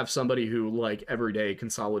going to have somebody who like every day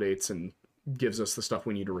consolidates and gives us the stuff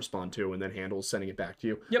we need to respond to, and then handles sending it back to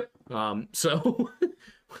you. Yep. So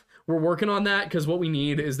we're working on that because what we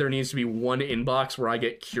need is there needs to be one inbox where I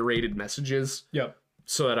get curated messages. Yep.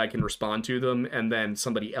 So that I can respond to them, and then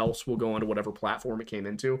somebody else will go onto whatever platform it came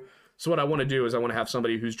into. So what I want to do is I want to have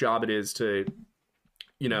somebody whose job it is to,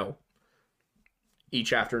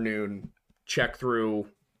 each afternoon check through,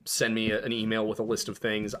 send me an email with a list of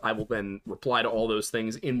things. I will then reply to all those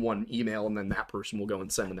things in one email, and then that person will go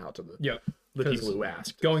and send them out to the people who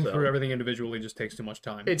asked. Going through everything individually just takes too much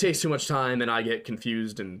time. It takes too much time, and I get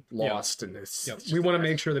confused and lost. And we want to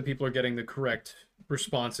make sure that people are getting the correct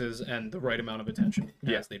responses and the right amount of attention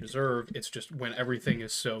as they deserve. It's just when everything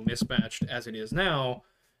is so mismatched as it is now,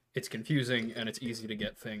 it's confusing and it's easy to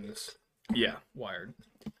get things wired.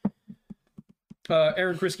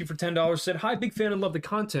 Aaron Krisky for $10 said, "Hi, big fan and love the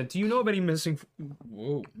content. Do you know of any missing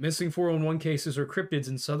 401 cases or cryptids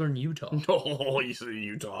in southern Utah?" Oh, you say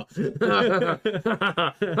Utah.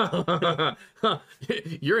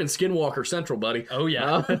 You're in Skinwalker Central, buddy. Oh,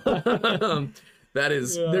 yeah. That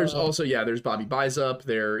is, there's also, there's Bobby Bizup.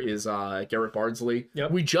 There is Garrett Bardsley.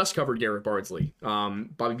 Yep. We just covered Garrett Bardsley. Bobby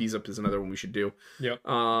Bizup is another one we should do. Yep.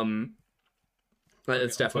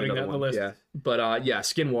 It's definitely putting another that one. on the list. Yeah. But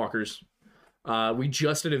Skinwalkers. We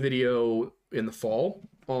just did a video in the fall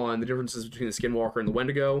on the differences between the Skinwalker and the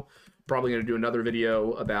Wendigo. Probably going to do another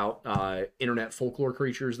video about internet folklore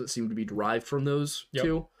creatures that seem to be derived from those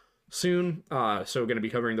two soon. So going to be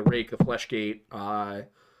covering the Rake, the Fleshgate,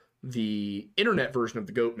 the internet version of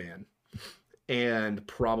the Goat Man, and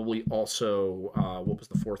probably also what was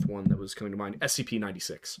the fourth one that was coming to mind?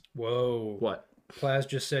 SCP-96. Whoa. What? Plaz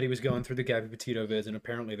just said he was going through the Gabby Petito vids, and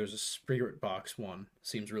apparently there's a spirit box one.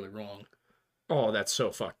 Seems really wrong. Oh, that's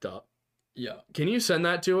so fucked up. Yeah. Can you send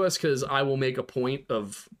that to us? Because I will make a point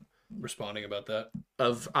of responding about that.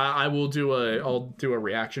 I'll do a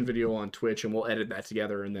reaction video on Twitch, and we'll edit that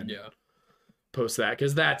together and then post that,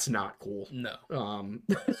 because that's not cool. No.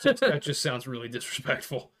 That just sounds really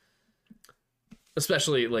disrespectful.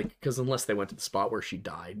 Especially because unless they went to the spot where she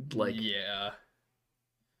died,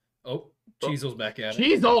 Oh, Cheesel's back at it.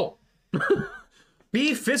 Cheezel!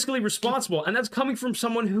 Be fiscally responsible, and that's coming from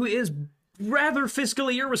someone who is rather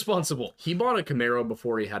fiscally irresponsible. He bought a Camaro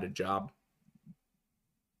before he had a job.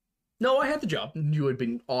 No, I had the job. You had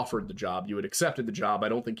been offered the job. You had accepted the job. I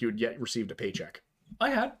don't think you had yet received a paycheck. I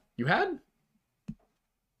had. You had?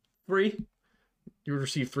 3. You would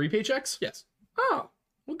receive 3 paychecks? Yes. Oh,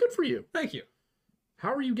 well, good for you. Thank you.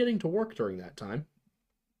 How are you getting to work during that time?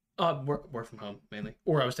 Work from home, mainly.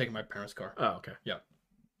 Or I was taking my parents' car. Oh, okay. Yeah.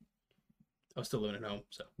 I was still living at home,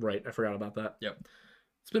 so. Right, I forgot about that. Yep.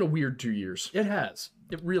 It's been a weird 2 years. It has.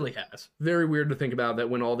 It really has. Very weird to think about that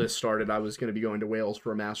when all this started, I was going to be going to Wales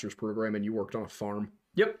for a master's program, and you worked on a farm.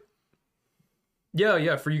 Yep.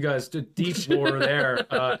 Yeah, for you guys, deep lore there.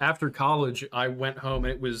 After college, I went home,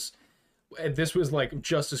 and this was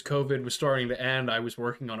just as COVID was starting to end. I was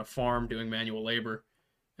working on a farm doing manual labor,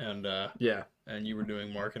 and and you were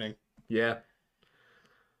doing marketing. Yeah.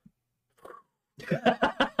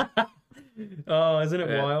 Oh, isn't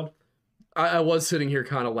it wild? I was sitting here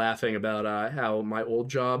kind of laughing about how my old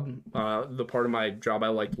job, the part of my job I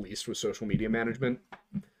liked least was social media management.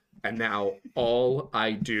 And now all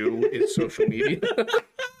I do is social media.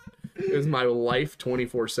 It's my life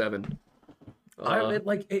 24/7. I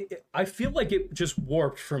feel like it just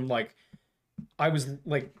warped from I was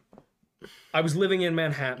living in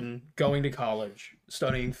Manhattan, going to college,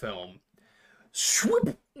 studying film.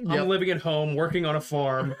 Swoop! I'm living at home, working on a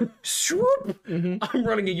farm. Swoop! I'm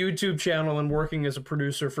running a YouTube channel and working as a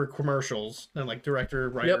producer for commercials. And director,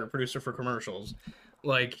 writer, producer for commercials.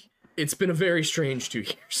 It's been a very strange 2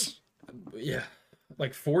 years. Yeah.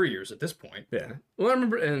 4 years at this point. Yeah. Well, I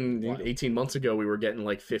remember 18 months ago, we were getting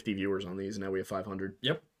 50 viewers on these, and now we have 500.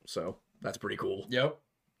 Yep. So that's pretty cool. Yep.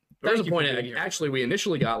 There was a point, actually, we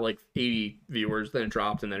initially got 80 viewers, then it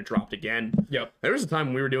dropped, and then it dropped again. Yep. There was a time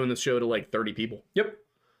when we were doing this show to 30 people. Yep.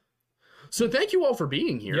 So thank you all for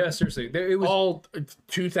being here. Yeah, seriously. It was all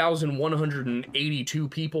 2,182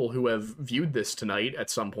 people who have viewed this tonight at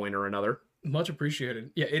some point or another. Much appreciated.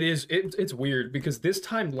 Yeah, it is. It's weird because this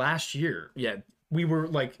time last year, we were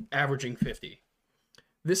averaging 50.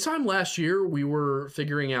 This time last year, we were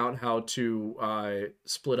figuring out how to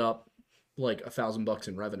split up $1,000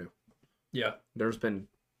 in revenue. Yeah. There's been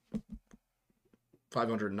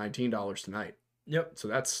 $519 tonight. Yep. So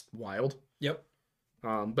that's wild. Yep.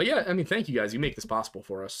 But yeah, I mean, thank you guys. You make this possible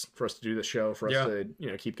for us to do the show, for us to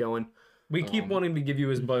keep going. We keep wanting to give you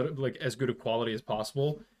as good a quality as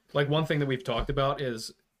possible. One thing that we've talked about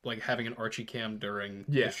is having an Archie cam during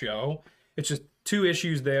the show. It's just 2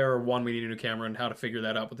 issues there. 1, we need a new camera and how to figure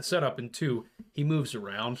that out with the setup. And 2, he moves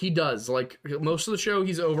around. He does. Most of the show,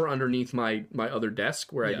 he's over underneath my other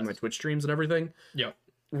desk where I do my Twitch streams and everything. Yeah.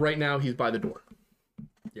 Right now, he's by the door.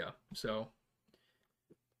 Yeah. So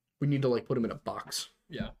we need to put him in a box.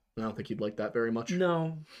 Yeah. I don't think he'd like that very much.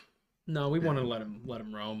 No, we want to let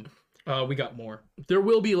him roam. We got more. There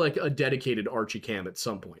will be a dedicated Archie cam at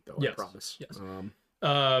some point, though. Yes. I promise. Yes.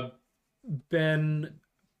 Ben.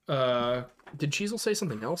 Did Cheezel say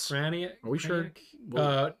something else? Franny? Are we sure?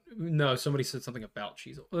 No, somebody said something about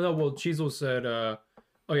Cheezel. No, well, Cheezel said, "Oh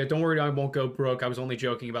yeah, don't worry, I won't go broke. I was only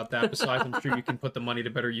joking about that. Besides, I'm sure you can put the money to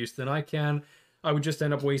better use than I can." I would just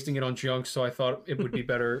end up wasting it on junk, so I thought it would be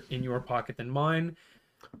better in your pocket than mine.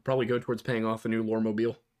 Probably go towards paying off a new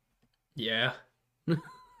Loremobile. Yeah.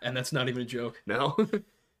 And that's not even a joke. No.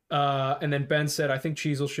 And then Ben said, I think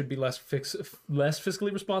Cheezel should be less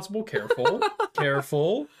fiscally responsible. Careful.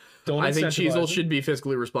 Careful. Don't I think incentivize Cheezel him. should be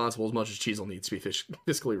fiscally responsible as much as Cheezel needs to be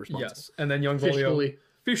fiscally responsible. Yes. And then Young Volio.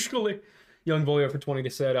 Fiscally. Young Volio for 20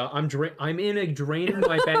 said, I'm in a draining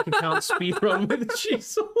my bank account speed run with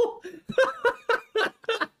Cheezel.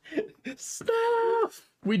 Stop.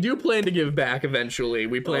 We do plan to give back eventually.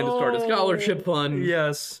 We plan to start a scholarship fund.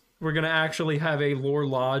 Yes. We're going to actually have a lore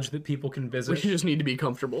lodge that people can visit. We just need to be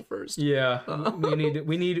comfortable first. Yeah.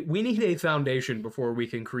 We need a foundation before we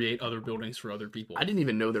can create other buildings for other people. I didn't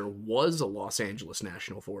even know there was a Los Angeles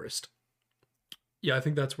National Forest. Yeah, I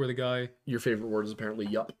think that's where the guy... Your favorite word is apparently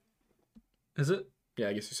yup. Is it? Yeah,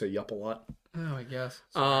 I guess you say yup a lot. Oh, I guess.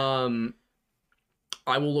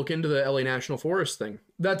 I will look into the LA National Forest thing.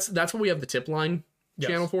 That's what we have the tip line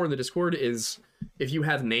channel for in the Discord, is if you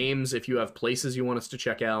have names, if you have places you want us to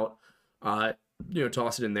check out,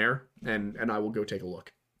 toss it in there and I will go take a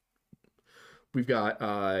look. We've got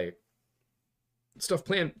stuff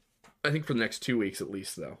planned, I think, for the next 2 weeks at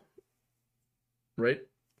least, though. Right?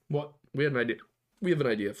 What? We have an idea. We have an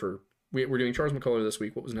idea for... We're doing Charles McCullers this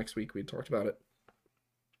week. What was next week? We had talked about it.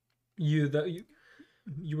 You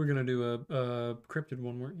were going to do a cryptid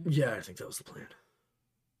one, weren't you? Yeah, I think that was the plan.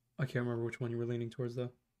 I can't remember which one you were leaning towards,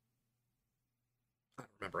 though. I don't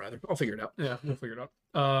remember either. I'll figure it out. Yeah, we'll figure it out.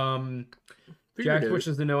 Jack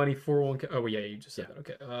wishes to know any 401k. Oh, yeah, you just said that.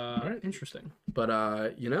 Okay. All right. Interesting. But,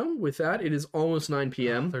 with that, it is almost 9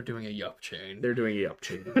 p.m. They're doing a yup chain. They're doing a yup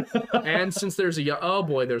chain. And since there's a yup... Oh,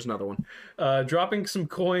 boy, there's another one. Dropping some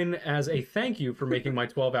coin as a thank you for making my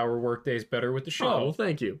 12-hour work days better with the show. Oh, well,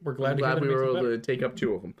 thank you. We're glad we were able to take up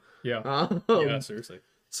 2 of them. Yeah. Yeah, seriously.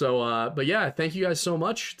 So, but yeah, thank you guys so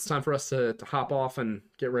much. It's time for us to hop off and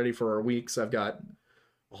get ready for our weeks. I've got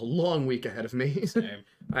a long week ahead of me. Same.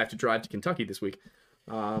 I have to drive to Kentucky this week.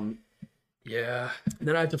 Yeah.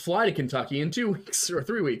 Then I have to fly to Kentucky in 2 weeks or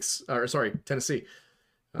 3 weeks. Or sorry, Tennessee.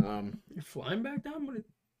 You're flying back down?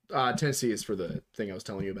 Tennessee is for the thing I was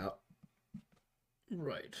telling you about.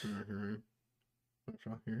 Right.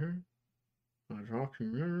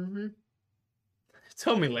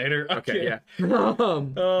 Tell me later. Okay, yeah.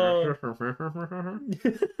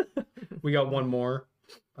 We got one more.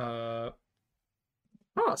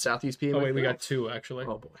 Southeast PA. Oh wait, we got 2 actually.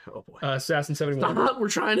 Oh boy. Assassin 71. Stop! We're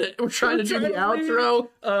trying to do the outro.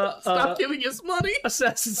 Stop giving us money.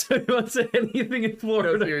 Assassin 71 said anything in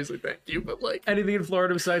Florida. No, seriously, thank you. But anything in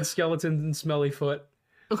Florida besides skeletons and smelly foot.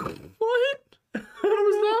 What? What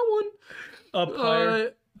was that one? Up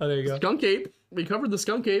higher. Oh, there you go. Skunk ape. We covered the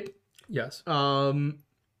skunk ape. Yes. There's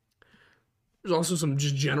also some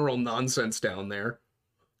just general nonsense down there.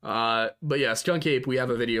 But yeah, skunk ape, we have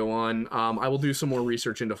a video on. I will do some more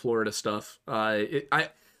research into Florida stuff.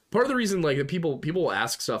 Part of the reason, that people will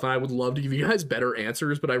ask stuff, and I would love to give you guys better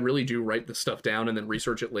answers, but I really do write this stuff down and then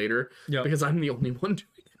research it later. Yep. Because I'm the only one doing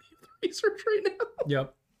any of the research right now.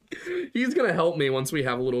 Yep. He's gonna help me once we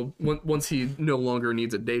have once he no longer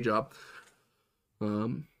needs a day job.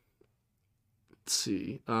 Let's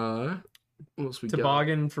see. What else we got?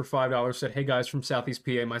 Toboggan for $5 said, "Hey guys from Southeast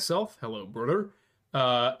PA myself. Hello, brother.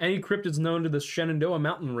 Any cryptids known to the Shenandoah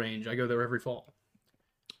mountain range? I go there every fall."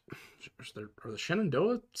 Are the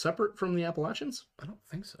Shenandoah separate from the Appalachians? I don't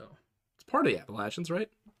think so. It's part of the Appalachians, right?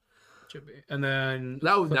 Should be. And then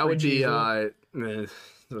that would be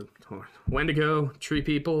Wendigo, Tree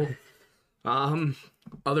People,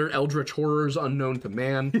 other eldritch horrors unknown to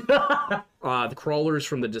man. The crawlers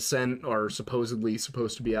from the Descent are supposedly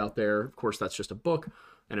supposed to be out there. Of course, that's just a book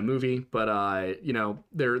and a movie, but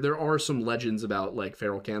there are some legends about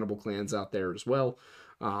feral cannibal clans out there as well.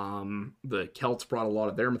 The Celts brought a lot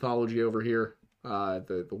of their mythology over here.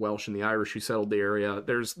 The Welsh and the Irish who settled the area.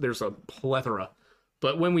 There's a plethora.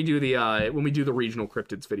 But when we do the regional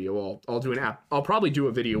cryptids video, I'll probably do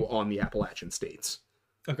a video on the Appalachian states.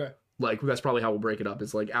 Okay. That's probably how we'll break it up.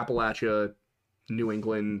 It's Appalachia, New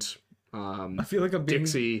England, I feel like I'm being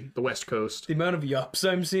Dixie, the West Coast. The amount of yups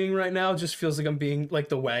I'm seeing right now just feels like I'm being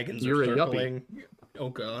the wagons You're are a circling. Oh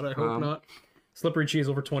god, I hope not. Slippery Cheese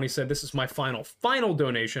over 20 said, "This is my final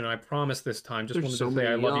donation, and I promise this time. Just wanted to say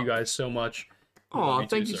I love you guys so much." Oh,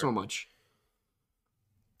 thank you so much.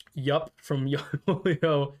 Yup from Young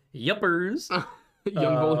Volio. Yuppers.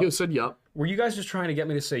 Young Volio said yup. Were you guys just trying to get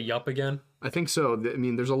me to say yup again? I think so. I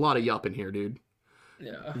mean, there's a lot of yup in here, dude.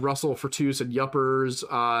 Yeah. Russell for 2 said yuppers.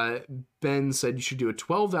 Ben said you should do a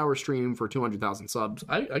 12-hour stream for 200,000 subs.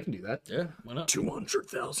 I can do that. Yeah, why not?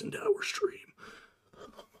 200,000 hour stream.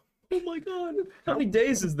 Oh my god. How many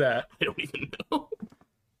days is that? I don't even know.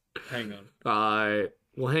 Hang on.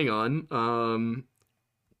 Well, hang on.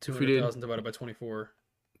 200,000 divided by 24.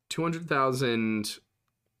 200,000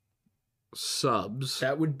 subs.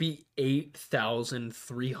 That would be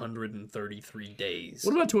 8,333 days.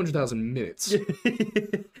 What about 200,000 minutes?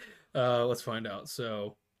 Let's find out.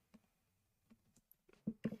 So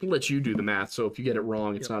I'll let you do the math, so if you get it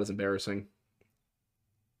wrong, it's not as embarrassing.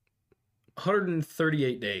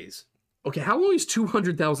 138 days. Okay, how long is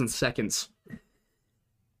 200,000 seconds?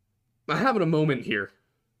 I'm having a moment here.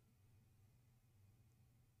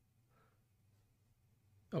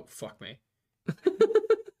 Oh, fuck me.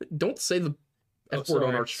 Don't say the F word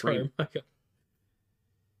on our stream. Sorry.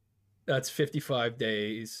 That's 55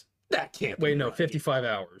 days. That can't be Wait, no, right. 55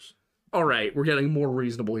 hours. All right, we're getting more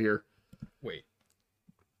reasonable here. Wait.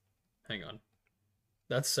 Hang on.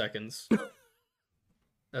 That's seconds.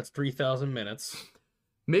 That's 3,000 minutes.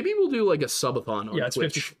 Maybe we'll do like a subathon on Yeah, it's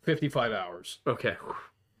Twitch. 55 hours. Okay.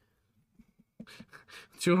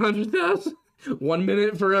 200,000? 1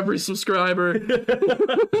 minute for every subscriber.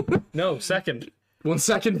 No, second. 1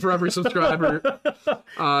 second for every subscriber.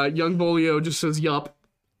 Young Bolio just says yup.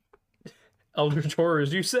 Eldritch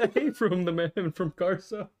Horrors, you say? From the man from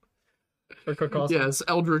Carso? Or Carcosa? Yes,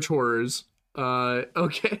 Eldritch Horrors.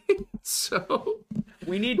 Okay. So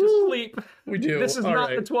We need to sleep. we do. This is All not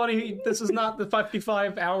right. the 20. This is not the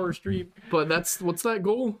 55-hour stream. But what's that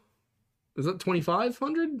goal? Is that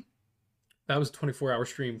 2,500? That was a 24-hour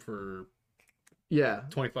stream for Yeah.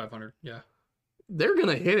 2,500. Yeah. They're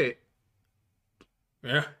gonna hit it.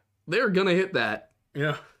 Yeah. They're gonna hit that.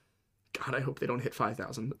 Yeah. God, I hope they don't hit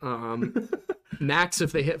 5,000. Max,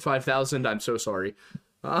 if they hit 5,000, I'm so sorry.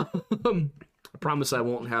 I promise I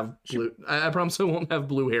won't have blue. I promise I won't have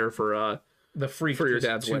blue hair for The freak For your is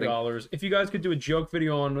dad's wedding. $2. If you guys could do a joke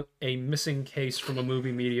video on a missing case from a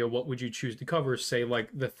movie media, what would you choose to cover? Say like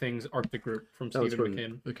The Things Arctic Group from That was Stephen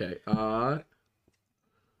from- McKinn. Okay.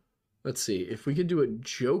 Let's see. If we could do a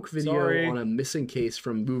joke video Sorry. on a missing case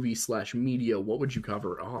from movie/media, what would you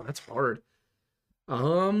cover? Oh, that's hard.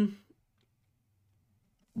 The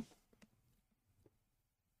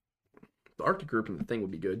Arctic Group and the Thing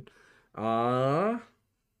would be good. I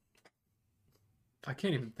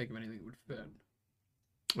can't even think of anything that would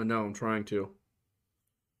fit. I know, I'm trying to.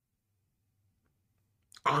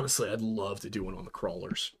 Honestly, I'd love to do one on the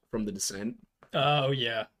crawlers from The Descent. Oh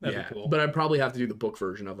yeah, that'd Yeah, be cool. but I'd probably have to do the book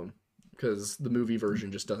version of them because the movie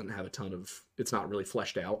version just doesn't have a ton of. It's not really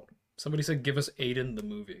fleshed out. Somebody said, "Give us Aiden the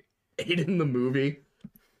movie." Aiden the movie.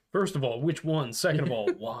 First of all, which one? Second of all,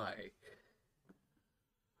 why?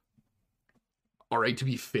 All right, to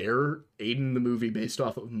be fair, Aiden the movie based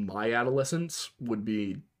off of my adolescence would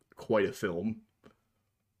be quite a film.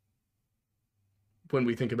 When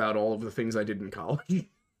we think about all of the things I did in college.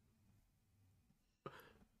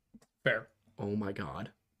 Fair. Oh my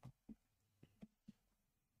god.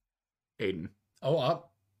 Aiden. Oh,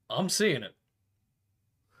 I'm seeing it.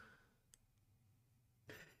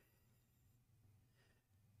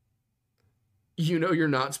 You know you're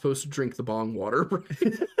not supposed to drink the bong water,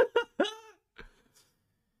 right?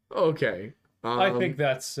 Okay. I think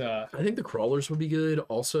that's. I think the crawlers would be good.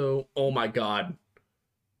 Also, oh my god.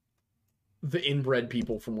 The inbred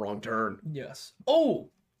people from Wrong Turn. Yes. Oh,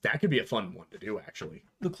 That could be a fun one to do, actually.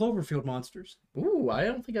 the Cloverfield monsters. Ooh, I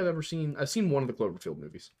don't think I've ever seen... I've seen one of the Cloverfield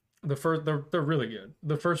movies. The first, they're really good.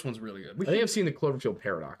 The first one's really good. I think I've seen the Cloverfield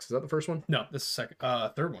Paradox. Is that the first one? No, this is second,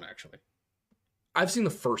 third one actually. I've seen the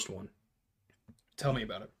first one. Tell me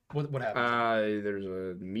about it. What happened? There's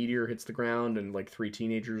a meteor hits the ground and like 3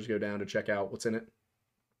 teenagers go down to check out what's in it.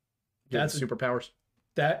 That's the superpowers.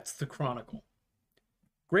 That's the Chronicle.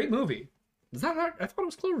 Great movie. Is that not? I thought it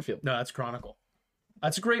was Cloverfield. No, that's Chronicle.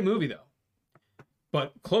 That's a great movie though.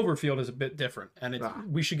 But Cloverfield is a bit different, and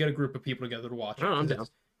we should get a group of people together to watch it. Oh, I'm 'cause down.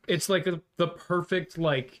 It's like the perfect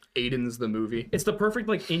like Aiden's the movie. it's the perfect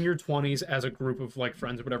like in your 20s as a group of like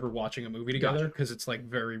friends or whatever watching a movie together Gotcha. because it's like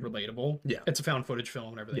very relatable. Yeah. It's a found footage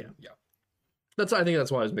film and everything. Yeah. I think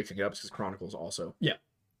that's why I was mixing it up because Chronicles also. Yeah.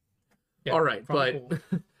 All right, Chronicle.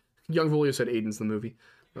 but Young Volio said Aiden's the movie.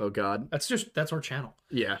 Oh God. That's our channel.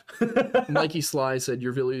 Yeah. Mikey Sly said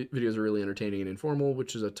your videos are really entertaining and informal,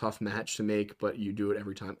 which is a tough match to make, but you do it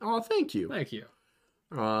every time. Oh, thank you. Thank you.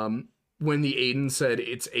 When the Aiden said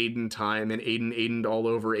it's Aiden time and Aidened all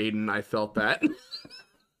over Aiden, I felt that.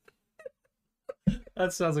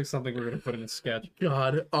 That sounds like something we're gonna put in a sketch.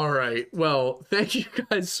 God. All right. Well, thank you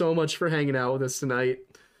guys so much for hanging out with us tonight.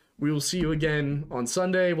 We will see you again on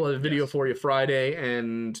Sunday. We'll have a video for you Friday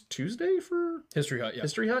and Tuesday for History Hut, yeah.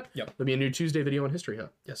 History Hut. Yep. There'll be a new Tuesday video on History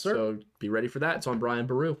Hut. Yes, sir. So be ready for that. It's on Brian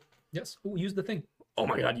Baru. Yes. Ooh, use the thing. Oh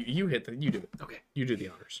my god, you hit the, you do it. Okay, you do the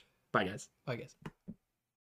honors. Bye, guys. I guess.